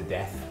owlbear to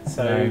death.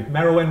 So,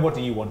 Merilwen, what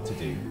do you want to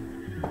do?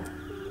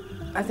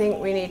 I think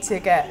we need to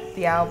get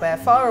the owlbear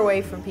far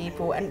away from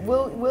people. And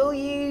will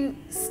you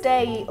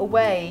stay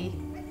away?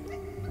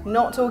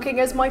 Not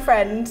talking as my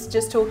friend,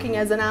 just talking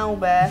as an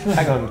owlbear.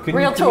 Hang on,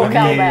 Real talk,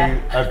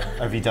 owlbear.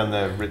 Have you done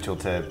the ritual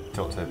to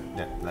talk to...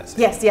 Yeah, let's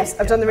see. Yes,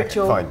 I've done the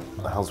ritual. Fine.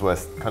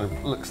 Owlsworth kind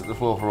of looks at the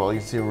floor for a while. You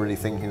can see him really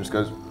thinking, just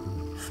goes,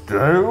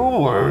 "Stay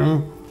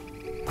away,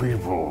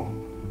 people."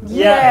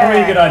 Yeah,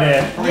 really good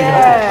idea.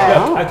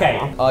 Yeah. Look, okay,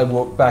 I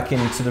walk back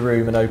into the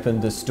room and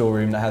open the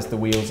storeroom that has the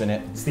wheels in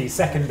it. it's the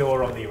second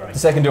door on the right. The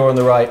second door on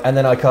the right, and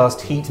then I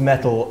cast heat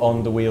metal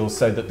on the wheels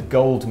so that the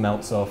gold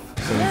melts off,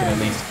 so we can at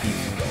least keep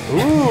some gold.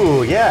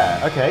 Ooh,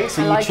 yeah. Okay,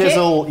 so I like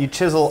you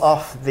chisel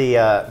off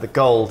the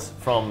gold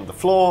from the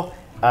floor.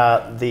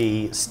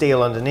 The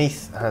steel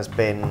underneath has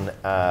been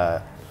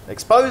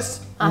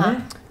exposed,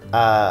 and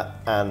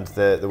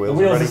the The wheels are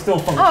wheels ready. are still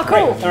functioning. Oh,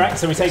 cool. All right,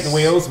 so we take the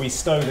wheels, we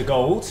stow the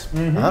gold,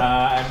 and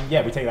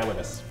yeah, we take that with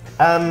us.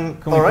 Can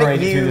we all right,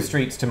 parade it through the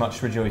streets to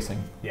much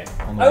rejoicing? Yeah.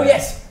 On the Oh way?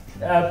 yes,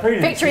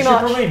 Prudence, Victory you should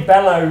march. probably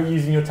bellow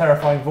using your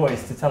terrifying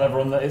voice to tell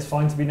everyone that it's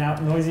fine to be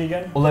noisy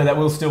again. Although that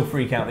will still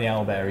freak out the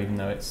owlbear, even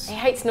though it's... He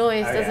hates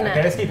noise, doesn't Okay,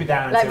 it? let's keep it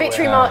down. Like until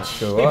victory we're, march.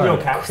 Sure. People will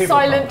count. People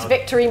will Silent count.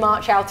 victory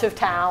march out of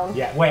town.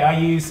 Yeah, wait, I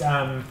use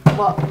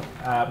What?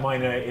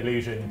 minor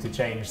illusion to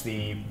change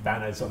the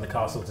banners on the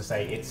castle to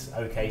say it's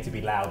okay to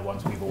be loud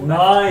once we've all left.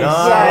 Nice.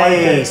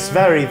 Nice.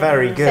 Very,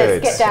 very Says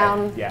good. get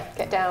down. Yeah.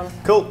 Get down.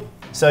 Cool.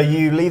 So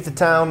you leave the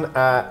town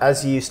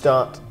as you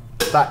start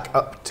back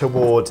up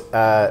toward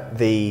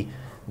the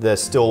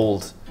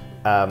stalled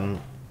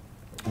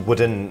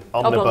wooden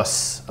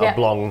omnibus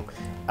Oblong.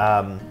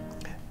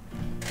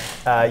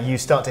 you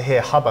start to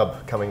hear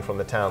hubbub coming from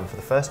the town for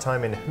the first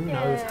time in who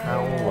knows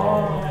how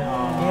long.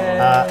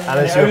 And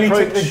as It you only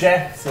approach, took the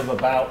deaths of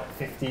about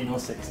 15 or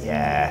 16.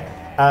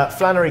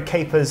 Flannery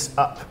capers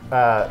up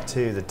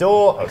to the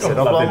door. Exit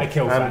love oblong, him. I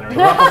killed and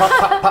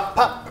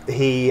Flannery.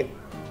 he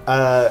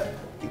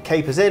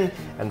capers in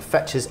and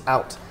fetches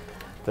out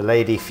the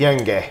Lady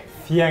Fienge.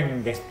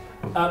 Fienge.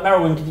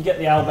 Merilwen, could you get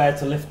the owlbear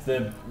to lift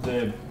the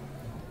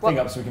thing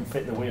up so we can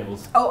fit the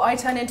wheels? Oh, I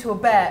turn into a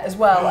bear as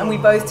well, and we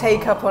both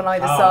take up on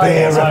either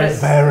side.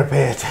 Bear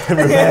repair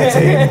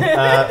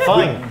team.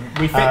 Fine.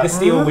 We fit the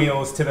steel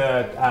wheels to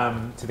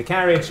the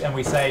carriage, and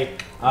we say,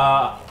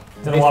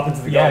 Don't know what happened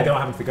to the gold. Yeah, don't know what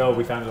happened to the gold.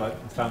 We found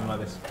them like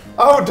this.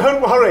 Oh,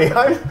 don't worry.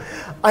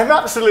 I'm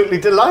absolutely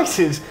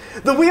delighted.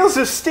 The wheels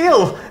of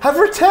steel have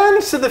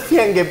returned to the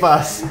Fienge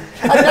bus,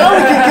 and now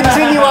we can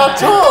continue our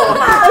tour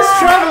as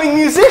travelling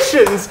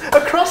musicians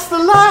across the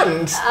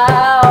land.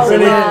 Oh,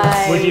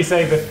 Brilliant. Would you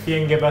say the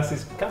Fienge bus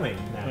is coming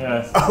now?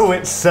 Yes. Oh,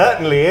 it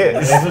certainly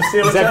is. Wheels of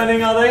steel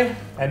returning, are they?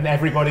 And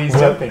everybody's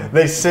jumping.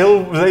 They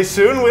soon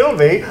will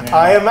be,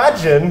 I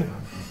imagine.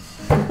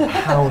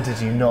 How did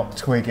you not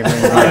twig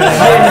immediately?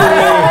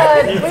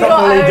 You've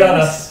probably done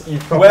us.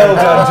 Well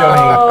done,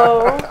 Johnny.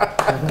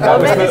 Oh,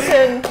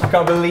 medicine. I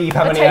can't believe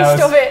how A many taste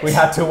hours of it. we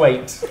had to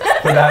wait for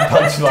that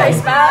Tastes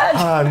punchline. bad.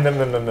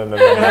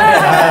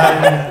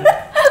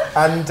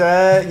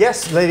 No.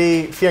 Yes,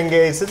 Lady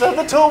Fienge says,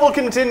 the tour will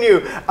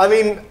continue. I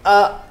mean,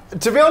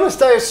 to be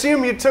honest, I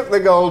assume you took the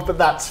gold, but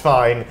that's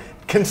fine.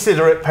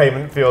 Considerate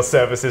payment for your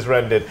services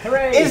rendered.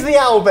 Hooray. Is the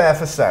owlbear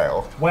for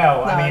sale? Well,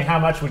 No. I mean, how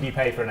much would you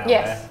pay for an owlbear?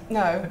 Yes.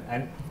 No.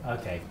 And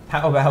okay.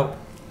 How about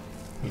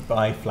we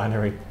buy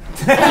Flannery?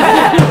 Trade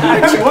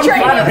it for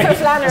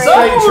Flannery.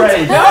 Straight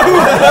trade.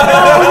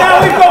 Now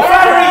we've got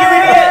Flannery,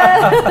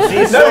 you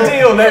idiot!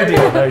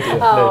 No deal.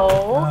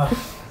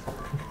 Oh.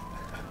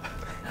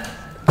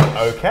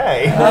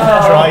 Okay.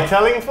 Try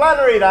telling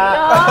Flannery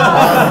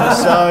that.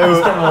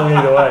 So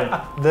Either way.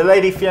 the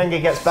Lady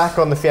Fienge gets back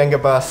on the Fienge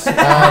bus, and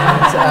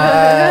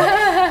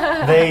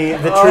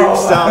the troop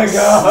starts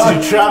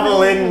to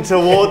travel in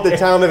toward the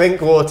town of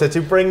Inkwater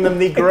to bring them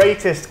the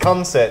greatest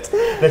concert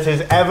that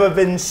has ever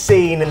been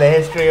seen in the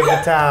history of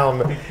the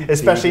town.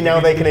 Especially now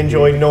they can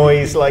enjoy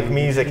noise like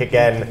music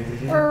again.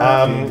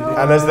 And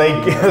as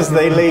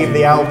they leave,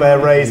 the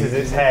owlbear raises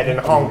its head and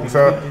honks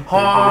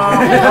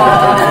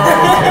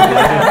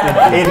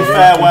in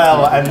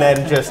farewell, and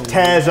then just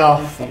tears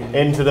off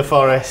into the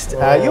forest.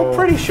 You're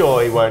pretty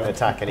sure he won't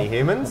attack any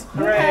humans.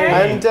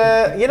 And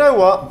you know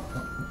what?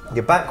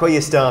 You're back where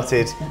you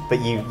started,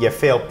 but you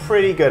feel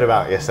pretty good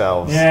about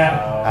yourselves.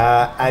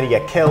 Yeah. And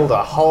you killed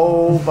a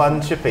whole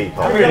bunch of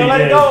people. We're gonna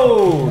let it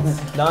go.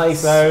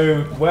 Nice.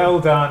 So well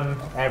done,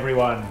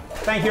 everyone.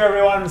 Thank you,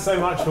 everyone, so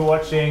much for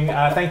watching.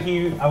 Thank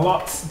you a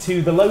lot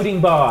to the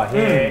Loading Bar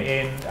here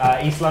in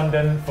East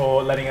London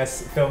for letting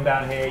us film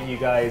down here. You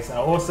guys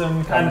are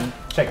awesome. Come and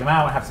check them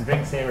out and have some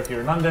drinks here if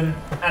you're in London.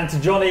 And to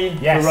Johnny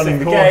Yes, for running of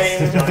the course, game.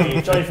 to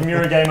Johnny. Johnny from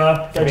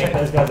Eurogamer. Go check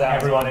those guys out.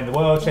 Everyone in the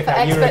world, check For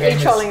out expertly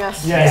Eurogamer's. trolling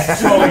us. Yes,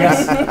 trolling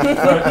us.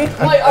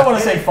 I want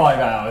to say 5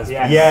 hours.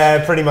 Yes.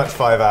 Yeah, pretty much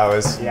 5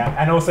 hours. Yeah,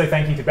 and also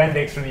thank you to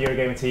Bendix from the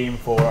Eurogamer team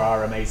for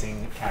our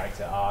amazing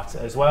character art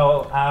as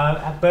well.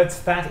 But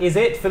that is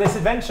it for this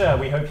adventure.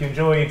 We hope you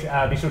enjoyed.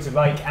 Be sure to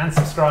like and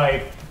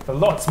subscribe for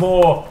lots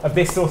more of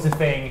this sort of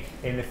thing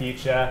in the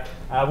future.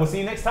 We'll see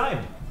you next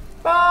time.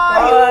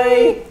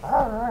 Bye.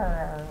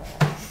 Bye.